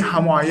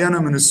شريحه معينه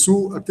من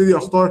السوق، ابتدي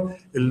اختار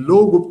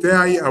اللوجو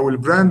بتاعي او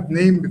البراند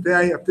نيم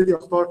بتاعي، ابتدي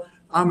اختار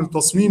اعمل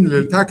تصميم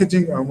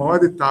للباكجينج او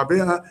مواد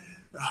التعبئه،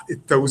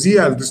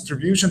 التوزيع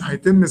الديستريبيوشن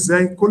هيتم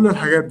ازاي، كل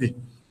الحاجات دي.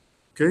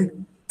 اوكي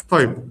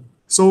طيب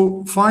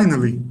so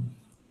finally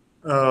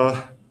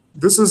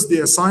this is the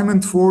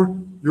assignment for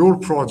your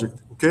project.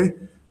 Okay,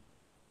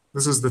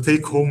 this is the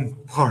take home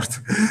part.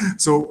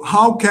 So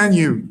how can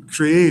you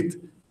create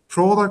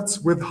products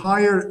with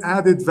higher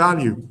added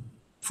value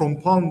from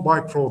Plam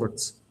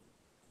By-products?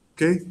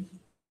 Okay,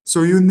 so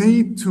you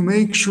need to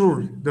make sure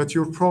that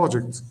your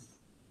project,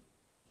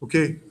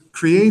 okay,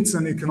 creates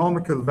an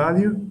economical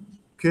value,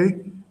 okay,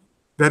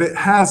 that it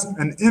has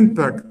an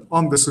impact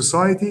on the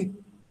society,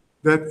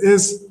 that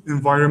is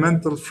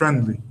environmental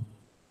friendly.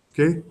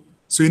 Okay,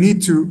 so you need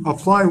to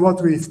apply what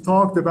we've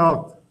talked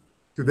about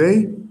today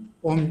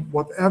on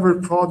whatever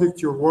project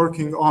you're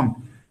working on,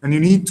 and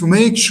you need to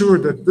make sure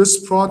that this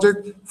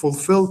project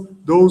fulfill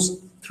those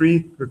three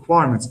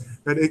requirements: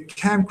 that it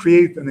can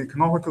create an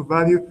economical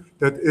value,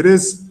 that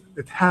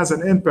it has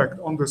an impact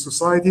on the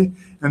society,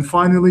 and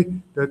finally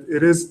that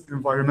it is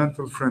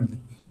environmental friendly.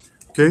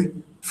 Okay,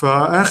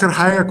 فآخر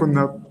حاجة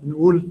كنا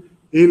بنقول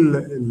ايه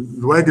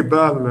الواجب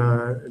بقى،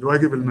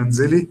 الواجب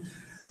المنزلي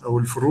او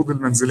الفروض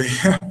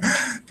المنزلية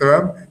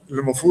تمام،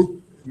 اللي المفروض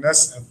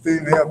الناس هتبتدي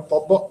ان هي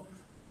تطبق.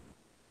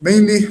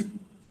 mainly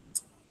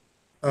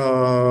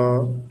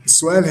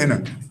السؤال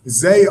هنا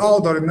ازاي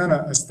اقدر ان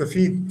انا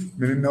استفيد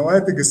من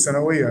النواتج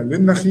السنوية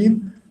للنخيل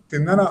في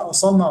ان انا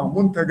اصنع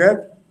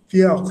منتجات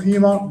فيها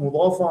قيمة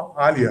مضافة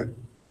عالية.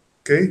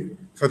 اوكي،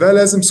 فده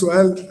لازم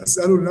سؤال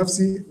اساله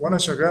لنفسي وانا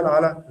شغال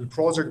على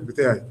البروجكت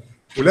بتاعي،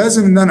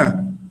 ولازم ان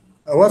انا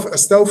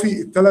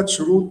استوفي الثلاث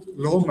شروط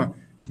اللي هم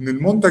ان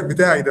المنتج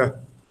بتاعي ده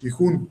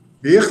يكون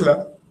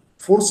بيخلق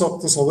فرصه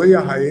اقتصاديه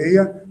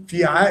حقيقيه،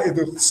 في عائد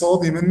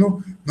اقتصادي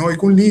منه، ان هو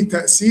يكون ليه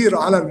تاثير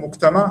على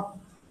المجتمع،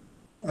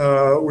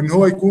 وان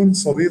هو يكون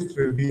صديق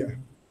للبيئه.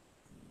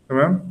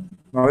 تمام،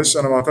 معلش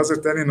انا بعتذر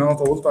تاني ان انا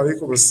طولت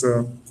عليكم، بس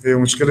هي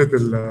مشكله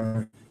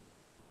ان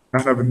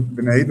احنا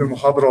بنعيد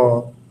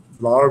المحاضره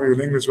بالعربي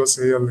والانجلش بس،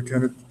 هي اللي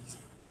كانت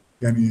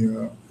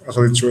يعني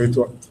اخذت شويه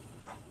وقت.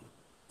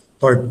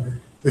 طيب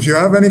if you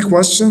have any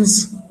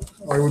questions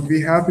I would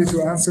be happy to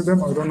answer them.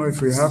 I don't know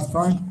if we have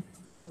time.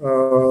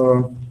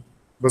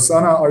 بس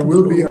أنا I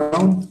will be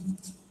around.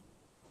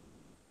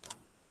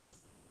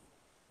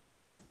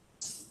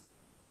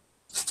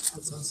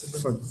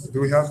 Do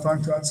we have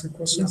time to answer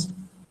questions? Yeah.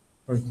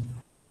 Right.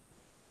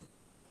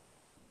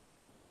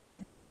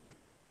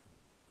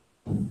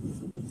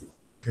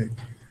 Okay.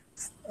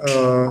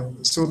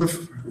 So the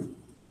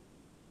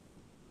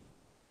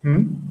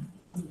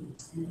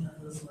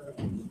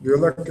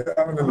بيقول لك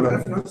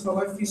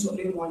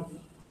اعمل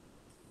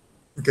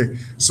Okay,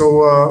 so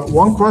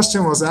one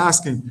question was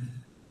asking,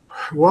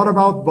 what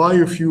about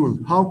biofuel?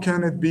 How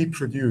can it be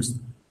produced?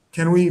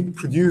 Can we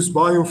produce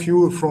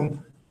biofuel from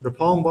the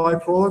Plam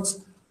By-products?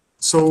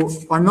 So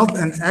I'm not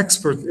an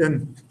expert in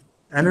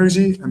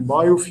energy and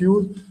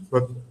biofuel,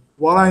 but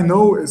what I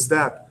know is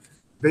that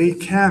they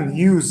can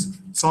use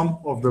some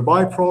of the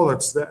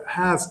byproducts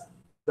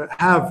that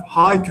have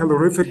high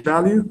calorific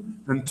value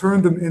and turn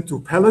them into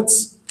pellets,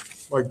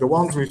 like the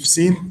ones we've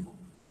seen.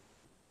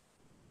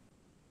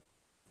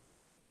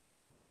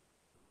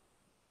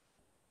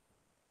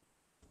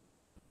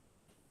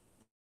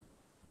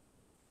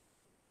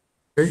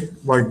 Okay,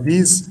 like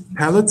these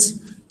pellets.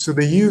 So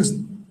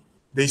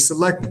they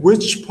select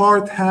which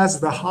part has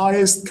the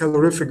highest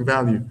calorific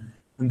value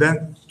and then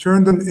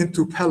turn them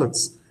into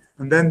pellets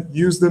and then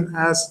use them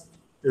as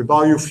a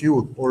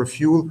biofuel or a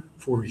fuel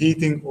for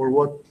heating or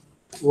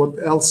what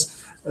else.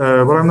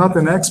 But I'm not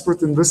an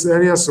expert in this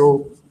area, so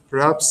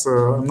perhaps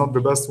I'm not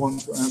the best one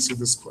to answer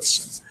this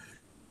question.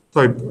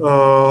 Type.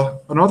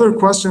 Another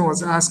question was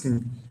asking,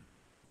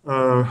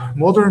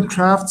 modern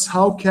crafts,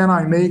 how can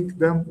I make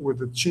them with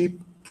the cheap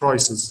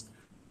prices?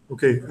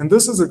 Okay, and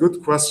this is a good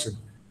question.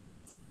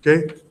 Okay,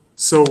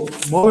 so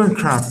modern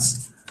crafts,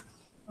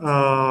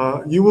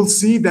 you will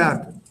see that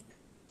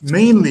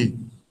mainly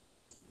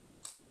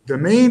the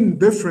main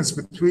difference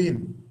between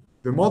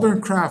the modern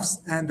crafts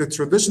and the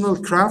traditional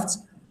crafts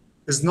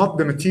is not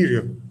the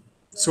material.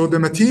 So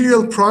the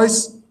material price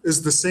is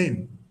the same.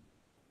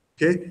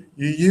 Okay,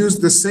 you use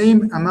the same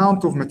amount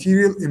of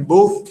material in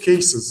both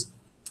cases,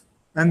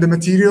 and the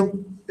material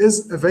is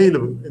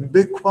available in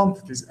big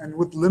quantities and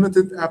with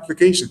limited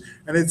application,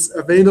 and it's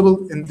available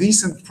in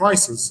decent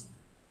prices,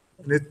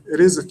 and it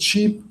is a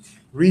cheap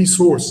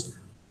resource.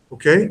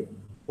 Okay,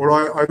 or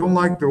I don't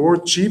like the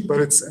word cheap, but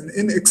it's an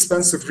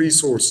inexpensive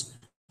resource.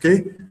 Okay,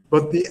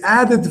 but the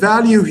added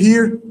value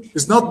here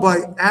is not by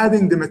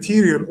adding the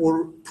material or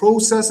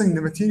processing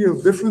the material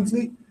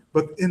differently,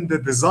 but in the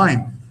design.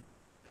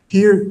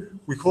 Here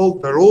we call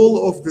the role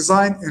of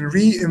design in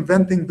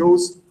reinventing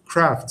those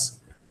crafts.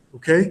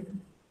 Okay,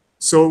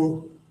 so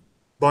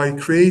by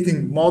creating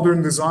modern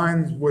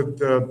designs with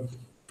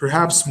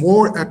perhaps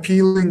more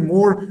appealing,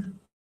 more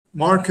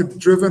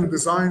market-driven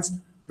designs,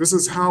 this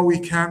is how we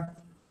can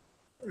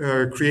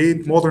create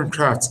modern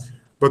crafts.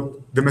 But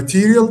the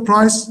material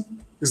price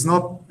is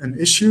not an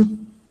issue.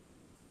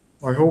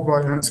 I hope I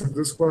answered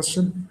this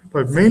question.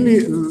 طيب mainly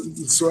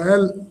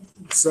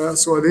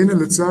السؤالين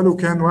اللي اتسالوا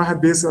كان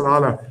واحد بيسال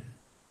على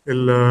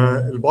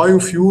البايو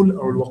فيول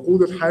او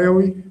الوقود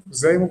الحيوي،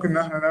 ازاي ممكن ان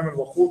احنا نعمل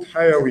وقود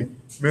حيوي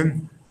من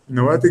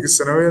النواتج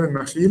السنويه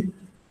للنخيل.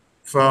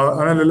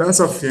 فانا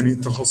للاسف يعني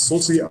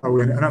تخصصي او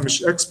يعني انا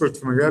مش اكسبرت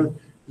في مجال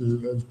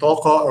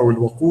الطاقه او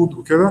الوقود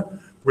وكده،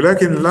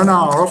 ولكن اللي انا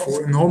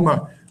اعرفه ان هم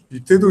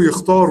يبتدوا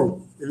يختاروا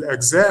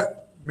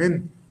الاجزاء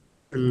من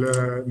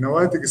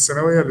النواتج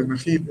السنويه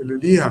للنخيل اللي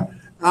ليها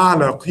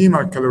اعلى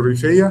قيمه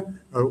كالوريفيه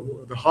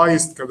او the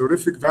highest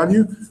calorific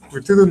value،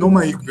 ويبتدوا ان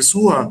هم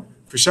يكبسوها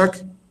في شكل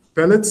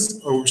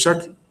pellets او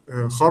بشكل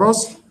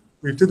خرز،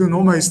 ويبتدوا ان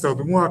هم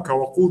يستخدموها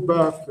كوقود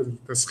بقى في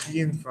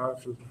التسخين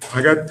في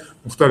حاجات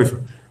مختلفه.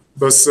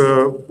 بس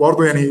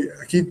برضه يعني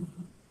اكيد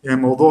يعني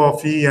الموضوع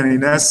فيه يعني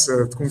ناس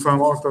تكون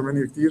فاهمه اكتر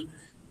مني كتير،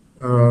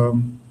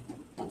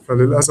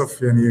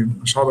 فللاسف يعني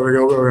مش هقدر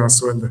اجاوب قوي على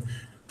السؤال ده.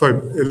 طيب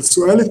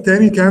السؤال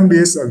الثاني كان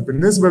بيسال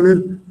بالنسبه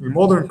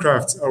للمودرن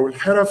كرافتس او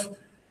الحرف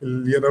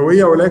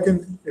اليدويه ولكن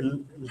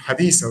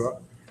الحديثه بقى،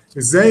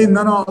 ازاي ان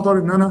انا اقدر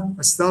ان انا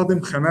استخدم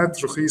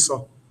خامات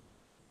رخيصه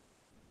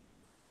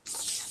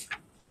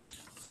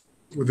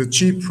with the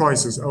cheap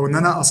prices او ان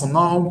انا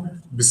اصنعهم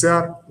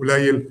بسعر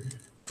قليل.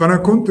 فانا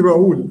كنت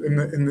بقول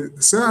ان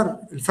سعر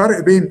الفرق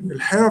بين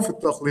الحرف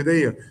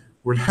التقليديه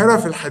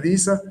والحرف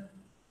الحديثه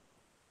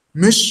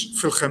مش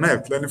في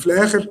الخامات، لان في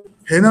الاخر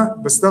هنا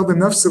بستخدم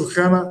نفس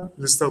الخامه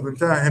اللي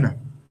استخدمتها هنا.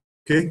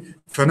 اوكي،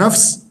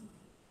 فنفس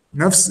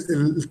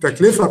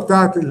التكلفه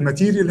بتاعت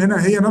الماتيريال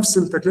هنا هي نفس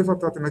التكلفه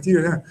بتاعت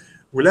الماتيريال هنا،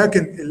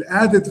 ولكن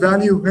الادد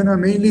فاليو هنا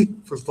مينلي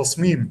في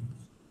التصميم،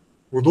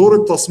 ودور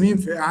التصميم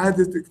في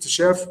اعاده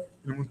اكتشاف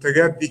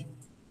المنتجات دي،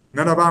 ان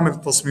انا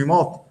بعمل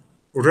تصميمات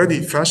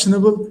اوريدي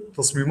فاشنبل،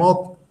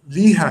 تصميمات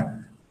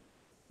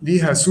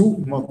ليها سوق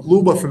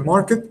مطلوبه في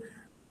الماركت.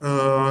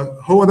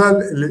 هو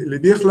ده اللي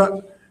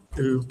بيخلق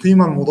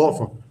القيمه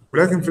المضافه.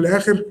 ولكن في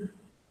الاخر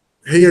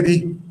هي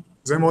دي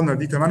زي ما قلنا،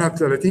 دي ثمنها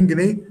 30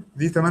 جنيه،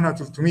 دي ثمنها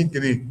 300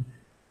 جنيه.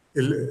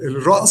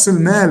 الراس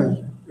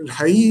المال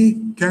الحقيقي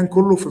كان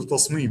كله في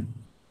التصميم.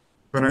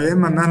 فانا يا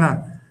اما ان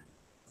انا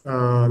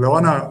لو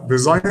انا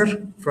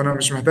ديزاينر فانا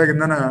مش محتاج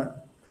ان انا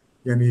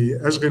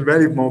يعني اشغل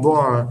بالي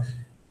بموضوع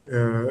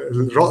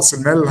راس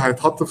المال اللي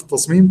هيتحط في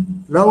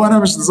التصميم. لو انا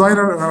مش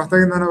ديزاينر انا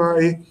محتاج ان انا بقى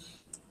ايه،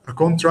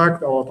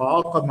 كونتراكت او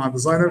اتعاقد مع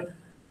ديزاينر.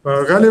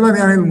 فغالبا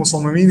يعني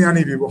المصممين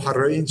يعني بيبقوا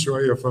حراقين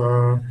شويه،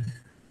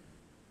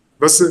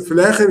 بس في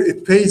الاخر it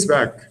pays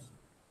back.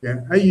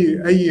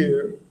 يعني اي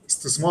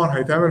استثمار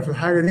هيتعمل في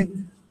الحاجه دي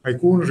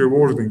هيكون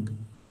rewarding.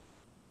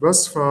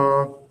 بس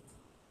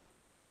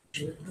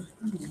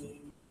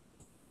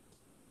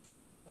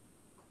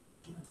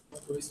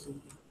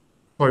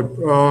طيب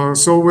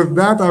so with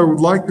that I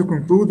would like to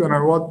conclude and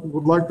I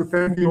would like to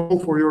thank you all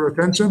for your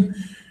attention.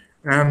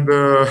 And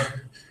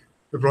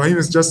Ibrahim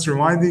is just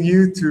reminding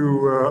you to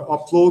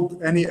upload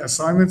any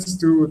assignments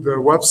to the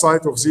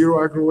website of Zero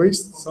Agro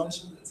Waste.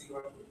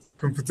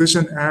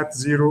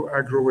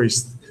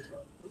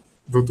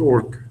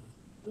 competition@zeroagrowaste.org.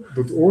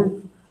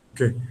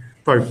 Okay.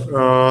 طيب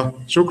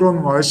شكرا،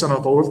 معلش انا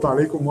طولت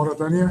عليكم مره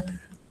ثانيه.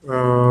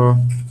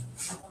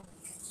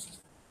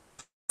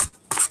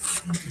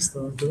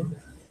 استنى كده.